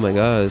healing. Oh my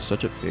god, it's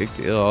such a big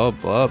deal. Oh,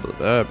 blah, blah,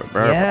 blah, blah,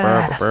 blah,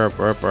 Yes.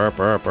 blah, blah, blah,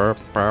 blah, blah,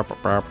 blah, blah,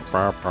 blah, blah,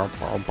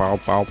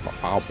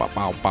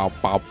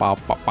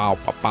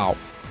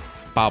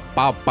 blah,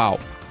 blah, blah.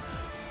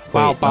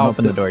 Wait, don't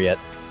open the door yet.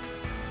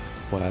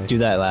 Why? Do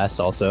that last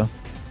also.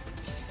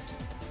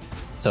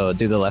 So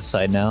do the left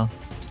side now.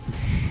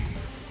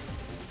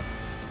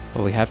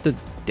 Well, we have to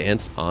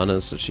dance Anna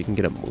so she can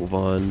get a move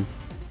on.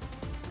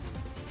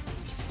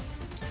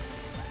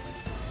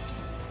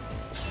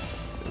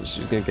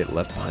 She's gonna get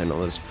left behind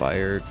all this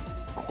fire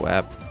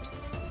quap.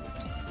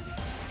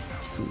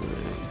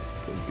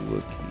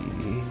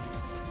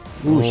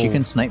 Ooh, she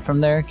can snipe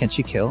from there. Can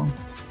she kill?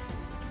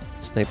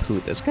 Snipe who?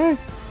 This guy?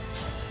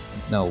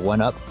 No,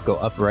 one up. Go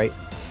up right.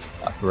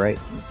 Up right.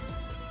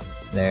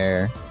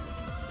 There.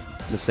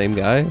 The same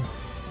guy?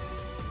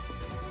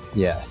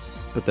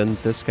 Yes. But then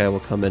this guy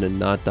will come in and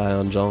not die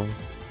on Zhong.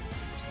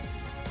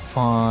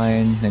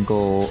 Fine. Then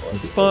go.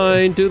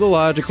 Fine, do the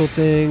logical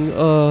thing.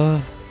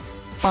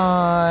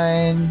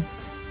 Fine.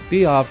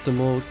 Be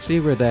optimal. See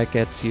where that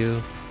gets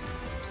you.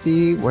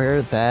 See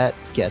where that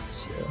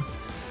gets you.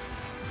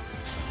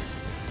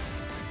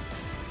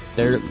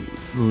 They're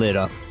lit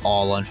up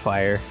all on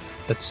fire.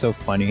 That's so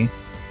funny.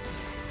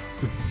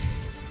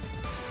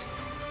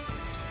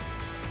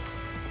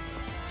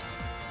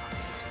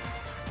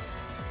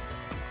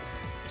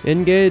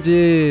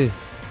 Engage.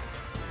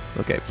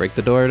 Okay, break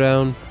the door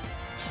down.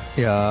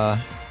 Yeah.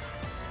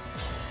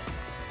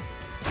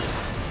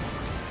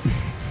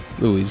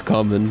 Ooh, he's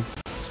coming.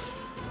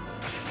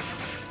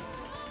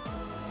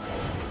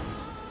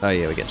 Oh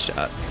yeah, we get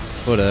shot.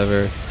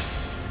 Whatever.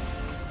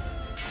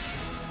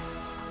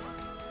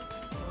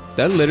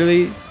 That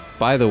literally,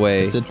 by the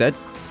way, that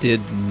did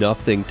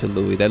nothing to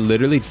Louis. That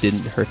literally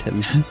didn't hurt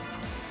him.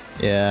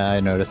 Yeah, I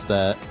noticed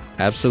that.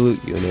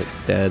 Absolute unit,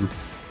 dead.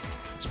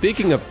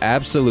 Speaking of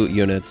absolute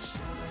units.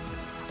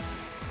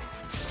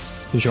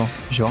 Jean.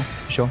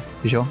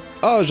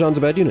 Oh, Jean's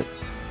a bad unit.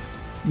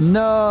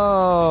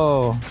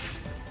 No!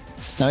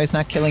 Now he's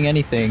not killing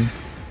anything.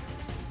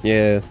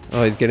 Yeah.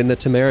 Oh, he's getting the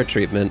Tamara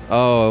treatment.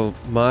 Oh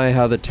my,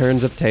 how the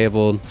turns have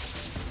tabled.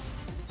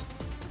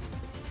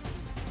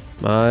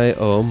 My,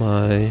 oh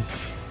my.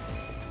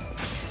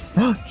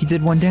 He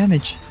did 1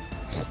 damage.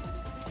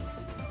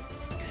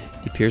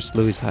 He pierced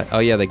Louis' high. Oh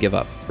yeah, they give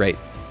up. Right.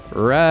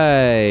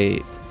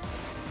 Right.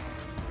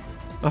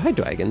 Oh, hi,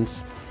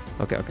 dragons.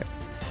 Okay, okay.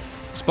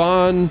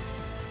 Spawn.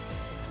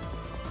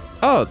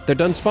 Oh, they're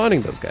done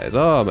spawning those guys.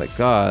 Oh my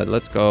god,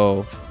 let's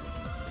go.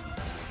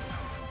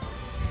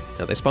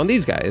 Now they spawn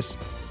these guys.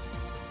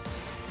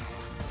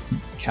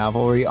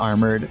 Cavalry,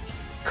 armored,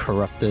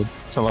 corrupted.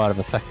 It's a lot of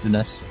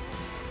effectiveness.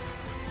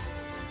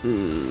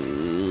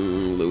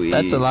 Louis.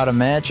 That's a lot of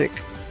magic.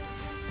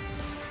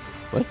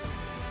 What?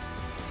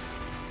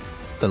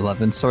 The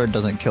Levin sword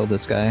doesn't kill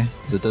this guy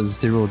because it does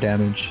 0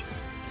 damage.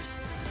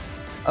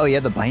 Oh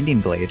yeah, the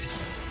binding blade.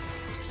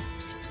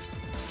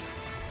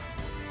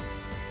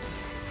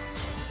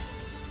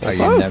 Oh,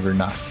 you're never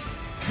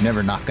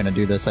not gonna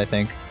do this, I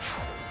think.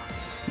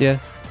 Yeah,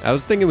 I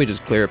was thinking we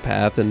just clear a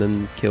path and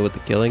then kill with the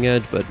killing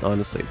edge, but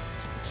honestly,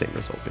 same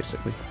result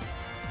basically.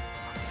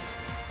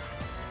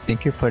 I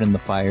think you're put in the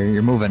fire.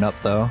 You're moving up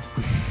though.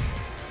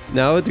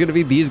 Now it's gonna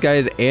be these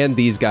guys and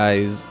these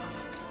guys.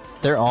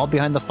 They're all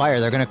behind the fire.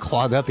 They're gonna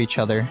clog up each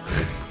other.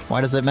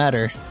 Why does it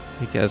matter?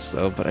 I guess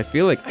so, but I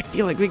feel like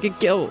we could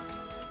kill.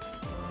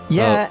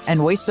 Yeah,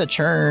 and waste a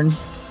turn.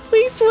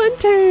 Waste 1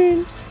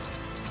 turn.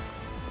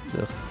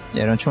 Ugh.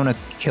 Yeah, don't you want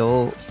to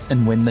kill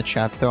and win the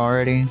chapter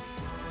already?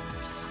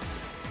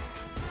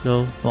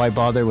 No. Why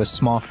bother with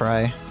small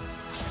fry?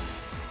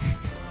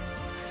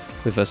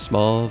 With a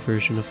small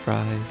version of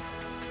Fry.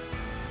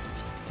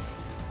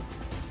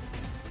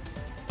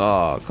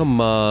 Oh,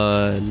 come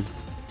on.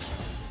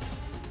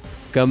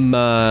 Come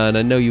on,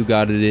 I know you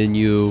got it in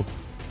you.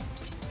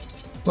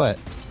 What?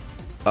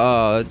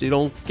 Oh, you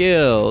don't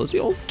kill. You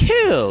don't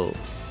kill.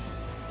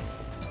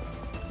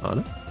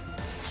 Anna?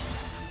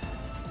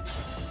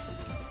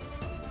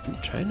 I'm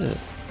trying to...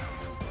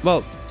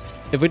 Well,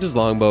 If we just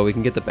longbow, we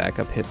can get the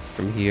backup hit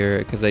from here,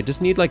 because I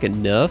just need like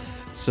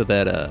enough so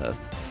that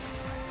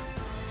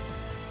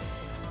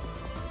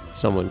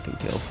someone can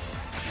kill.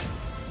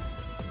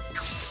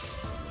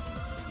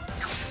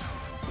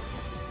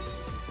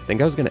 I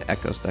think I was gonna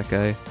Echoes that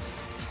guy.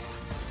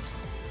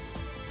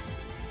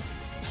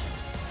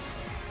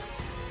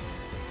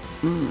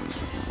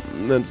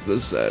 That's the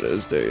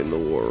saddest day in the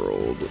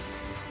world.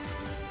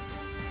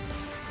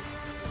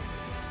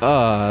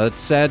 Ah, that's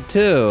sad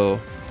too.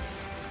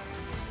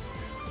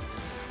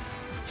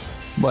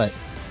 What?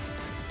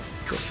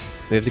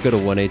 We have to go to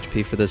 1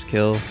 HP for this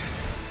kill.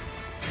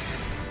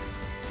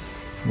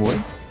 What?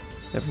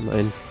 Never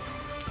mind.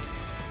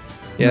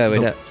 Yeah,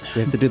 we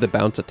have to do the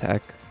bounce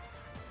attack.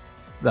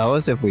 That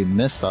was if we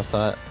missed, I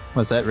thought.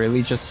 Was that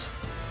really just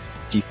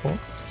default?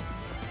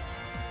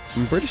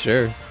 I'm pretty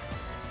sure.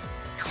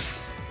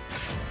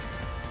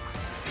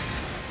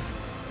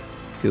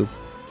 Cool.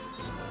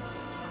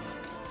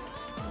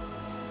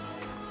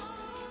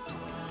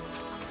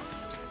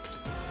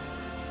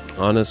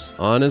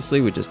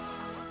 Honestly, we just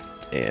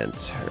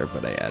dance her,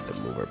 but I had to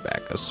move her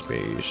back a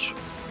space.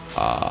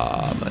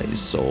 Ah, my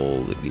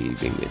soul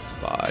leaving its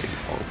body.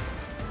 Oh.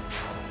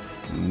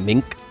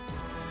 Mink.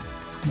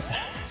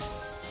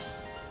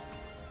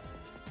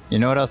 You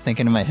know what I was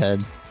thinking in my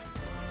head?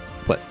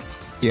 What?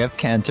 You have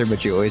canter,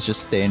 but you always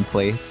just stay in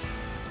place.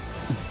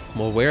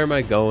 Well, where am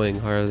I going,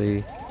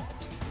 Harley?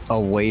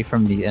 Away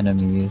from the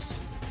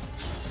enemies.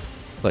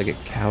 Like a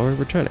coward?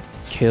 We're trying to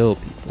kill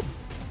people.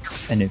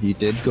 And if you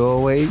did go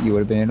away, you would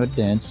have been able to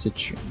dance to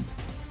tune.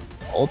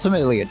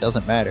 Ultimately, it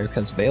doesn't matter,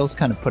 because Veyle's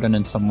kind of putting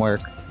in some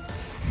work.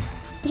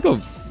 Let's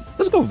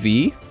go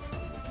V.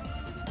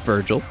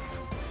 Virgil.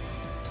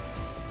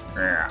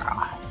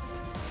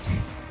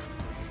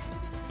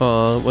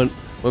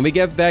 When we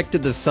get back to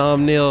the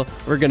Somniel,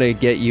 we're gonna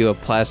get you a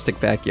plastic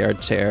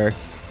backyard chair.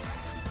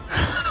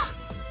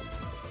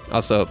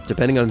 Also,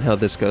 depending on how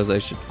this goes, I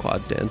should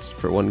quad dance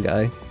for one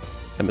guy.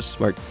 I'm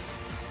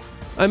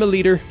a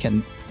leader.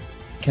 Can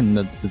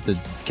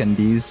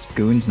these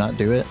goons not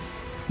do it?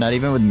 Not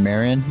even with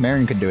Marion?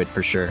 Marion could do it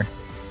for sure.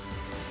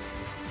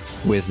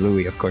 With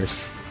Louis, of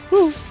course.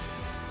 Woo.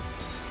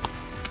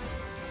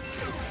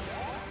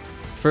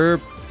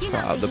 The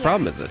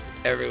problem is that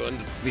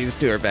these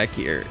two are back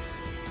here.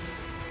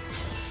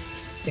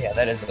 Yeah,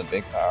 that is a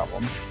big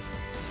problem.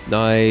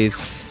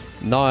 Nice.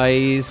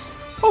 Nice.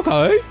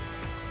 Okay.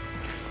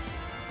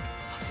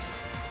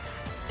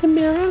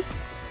 Tamara,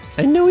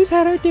 I know we've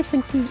had our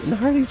differences and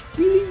Harley's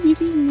really,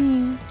 really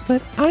mean,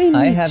 but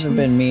I haven't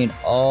been mean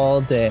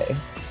all day.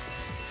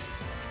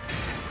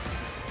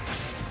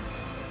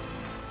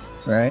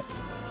 Right?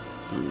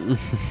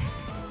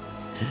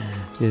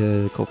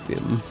 Yeah,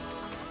 copium.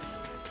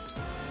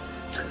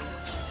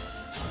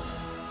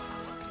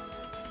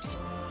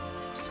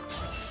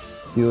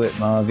 Do it,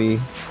 Mavi.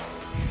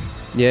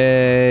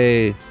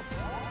 Yay.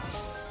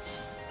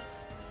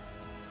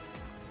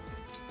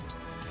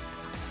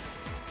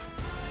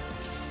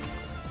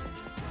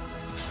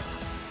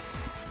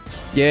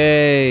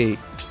 Yay.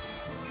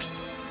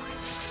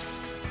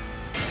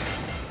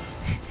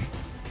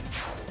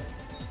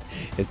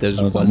 If there's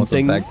that was one almost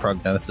thing, a bad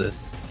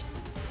prognosis.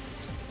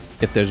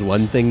 If there's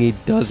one thing he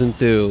doesn't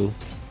do,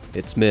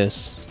 it's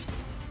miss.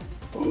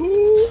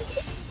 Woo!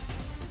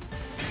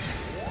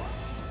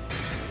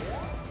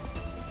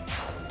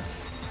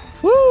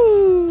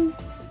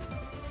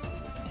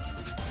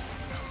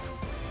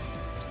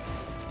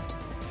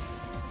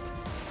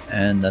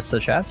 And that's the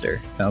chapter.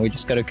 Now we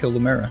just gotta kill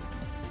Lumera.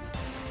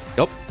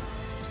 Yep.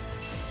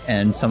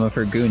 And some of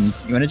her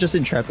goons. You wanna just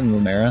entrap in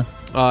Lumera?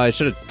 I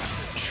should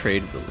have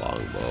traded the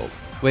longbow.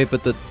 Wait,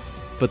 but the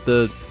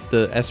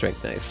S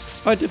rank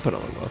knife. Oh, I did put a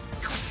longbow.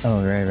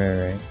 Oh,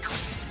 right.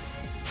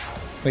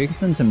 Well, you can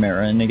send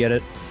Tamara in to get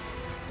it.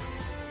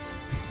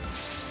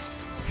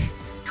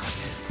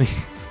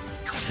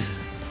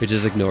 We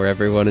just ignore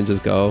everyone and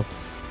just go.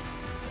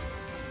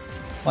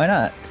 Why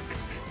not?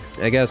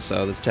 I guess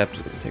so. This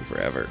chapter's gonna take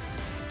forever.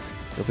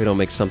 If we don't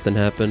make something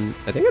happen,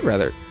 I think I'd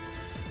rather.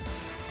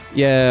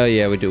 Yeah,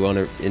 we do want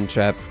to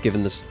entrap.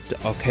 Given this,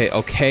 okay.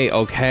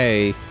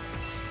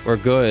 We're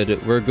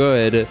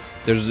good.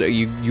 There's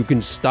you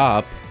can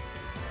stop.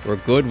 We're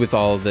good with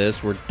all of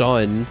this. We're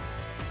done.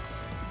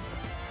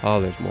 Oh,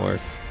 there's more.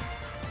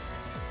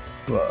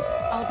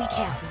 I'll be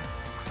careful.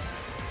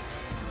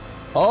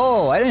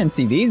 Oh, I didn't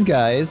see these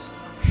guys.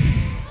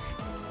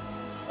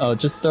 Oh,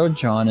 just throw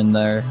John in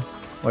there.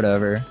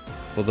 Whatever.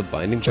 Well, the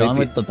binding blade. John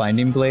with the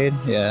binding blade?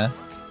 Yeah.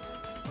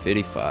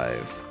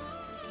 55.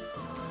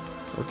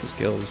 Work his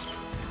skills.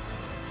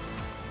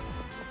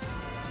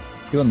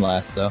 Doing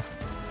last, though.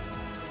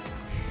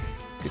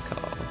 Good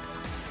call.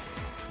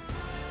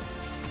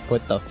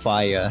 With the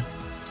fire.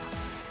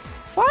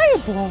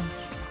 Fireball!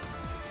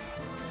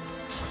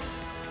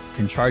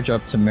 Can charge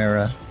up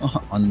Tamara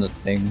on the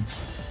thing.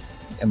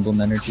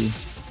 Emblem energy.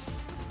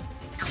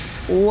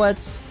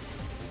 What?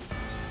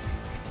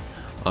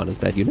 On his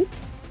bad unit?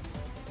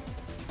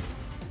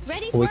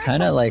 Ready We for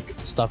kind of like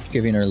stopped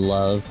giving her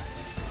love.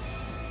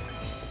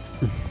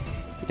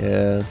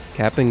 Yeah,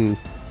 capping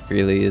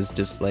really is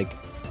just like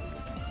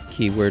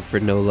keyword for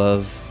no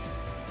love.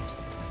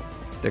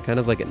 They're kind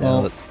of like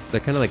they're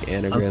kind of like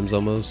anagrams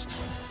almost.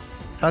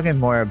 Talking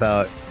more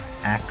about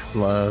axe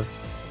love.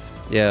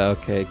 Yeah,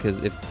 okay,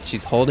 because if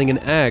she's holding an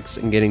axe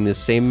and getting the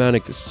same amount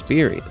of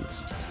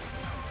experience,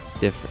 it's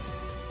different.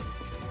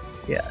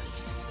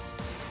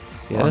 Yes.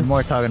 Yeah. Well, I'm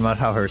more talking about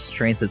how her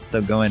strength is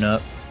still going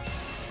up.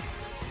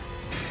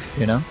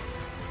 You know?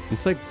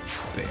 It's like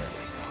barely.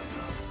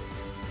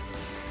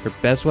 Her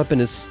best weapon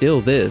is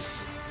still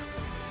this.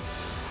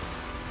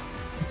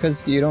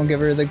 Because you don't give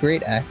her the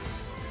great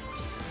axe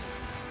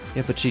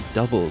Yeah, but she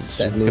doubles.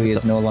 that Louis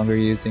is no longer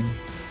using.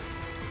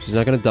 She's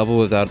not gonna double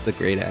without the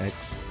great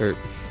axe, or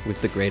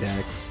with the great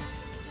axe.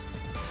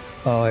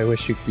 Oh, I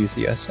wish you could use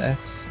the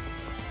S-axe.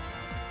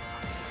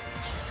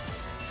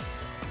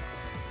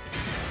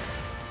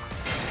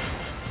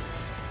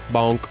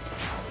 Bonk.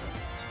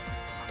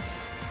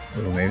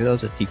 Oh, maybe that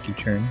was a Tiki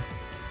turn.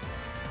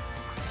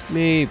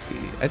 Maybe.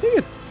 I think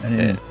it. I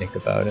didn't even think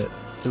about it.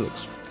 It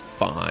looks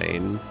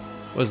fine.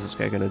 What is this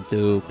guy gonna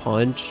do?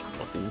 Punch?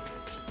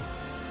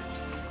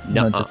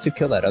 No, Nuh-uh. just to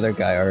kill that other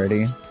guy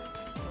already.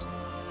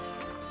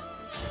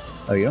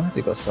 Oh, you don't have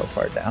to go so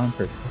far down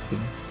for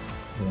bolting.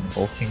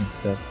 Bolting and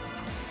stuff.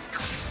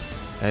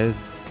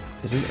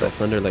 Isn't the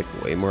thunder like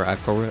way more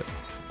accurate?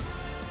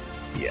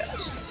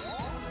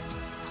 Yes.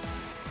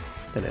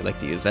 Then I'd like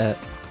to use that.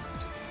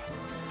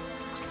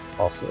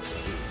 Also,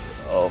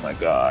 oh my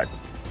god.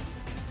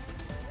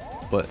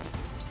 What?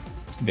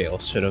 Veyle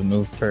should have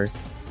moved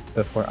first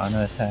before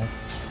Ana attacked.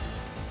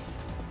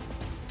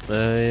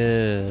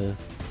 Yeah.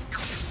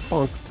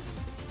 Bonk.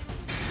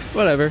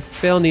 Whatever.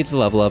 Veyle needs to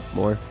level up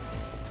more.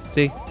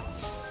 See?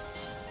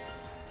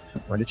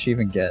 What did she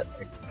even get?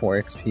 Like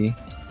 4 XP?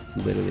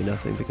 Literally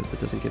nothing because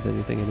it doesn't give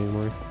anything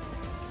anymore.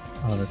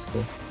 Oh, that's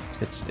cool.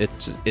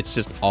 It's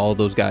just all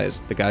those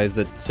guys. The guys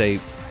that say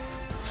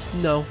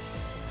no.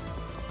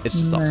 It's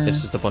just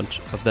it's just a bunch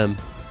of them,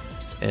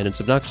 and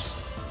it's obnoxious.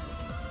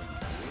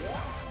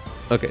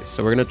 Okay,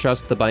 so we're gonna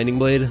trust the binding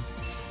blade.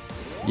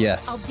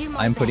 Yes, I'll do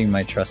my I'm putting my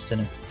best. trust in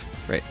it.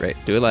 Right.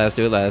 Do it last.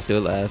 Do it last. Do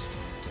it last.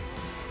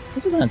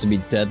 It doesn't have to be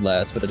dead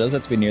last, but it does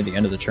have to be near the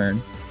end of the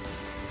turn.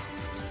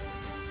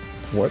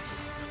 Warp.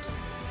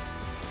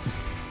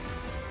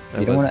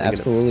 You don't want to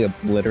absolutely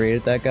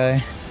obliterate that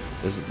guy?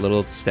 This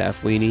little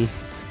staff weenie.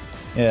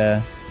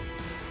 Yeah.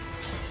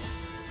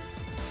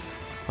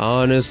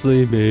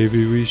 Honestly,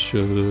 maybe we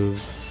should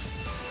have.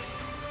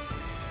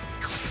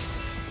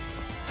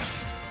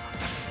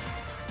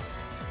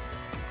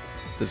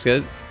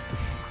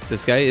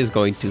 This guy is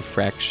going to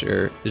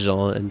fracture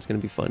Jean, and it's gonna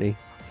be funny.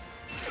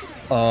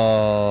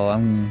 Oh,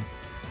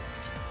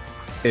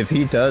 if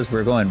he does,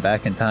 we're going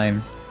back in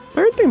time.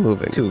 Where are they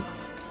moving? 2.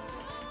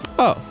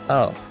 Oh,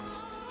 Oh.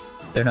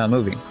 They're not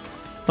moving.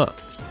 huh?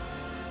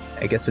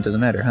 I guess it doesn't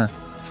matter, huh?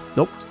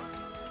 Nope.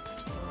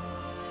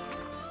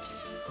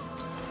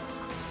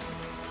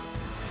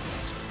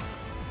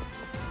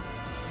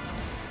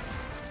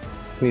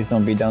 Please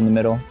don't be down the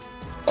middle.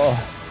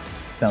 Oh,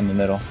 it's down the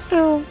middle.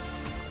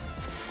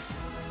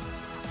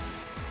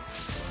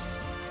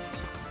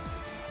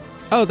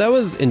 Oh, that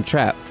was in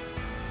trap.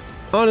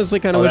 Honestly,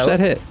 kind of Oh, wish that that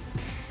hit.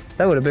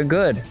 That would have been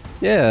good.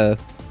 Yeah.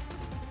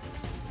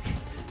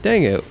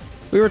 Dang it.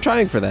 We were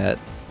trying for that.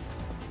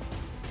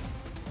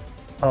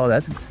 Oh,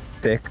 that's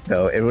sick,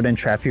 though. It would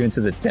entrap you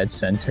into the dead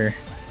center.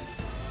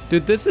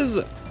 Dude, this is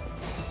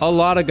a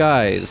lot of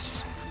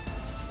guys.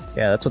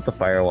 Yeah, that's what the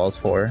firewall's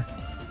for.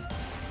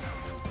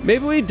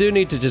 Maybe we do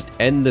need to just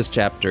end this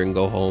chapter and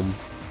go home.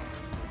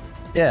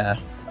 Yeah,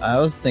 I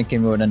was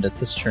thinking we would end at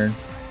this turn.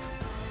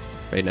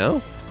 Right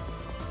now?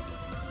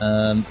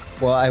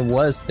 Well, I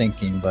was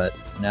thinking, but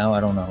now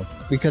I don't know.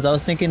 Because I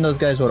was thinking those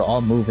guys would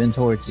all move in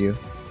towards you,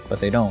 but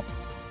they don't.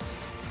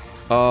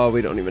 Oh,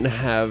 we don't even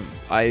have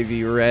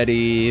Ivy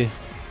ready.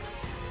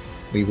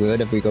 We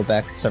would if we go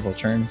back several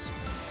turns.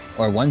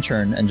 Or one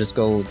turn and just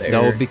go there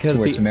No, because to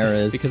where Tamara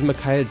is. because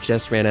Micaiah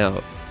just ran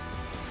out.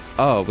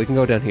 Oh, we can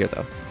go down here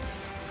though.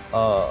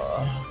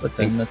 But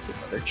then that's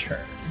another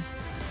turn.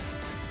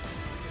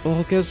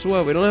 Well, guess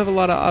what? We don't have a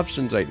lot of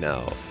options right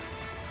now.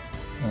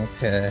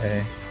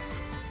 Okay.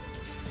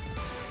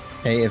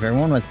 Hey, if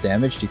everyone was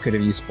damaged, you could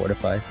have used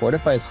Fortify.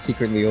 Fortify is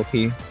secretly OP.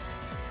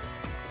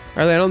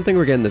 Riley, I don't think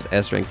we're getting this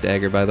S rank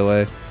dagger, by the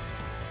way.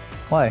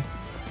 Why?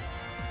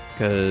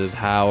 Because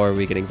how are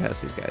we getting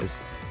past these guys?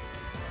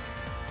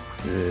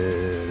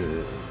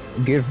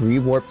 Give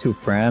rewarp to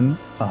Fram.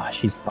 Ah,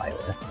 she's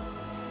Byleth.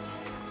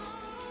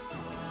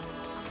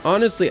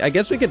 Honestly, I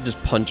guess we could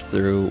just punch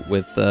through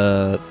with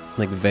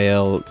like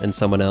Veyle and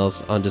someone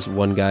else on just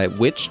one guy.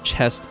 Which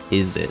chest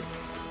is it?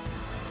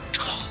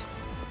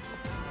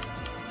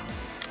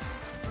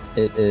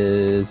 It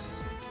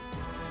is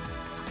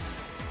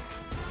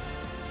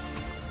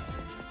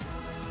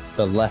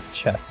the left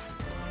chest.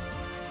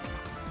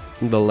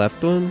 The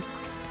left one?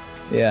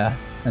 Yeah,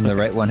 and the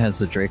right one has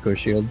the Draco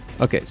shield.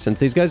 Okay, since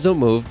these guys don't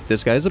move,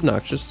 this guy's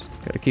obnoxious.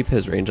 Gotta keep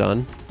his range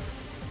on.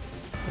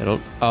 I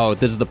don't... Oh,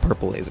 this is the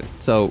purple laser.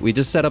 So we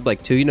just set up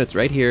like 2 units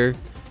right here.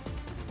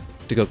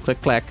 to go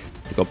click clack,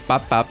 to go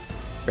pop pop,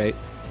 right?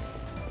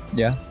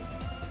 Yeah.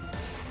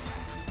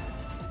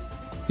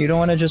 You don't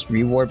want to just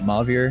rewarp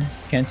Mavir?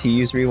 Can't he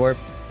use rewarp?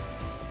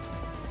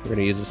 We're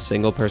gonna use a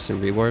single person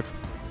rewarp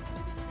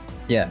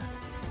Yeah.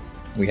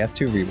 We have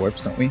 2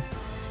 rewarps, don't we?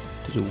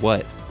 to do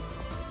what?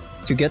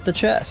 To get the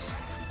chest.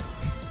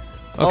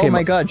 Okay, Oh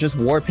my god, just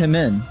warp him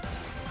in.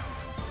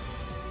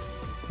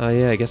 Oh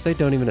yeah, I guess they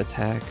don't even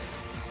attack.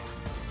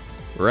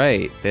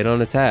 Right, they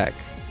don't attack.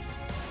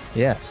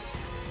 Yes.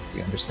 Do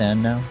you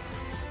understand now?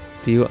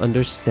 Do you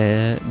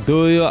understand?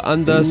 Do you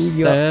understand? Do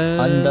you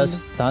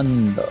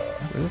understand?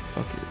 Where the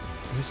fuck is?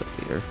 Where's up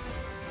here?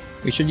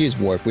 We should use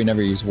warp. We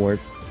never use warp.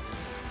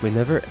 We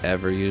never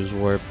ever use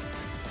warp.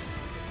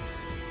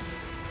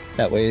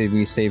 That way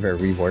we save our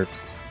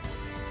rewarps.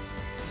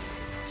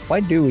 Why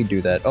do we do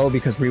that? Oh,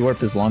 because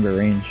rewarp is longer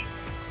range.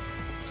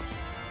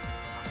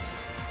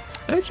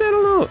 Actually, I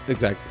don't know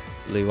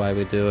exactly why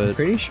we do I'm it.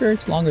 pretty sure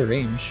it's longer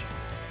range.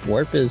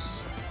 Warp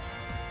is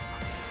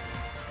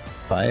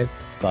 5.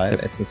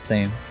 Yep. It's the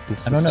same.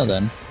 It's I the don't know same.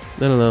 then. I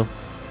don't know.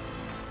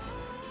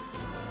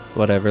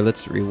 Whatever,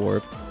 let's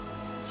rewarp.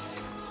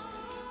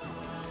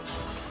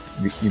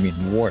 You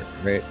mean warp,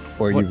 right?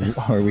 Or What?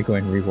 or are we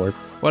going rewarp?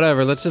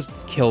 Whatever, let's just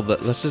kill the.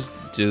 Let's just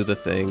do the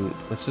thing.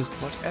 Let's just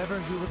Whatever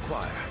you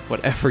require.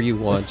 whatever you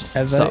want. Just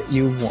Whatever stop.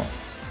 you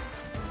want.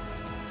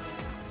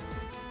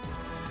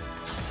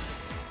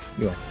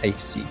 You are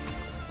icy.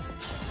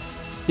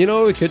 You know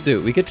what we could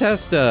do? We could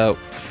test. We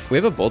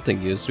have a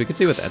bolting use. We could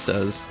see what that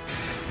does.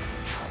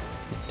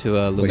 To do you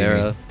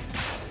Lumera, mean?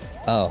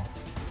 Oh,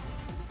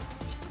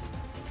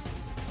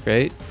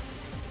 right?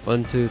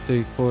 1, 2,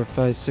 3, 4,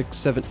 5, 6,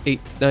 7, 8,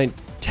 9,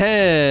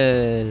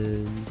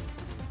 10.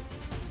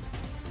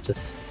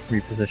 just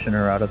reposition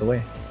her out of the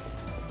way.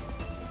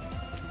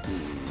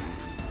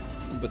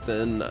 But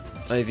then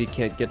Ivy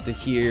can't get to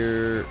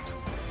here.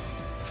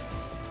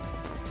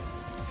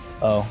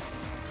 Oh.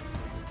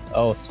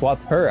 Oh,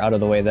 swap her out of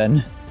the way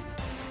then.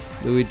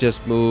 We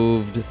just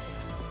moved.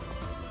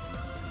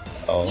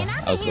 Oh, You're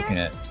not I was here. looking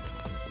at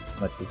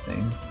what's his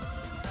name?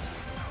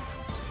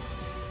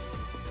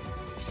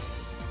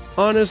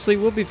 Honestly,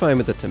 we'll be fine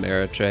with the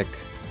Tamara trick.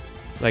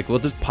 Like, we'll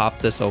just pop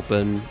this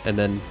open and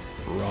then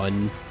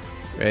run,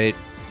 right?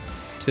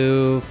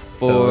 2,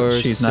 4, So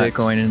she's 6, not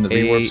going in the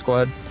rewarp 8,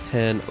 squad?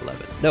 10,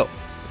 11. No.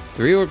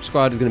 The rewarp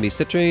squad is going to be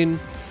Citrine,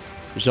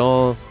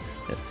 Jean,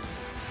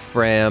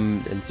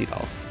 Fram, and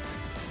Seedall.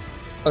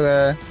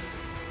 Okay.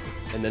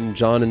 And then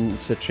John and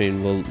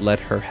Citrine will let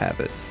her have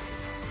it.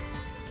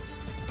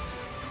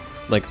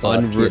 Like, So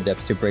key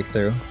adepts to break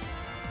through.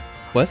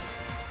 What?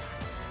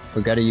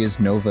 We gotta use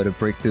Nova to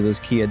break through those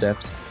key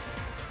adepts.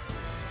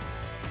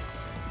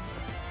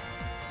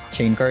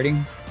 Chain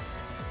guarding?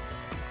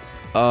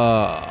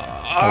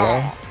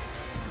 Hello?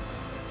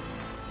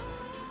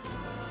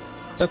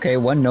 It's okay,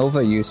 one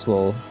Nova use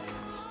will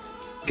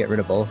get rid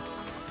of both.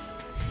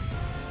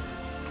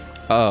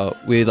 Oh,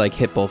 we like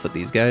hit both of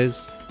these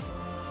guys?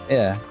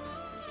 Yeah.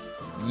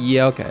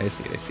 Yeah, okay, I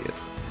see it.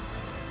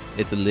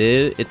 It's a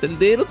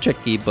little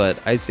tricky, but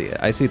I see it.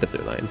 I see the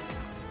through line.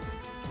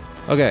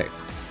 Okay,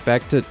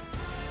 back to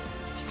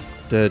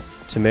the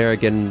Tamara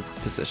getting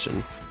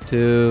position.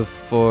 2,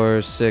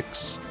 4,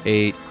 6,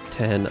 8,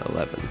 10,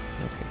 11.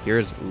 Okay,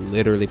 here's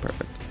literally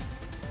perfect.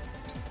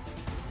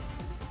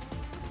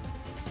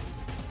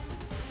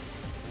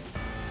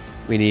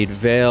 We need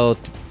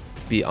Veyle to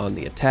be on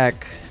the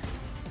attack,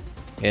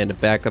 and a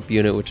backup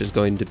unit, which is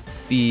going to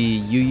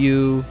be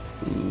Yayyyyy.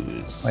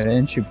 Why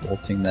didn't you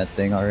bolting that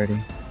thing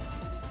already?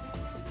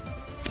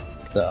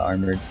 The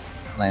armored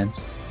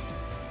lance.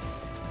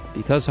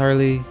 Because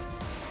Harley,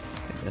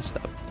 I messed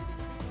up.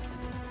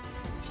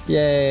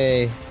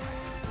 Yay!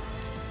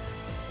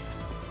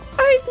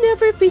 I've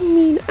never been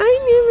mean.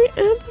 I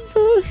never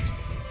ever.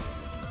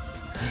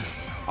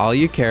 All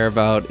you care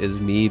about is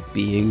me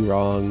being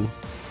wrong.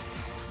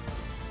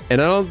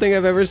 And I don't think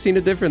I've ever seen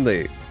it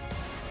differently.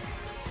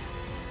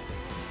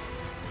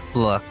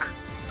 Look.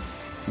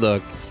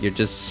 Look, you're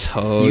just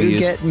so You used.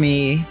 get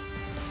me,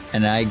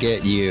 and I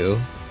get you.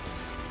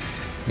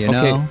 You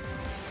know?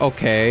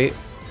 Okay.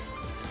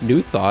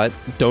 New thought.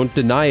 Don't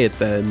deny it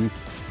then.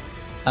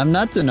 I'm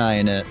not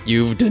denying it.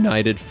 You've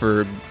denied it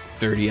for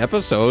 30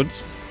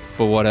 episodes.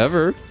 But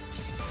whatever.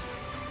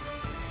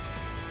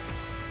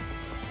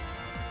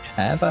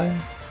 Have I?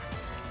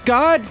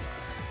 God.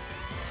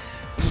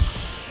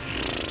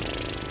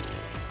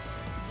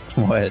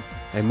 What?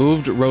 I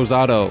moved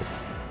Rosado.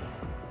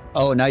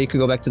 Oh, now you can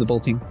go back to the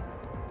bolting.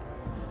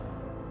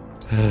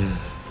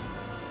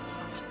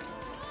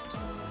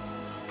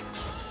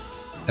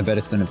 I bet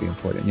it's going to be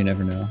important. You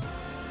never know.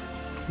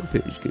 I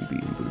bet it's gonna be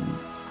important.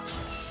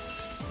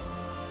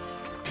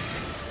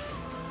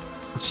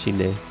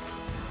 Shine.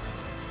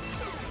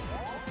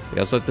 We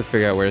also have to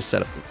figure out where to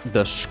set up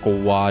the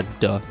squad.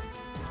 The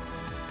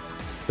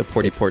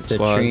Porty Port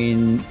squad.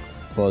 Citrine.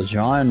 Well,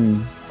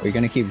 Jean. Are you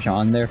going to keep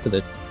Jean there for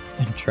the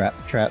trap?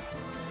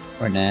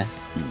 Or nah?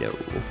 No.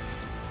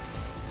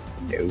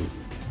 No.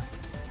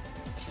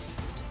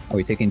 Are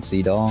we taking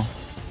Seedall?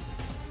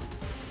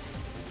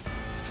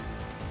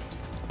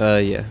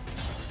 Yeah.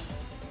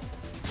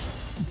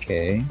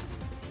 Okay.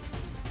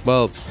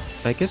 Well,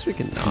 I guess we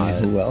can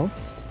not. Who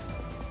else?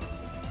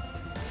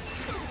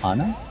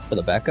 Anna for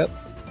the backup?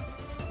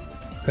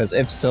 Because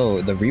if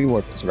so, the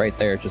rewarp is right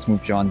there. Just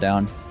move John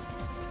down.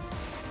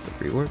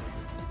 The rework?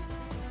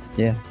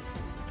 Yeah.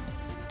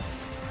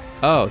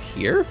 Oh,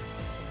 here?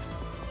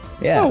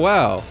 Yeah. Oh,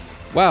 wow.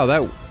 Wow,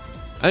 that...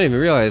 I didn't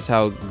even realize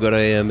how good I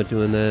am at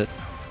doing that.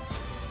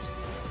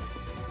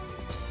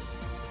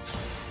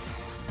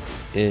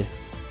 Eh.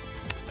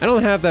 I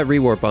don't have that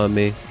rewarp on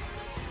me.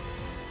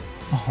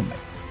 Oh my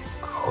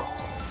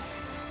god.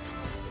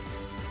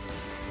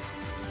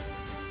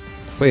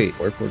 Wait. This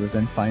warp would have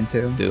been fine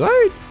too. Do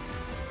I?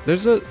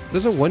 There's a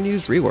one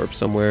use rewarp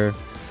somewhere.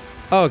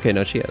 Oh, okay,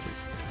 no, she hasn't.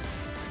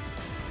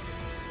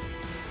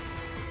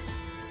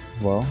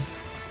 Well,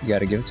 you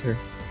gotta give it to her.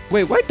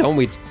 Wait, why don't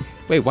we?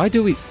 Wait, why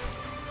do we?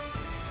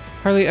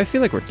 Harley, I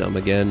feel like we're dumb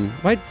again.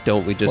 Why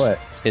don't we just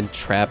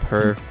entrap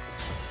her?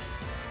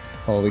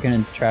 Well, we can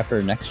entrap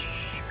her next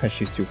because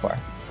she's too far.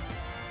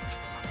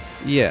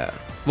 Yeah.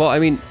 Well, I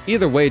mean,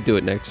 either way, do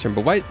it next turn.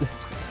 But why?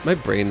 My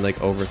brain like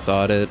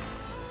overthought it.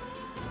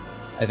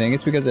 I think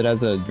it's because it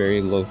has a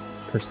very low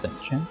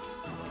percent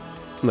chance.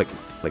 Like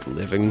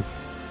living.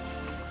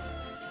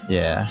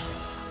 Yeah.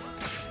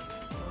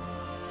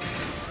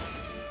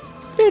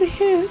 It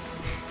hit.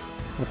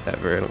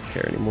 Whatever, I don't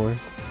care anymore.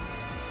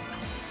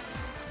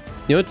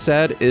 You know what's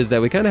sad is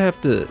that we kind of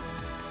have to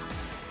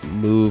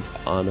move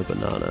on a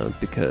banana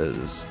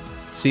because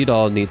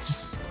Seadoll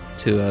needs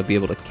to be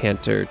able to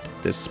canter to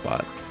this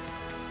spot.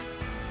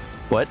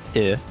 What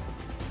if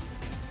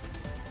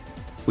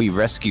we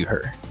rescue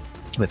her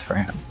with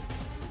Fran?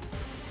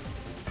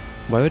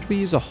 Why would we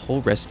use a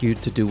whole rescue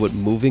to do what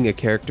moving a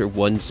character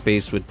one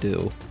space would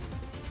do?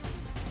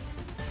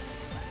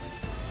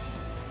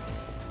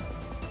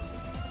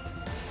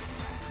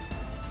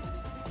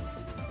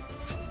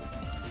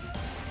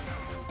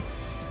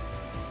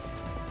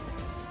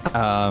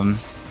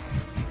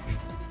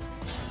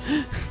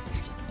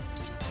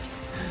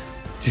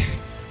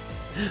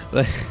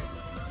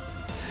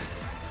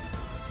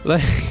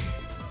 like,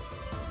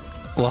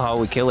 well, how are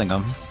we killing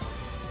him?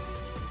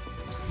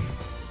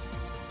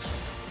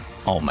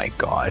 Oh my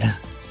god.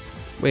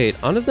 Wait,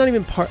 Anna's not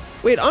even part.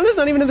 Wait, Anna's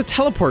not even in the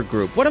teleport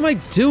group. What am I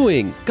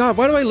doing? God,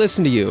 why do I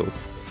listen to you?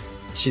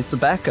 She's the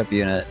backup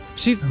unit.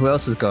 Who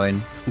else is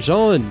going?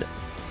 Jean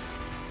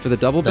for the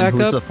double Then backup.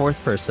 Who's the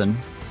fourth person?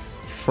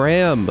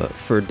 Fram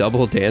for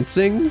double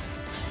dancing.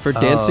 For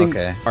dancing,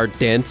 okay. Our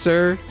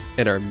dancer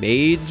and our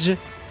mage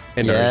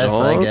and our Yes,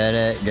 Jean. I get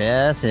it.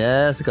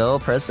 Yes, go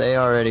press A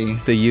already.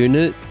 The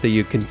unit that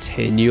you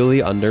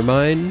continually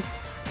undermine.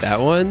 That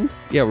one?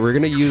 Yeah, we're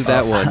gonna use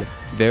that one.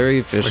 Very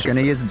efficient. We're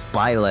gonna use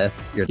Byleth.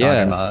 You're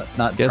talking about,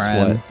 not guess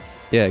Fran. what?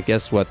 Yeah,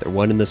 guess what? They're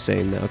one and the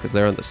same now because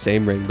they're on the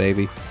same ring,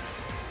 baby.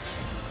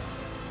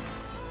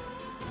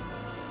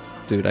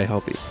 Dude, I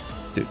hope he...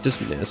 Dude,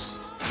 just miss.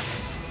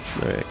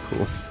 Alright,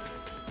 cool.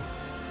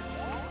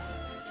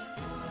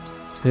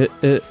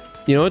 You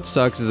know what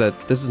sucks is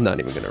that this is not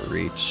even gonna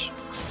reach.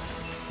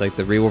 Like,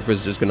 the rewarp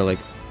is just gonna, like,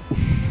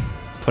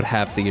 put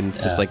half the unit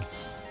just, like,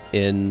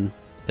 in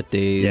a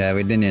daze. Yeah,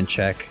 we didn't even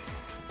check.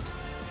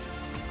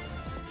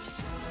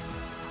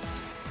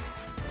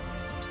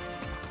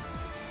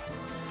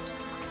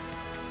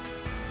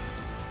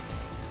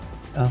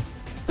 Oh,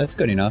 that's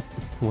good enough.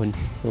 No,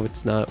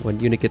 it's not. When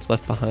unit gets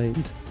left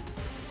behind.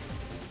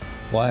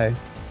 Why?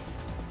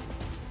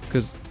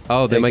 Because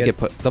they might get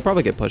put. They'll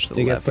probably get pushed to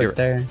the left. Get put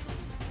there.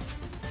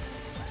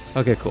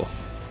 Okay, cool.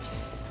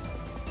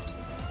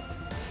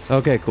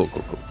 Okay, cool.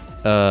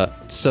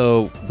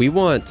 So we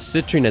want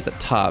Citrine at the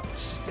top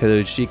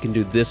because she can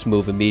do this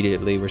move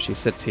immediately, where she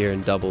sits here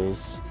and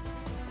doubles.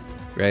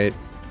 Right.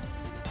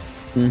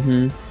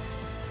 Mm-hmm.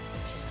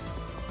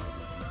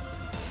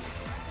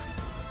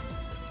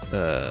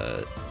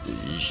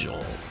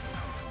 Jean.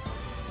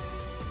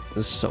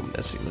 This is so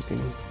messy looking.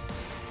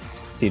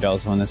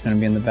 Seadoll's one that's going to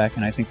be in the back,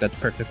 and I think that's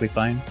perfectly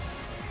fine.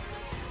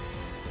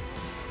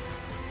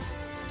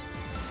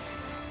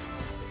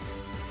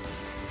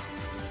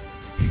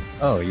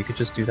 Oh, you could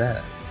just do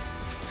that.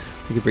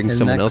 We could bring Isn't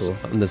someone that else cool?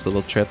 on this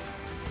little trip.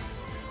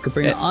 Could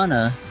bring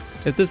Anna.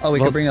 If this, we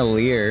could bring a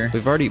Lear.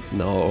 We've already...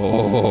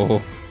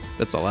 No.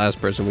 That's the last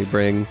person we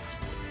bring.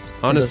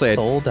 Honestly, the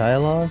soul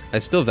dialogue? I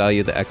still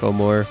value the Echo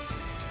more.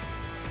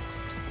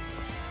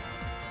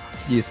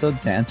 You still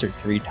dance her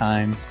 3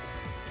 times.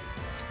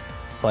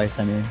 Twice,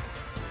 I mean.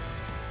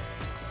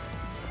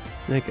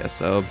 I guess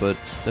so, but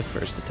the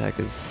first attack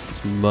is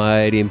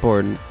mighty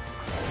important.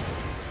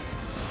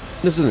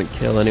 This doesn't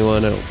kill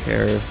anyone, I don't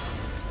care.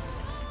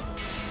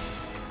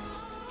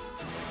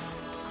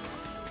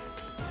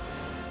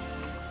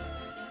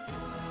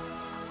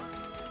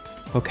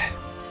 Okay.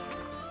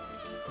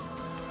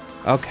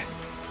 Okay.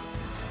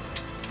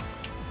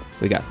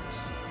 We got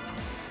this.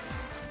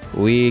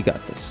 We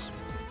got this.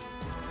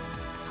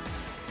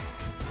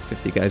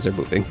 50 guys are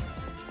moving.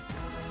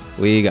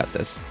 We got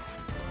this.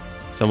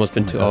 It's almost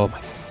been oh my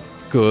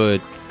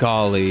good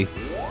golly.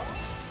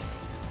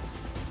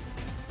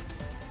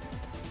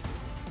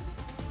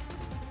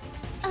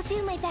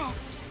 do my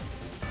best.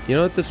 You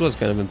know what? This was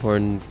kind of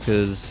important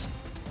because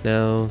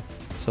now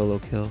solo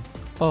kill.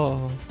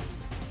 Oh.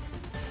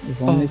 If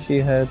only she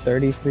had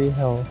 33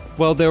 health.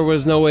 Well, there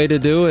was no way to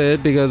do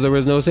it because there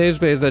was no save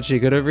space that she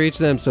could have reached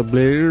them. So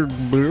blur,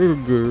 blur,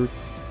 blur.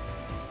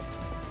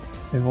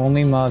 If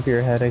only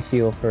Mavir had a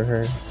heal for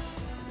her.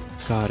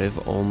 God, if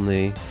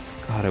only.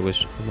 God, I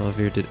wish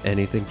Mavir did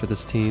anything for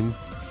this team.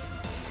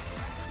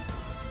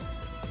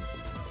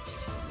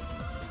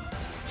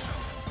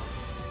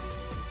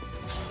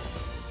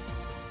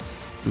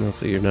 And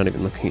also, you're not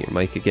even looking at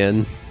Mike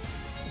again.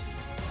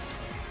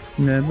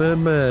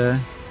 I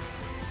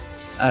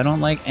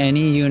don't like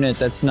any unit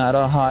that's not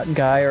a hot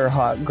guy or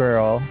hot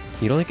girl.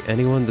 You don't like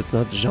anyone that's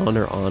not Jean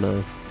or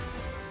Anna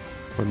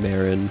or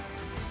Marin.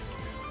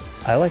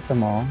 I like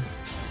them all.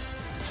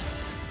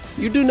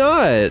 You do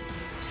not.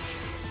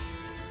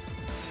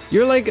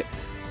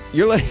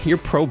 You're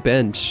pro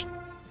bench.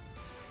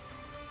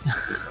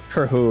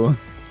 For who?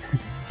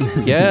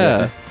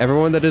 Yeah,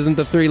 everyone that isn't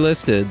the 3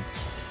 listed.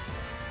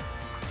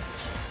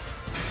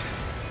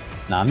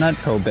 No, I'm not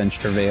pro bench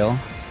for Veyle.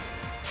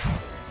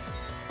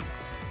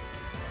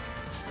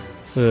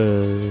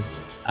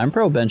 I'm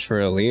pro bench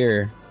for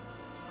Alir.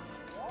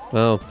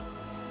 Well,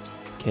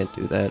 can't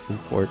do that in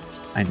Fort.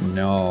 I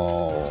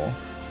know.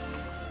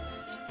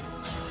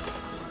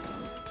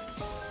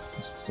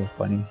 This is so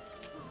funny.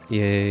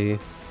 Yay.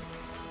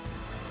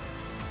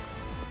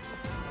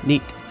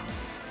 Neat.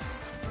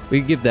 We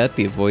could give that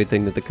the avoid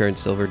thing that the current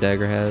silver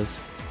dagger has.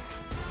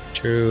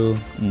 True.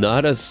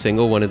 Not a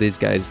single one of these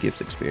guys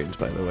gives experience,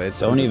 by the way.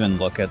 So don't even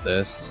look at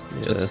this.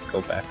 Yeah. Just go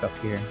back up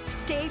here.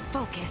 Stay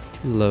focused.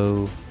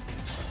 Low.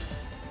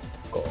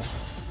 Go.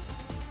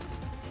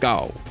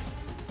 Go.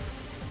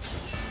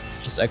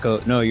 Just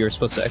echo. No, you were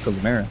supposed to echo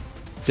Lumera.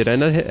 Did I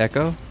not hit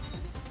Echo?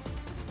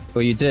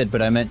 Well, you did,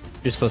 but I meant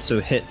you're supposed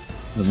to hit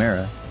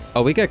Lumera.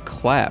 Oh, we got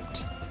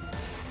clapped.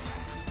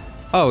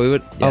 Oh, we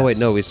would. Oh, wait,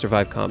 no, we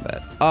survived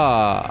combat.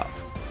 Ah.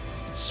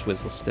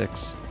 Swizzle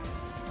sticks.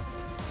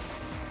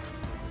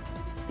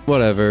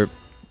 Whatever.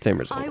 Same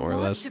result, more or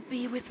less. I want to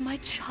be with my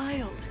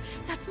child.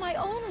 That's my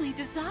only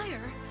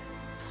desire.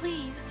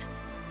 Please.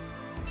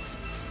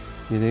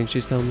 You think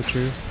she's telling the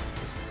truth?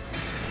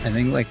 I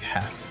think like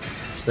half.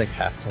 She's like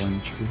half telling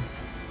the truth.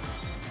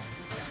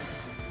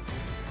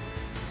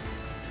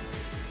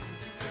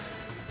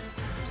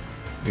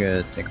 You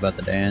gotta think about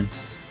the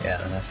dance. Yeah,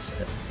 that's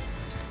it.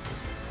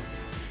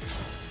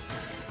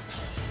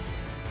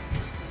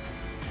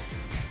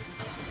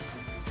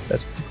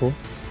 That's pretty cool.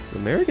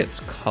 Lumera gets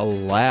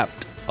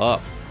clapped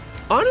up.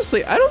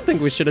 Honestly, I don't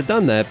think we should have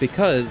done that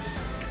because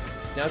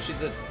now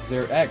she's at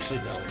 0. Actually,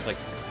 no, it's like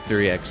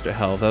 3 extra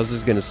health. I was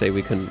just gonna say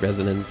we couldn't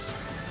resonance,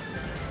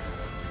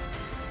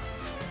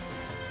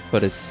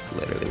 but it's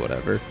literally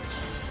whatever.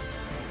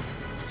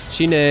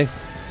 Shine.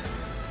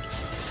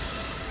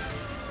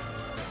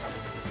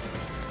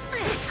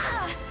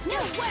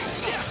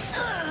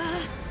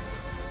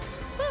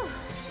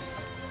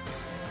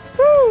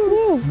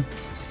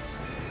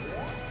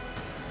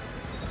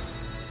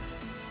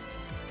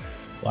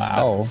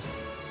 Wow.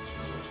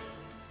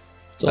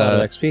 It's a lot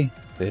of XP.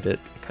 It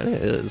kind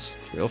of is.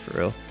 For real, for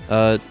real.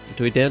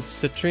 Do we dance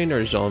Citrine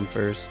or Jean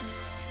first?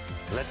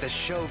 Let the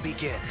show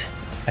begin.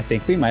 I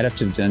think we might have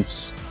to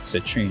dance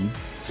Citrine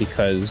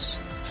because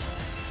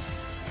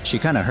she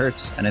kind of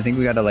hurts, and I think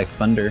we gotta like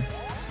thunder.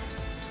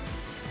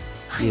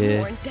 Yeah. I'm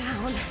worn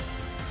down.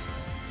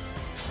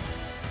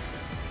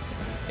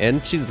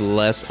 And she's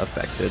less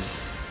affected.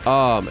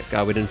 Oh my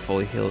god, we didn't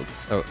fully heal.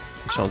 Oh,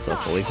 Jean's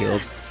not fully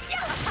healed.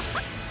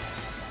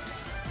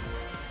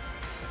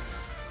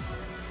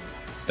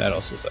 That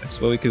also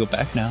sucks. Well, we could go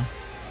back now.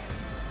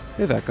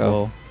 Hey, Echo.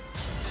 Well,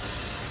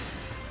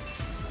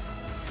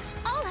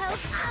 I'll help.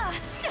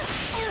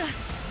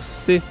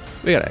 See,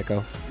 we got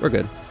Echo. We're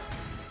good.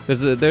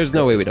 There's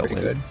no way we don't win.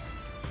 good.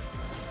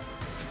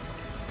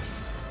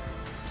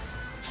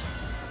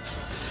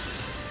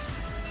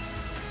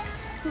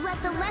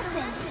 Let the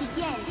lesson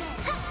begin.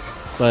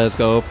 Let's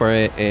go for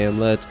it and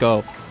let's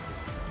go.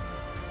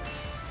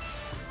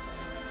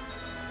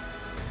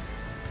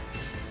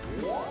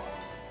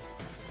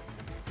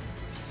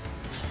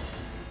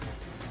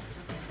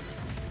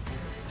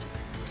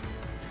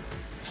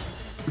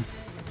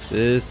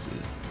 This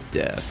is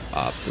death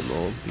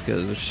optimal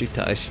because if she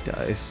dies, she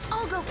dies.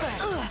 I'll go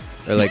first.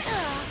 Or like,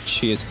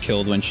 She is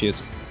killed when she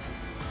is.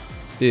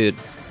 dude,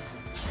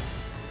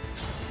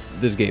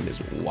 this game is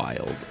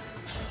wild.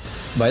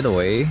 By the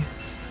way,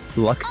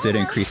 luck did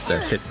increase their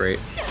hit rate.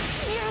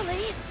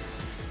 Nearly.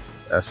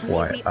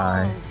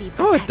 FYI.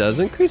 Oh, it does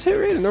increase hit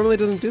rate? It normally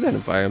doesn't do that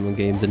in Fire Emblem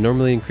games. It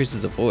normally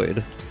increases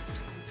avoid.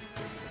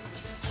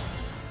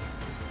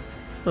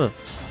 Huh.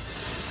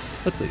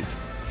 Let's leave.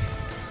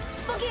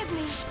 Forgive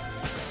me.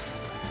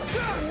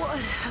 What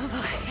have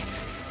I?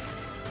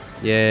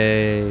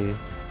 Yay.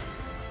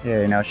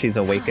 Yeah, now she's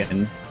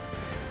awakened.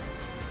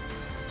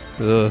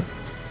 Ugh.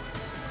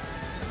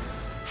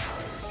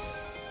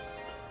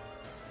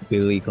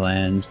 Billy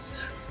glands.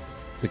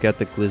 We got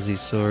the Glizzy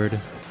sword.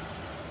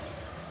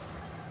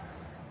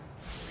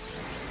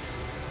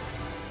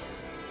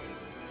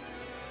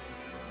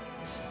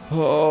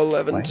 Oh,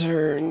 11 What?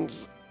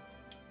 turns.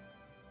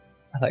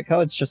 I like how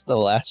it's just the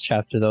last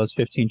chapter, those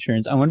 15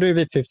 turns. I wonder if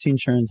at 15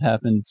 turns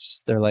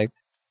happens, they're like,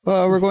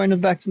 oh, we're going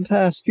back to the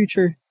past,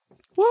 future.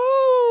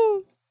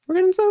 Whoa! We're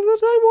getting some of the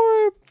time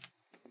warp.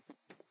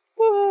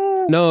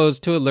 Whoa. No, it's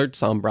to alert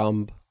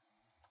Sombramb.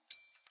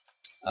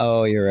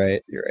 Oh, you're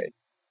right. You're right.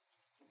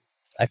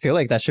 I feel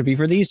like that should be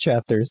for these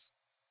chapters.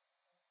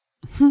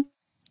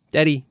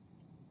 Daddy.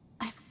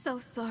 I'm so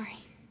sorry,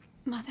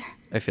 Mother.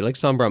 I feel like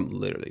Sombramb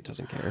literally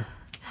doesn't care.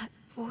 That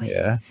voice.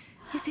 Yeah.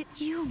 Is it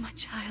you, my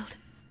child?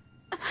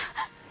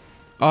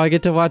 Oh, I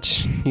get to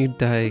watch you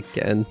die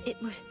again. It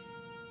would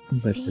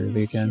Literally seem that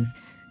again.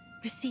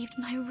 you've received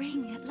my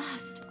ring at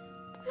last.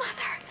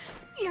 Mother,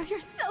 you're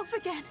yourself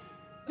again.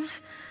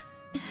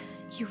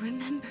 You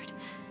remembered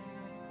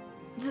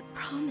the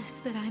promise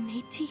that I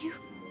made to you?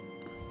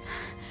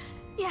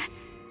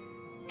 Yes.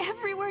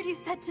 Every word you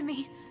said to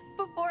me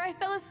before I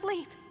fell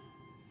asleep.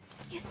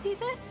 You see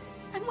this?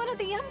 I'm one of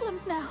the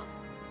emblems now.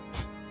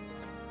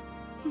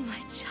 My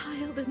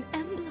child, an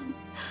emblem.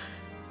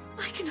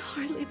 I can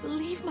hardly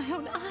believe my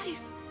own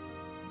eyes.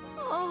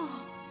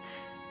 Oh,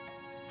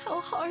 how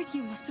hard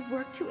you must have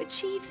worked to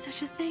achieve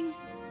such a thing.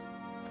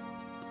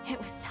 It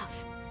was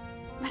tough,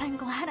 but I'm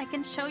glad I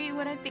can show you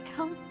what I've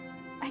become.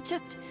 I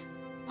just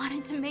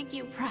wanted to make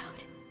you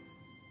proud.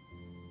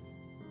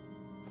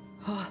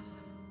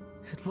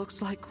 It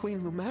looks like Queen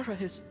Lumera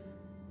is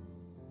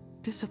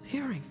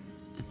disappearing.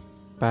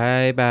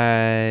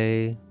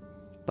 Bye-bye.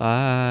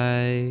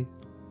 Bye.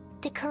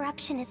 The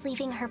corruption is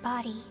leaving her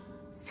body,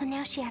 so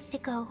now she has to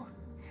go.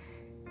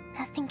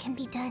 Nothing can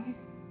be done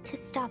to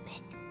stop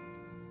it.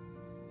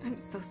 I'm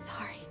so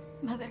sorry,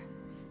 Mother.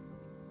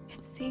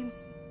 It seems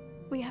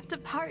we have to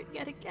part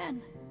yet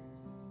again.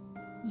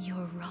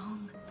 You're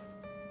wrong.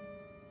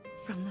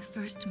 From the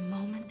first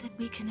moment that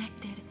we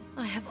connected,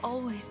 I have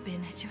always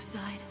been at your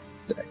side.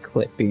 That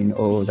clipping.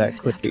 Oh, that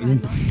Years after I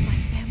clipping. lost my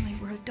family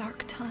were a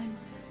dark time.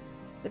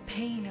 The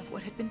pain of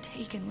what had been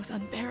taken was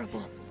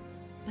unbearable.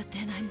 But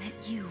then I met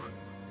you.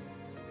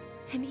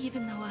 And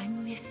even though I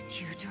missed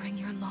you during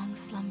your long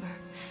slumber,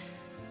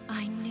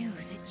 I knew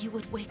that you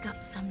would wake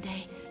up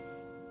someday.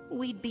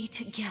 We'd be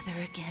together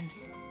again.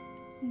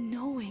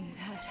 Knowing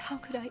that, how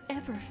could I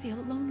ever feel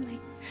lonely?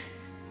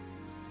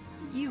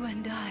 You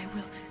and I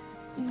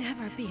will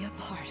never be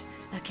apart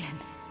again.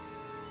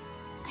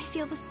 I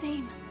feel the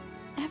same.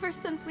 Ever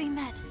since we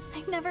met,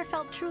 I've never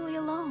felt truly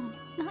alone.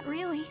 Not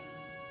really.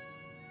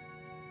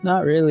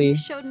 Not really. You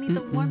showed me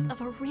the warmth of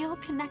a real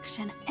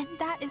connection, and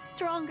that is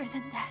stronger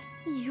than death.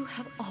 You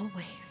have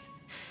always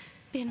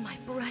been my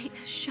bright,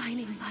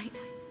 shining light.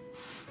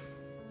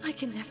 I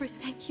can never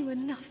thank you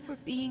enough for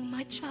being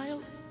my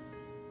child.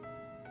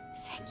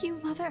 Thank you,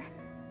 Mother.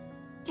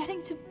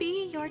 Getting to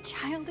be your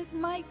child is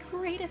my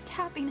greatest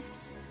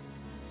happiness.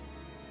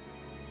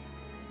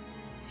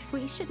 If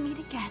we should meet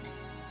again,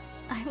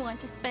 I want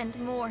to spend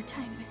more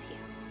time with you.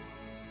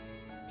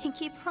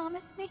 Pinky,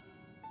 promise me?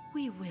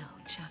 We will,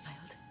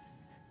 child.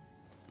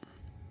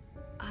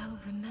 I'll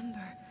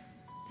remember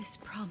this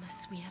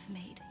promise we have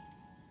made.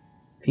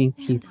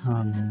 Pinky And I'll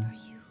remember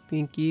promise. you.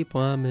 Pinky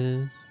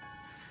promise.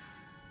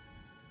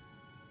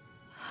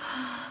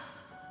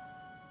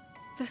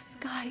 The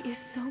sky is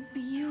so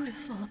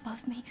beautiful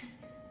above me,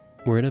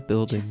 We're in a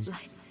building. just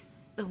like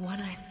the one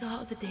I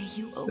saw the day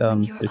you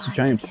opened your There's a eyes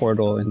giant again.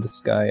 portal in the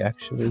sky,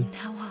 actually. From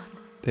now on,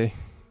 They,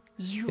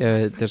 you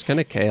yeah, must there's kind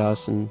of protect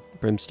chaos and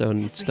brimstone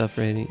and stuff,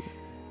 right?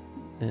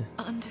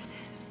 under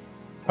this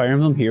Fire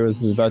Emblem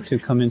Heroes is about to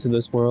come into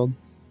this world.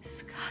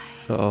 sky.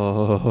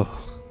 Oh.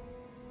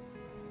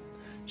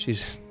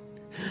 She's...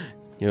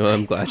 You know,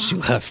 I'm glad she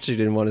left. She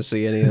didn't want to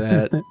see any of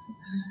that.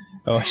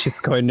 Oh, she's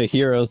going to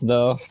Heroes,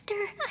 though. Sister,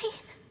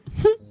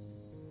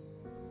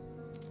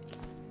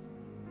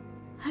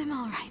 I'm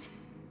all right.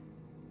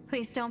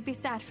 Please don't be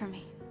sad for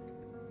me.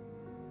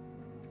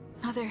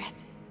 Mother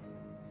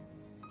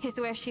is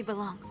where she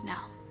belongs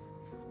now.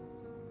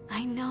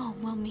 I know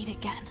we'll meet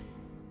again.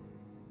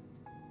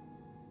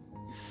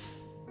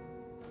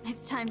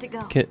 It's time to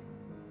go. Can,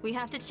 We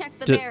have to check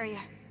the D- barrier.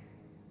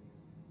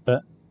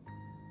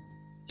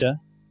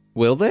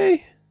 will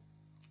they?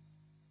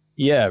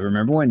 Yeah,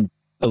 remember when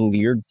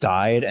Alir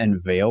died and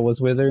Veyle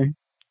was with her?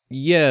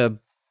 Yeah,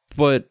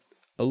 but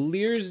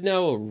Alir's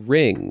now a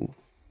ring.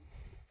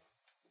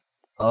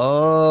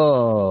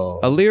 Oh.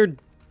 Alir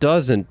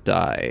doesn't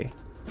die.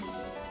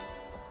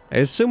 I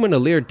assume when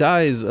Alir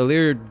dies,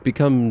 Alir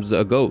becomes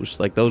a ghost,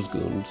 like those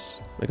goons.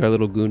 Like our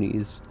little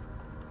goonies.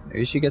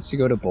 Maybe she gets to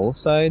go to both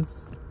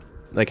sides?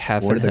 Like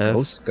half Where and do the half.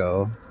 ghosts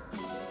go?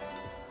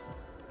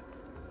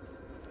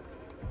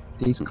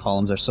 These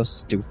columns are so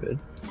stupid.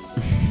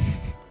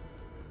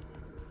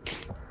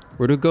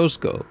 Where do ghosts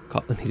go?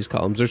 These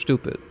columns are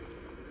stupid.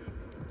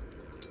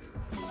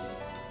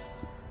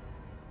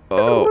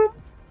 Oh.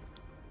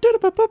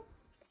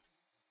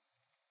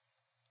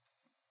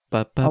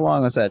 How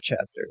long was that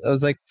chapter? That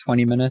was like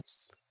 20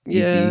 minutes.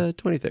 Yeah, Easy.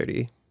 20,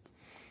 30.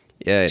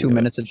 Yeah, I 2 know.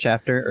 minutes a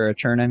chapter, or a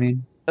turn, I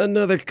mean.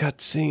 Another The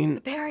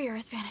cutscene. barrier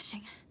is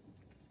vanishing.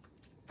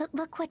 but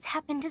look what's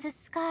happened to the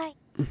sky.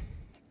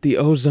 The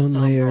ozone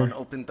layer. Someone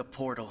opened the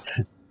portal.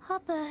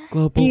 Papa.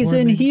 Global He's in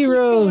warming.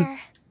 Heroes. He's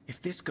there.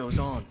 If this goes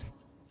on,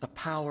 the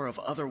power of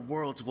other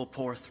worlds will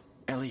pour through.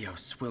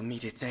 Elios will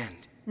meet its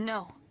end.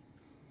 No.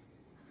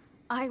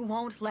 I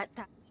won't let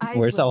that.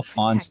 Where's will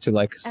Alphonse to protect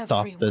like stop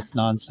everyone. this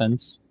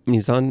nonsense?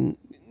 He's on.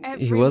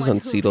 He was on Everyone who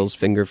Seedle's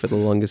finger for the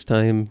longest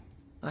time.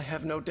 I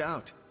have no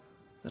doubt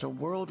that a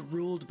world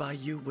ruled by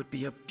you would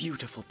be a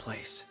beautiful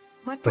place.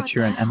 What But brought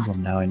you're an that on?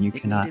 emblem now, and you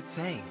It cannot. needed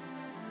saying.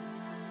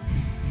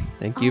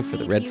 Thank you I'll for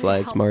the need red you to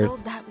flags, help Marth.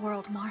 build that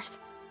world, Marth.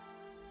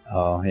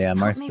 Oh yeah,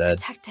 Marth's Help me dead.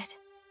 protect it.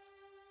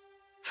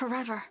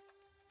 Forever.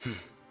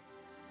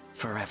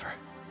 Forever.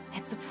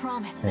 It's a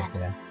promise Yeah,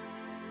 then.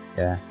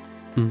 yeah,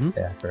 Mm-hmm.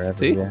 yeah, forever.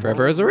 See, yeah.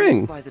 forever as a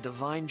ring. By the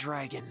divine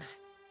dragon.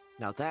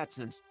 Now that's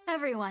an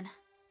Everyone.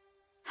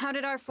 How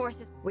did our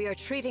forces... We are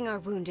treating our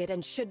wounded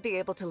and should be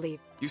able to leave.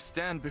 You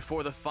stand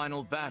before the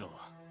final battle,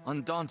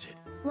 undaunted.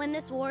 When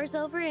this war's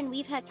over and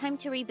we've had time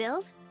to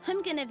rebuild,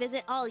 I'm gonna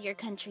visit all your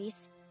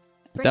countries.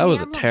 Bring That the was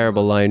a emblems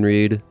terrible along. line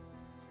read.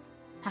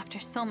 After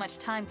so much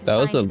time That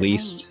was confined the to the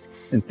least rings,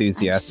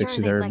 enthusiastic I'm sure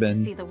she's they'd ever like to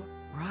been. see the...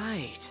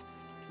 right.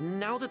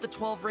 Now that the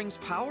 12 rings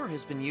power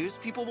has been used,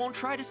 people won't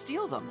try to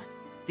steal them.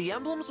 The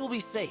emblems will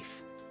be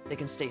safe. They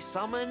can stay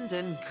summoned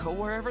and go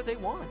wherever they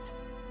want.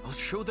 I'll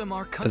show them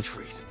our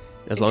countries.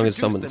 As long as Introduce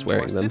someone's them to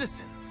wearing our them.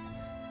 citizens.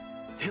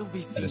 They'll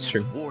be seen is as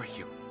true. war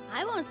heroes.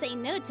 I won't say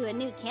no to a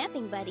new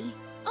camping buddy.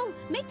 Oh,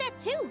 make that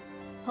too.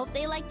 Hope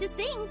they like to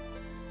sing.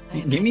 I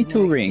Give me imagine 2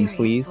 their rings, experience will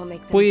please.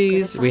 make them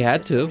Please, good we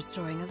had advisors for to.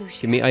 restoring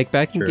Aleutian. Give me Ike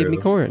back and give me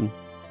True. Corin.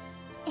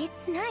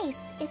 It's nice,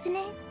 isn't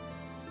it?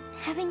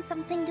 Having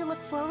something to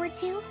look forward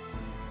to?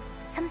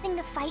 Something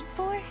to fight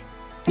for?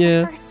 For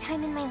Yeah. the first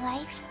time in my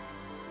life.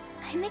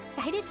 I'm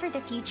excited for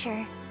the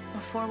future.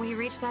 Before we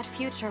reach that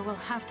future, we'll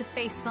have to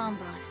face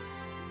Sombron.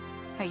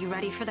 Are you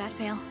ready for that,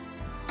 Veyle?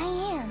 I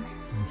am.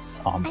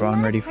 Is I'm Sombron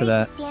not ready afraid for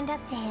that? to stand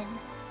up to him.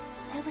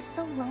 I was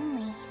so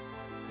lonely.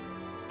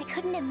 I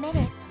couldn't admit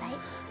it, but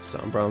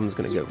Sombrom's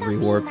gonna he get stopped being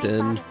rewarped my in.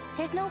 father.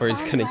 There's no Or he's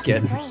bond gonna left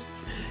get- to break.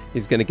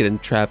 He's gonna get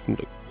entrapped and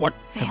be like, what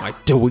am I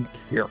Veyle. doing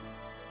here?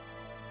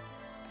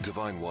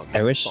 Divine One,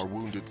 I wish our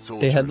wounded they had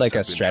soldiers like a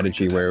have been strategy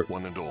treated, where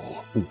one and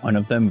all. one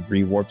of them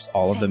rewarps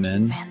all of them Thank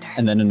you, in, Vander.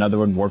 and then another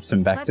one warps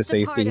them back Let's to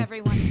depart, safety.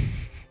 everyone.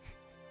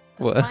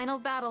 The What? final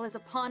battle is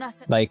upon us.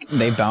 Like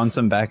they bounce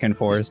them back and This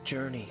forth.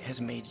 journey has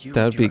made you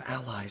That and would be. your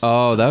allies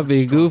Oh, so that would be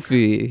much stronger.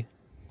 goofy.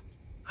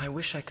 I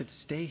wish I could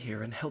stay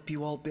here and help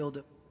you all build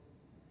a...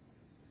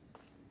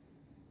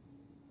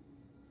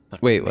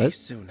 But Wait, we may what?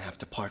 soon have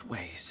to part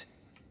ways.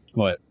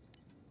 What?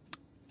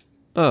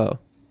 Oh.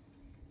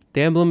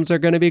 The emblems are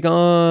gonna be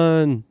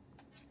gone.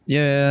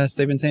 Yes,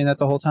 they've been saying that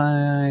the whole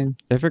time.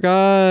 I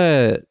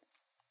forgot.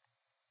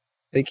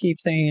 They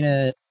keep saying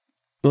it.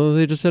 Well,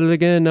 they just said it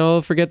again. Now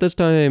I'll forget this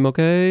time,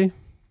 okay?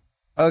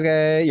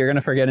 Okay, you're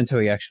gonna forget until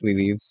he actually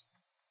leaves.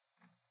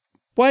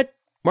 What? And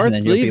Marth's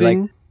then you'll be like,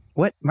 leaving.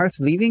 What? Marth's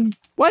leaving?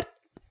 What?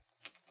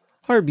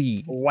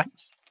 Harvey, What?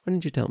 why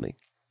didn't you tell me?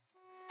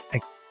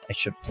 I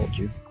should have told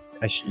you.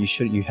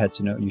 You had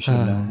to know. You should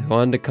have I known.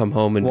 wanted to come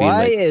home and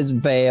Why be like, is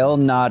Veyle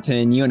not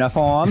in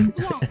uniform?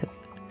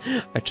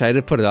 Yes. I tried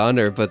to put it on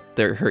her, but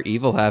her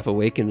evil half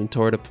awakened and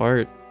tore it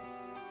apart.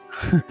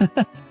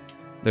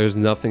 There's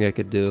nothing I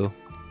could do.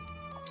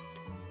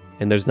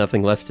 And there's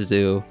nothing left to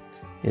do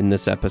in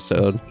this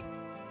episode.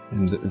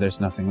 And there's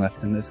nothing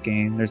left in this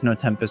game. There's no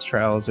Tempest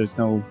Trials. There's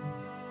no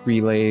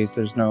relays.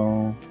 There's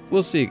no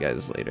We'll see you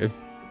guys later.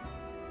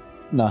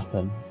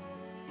 nothing.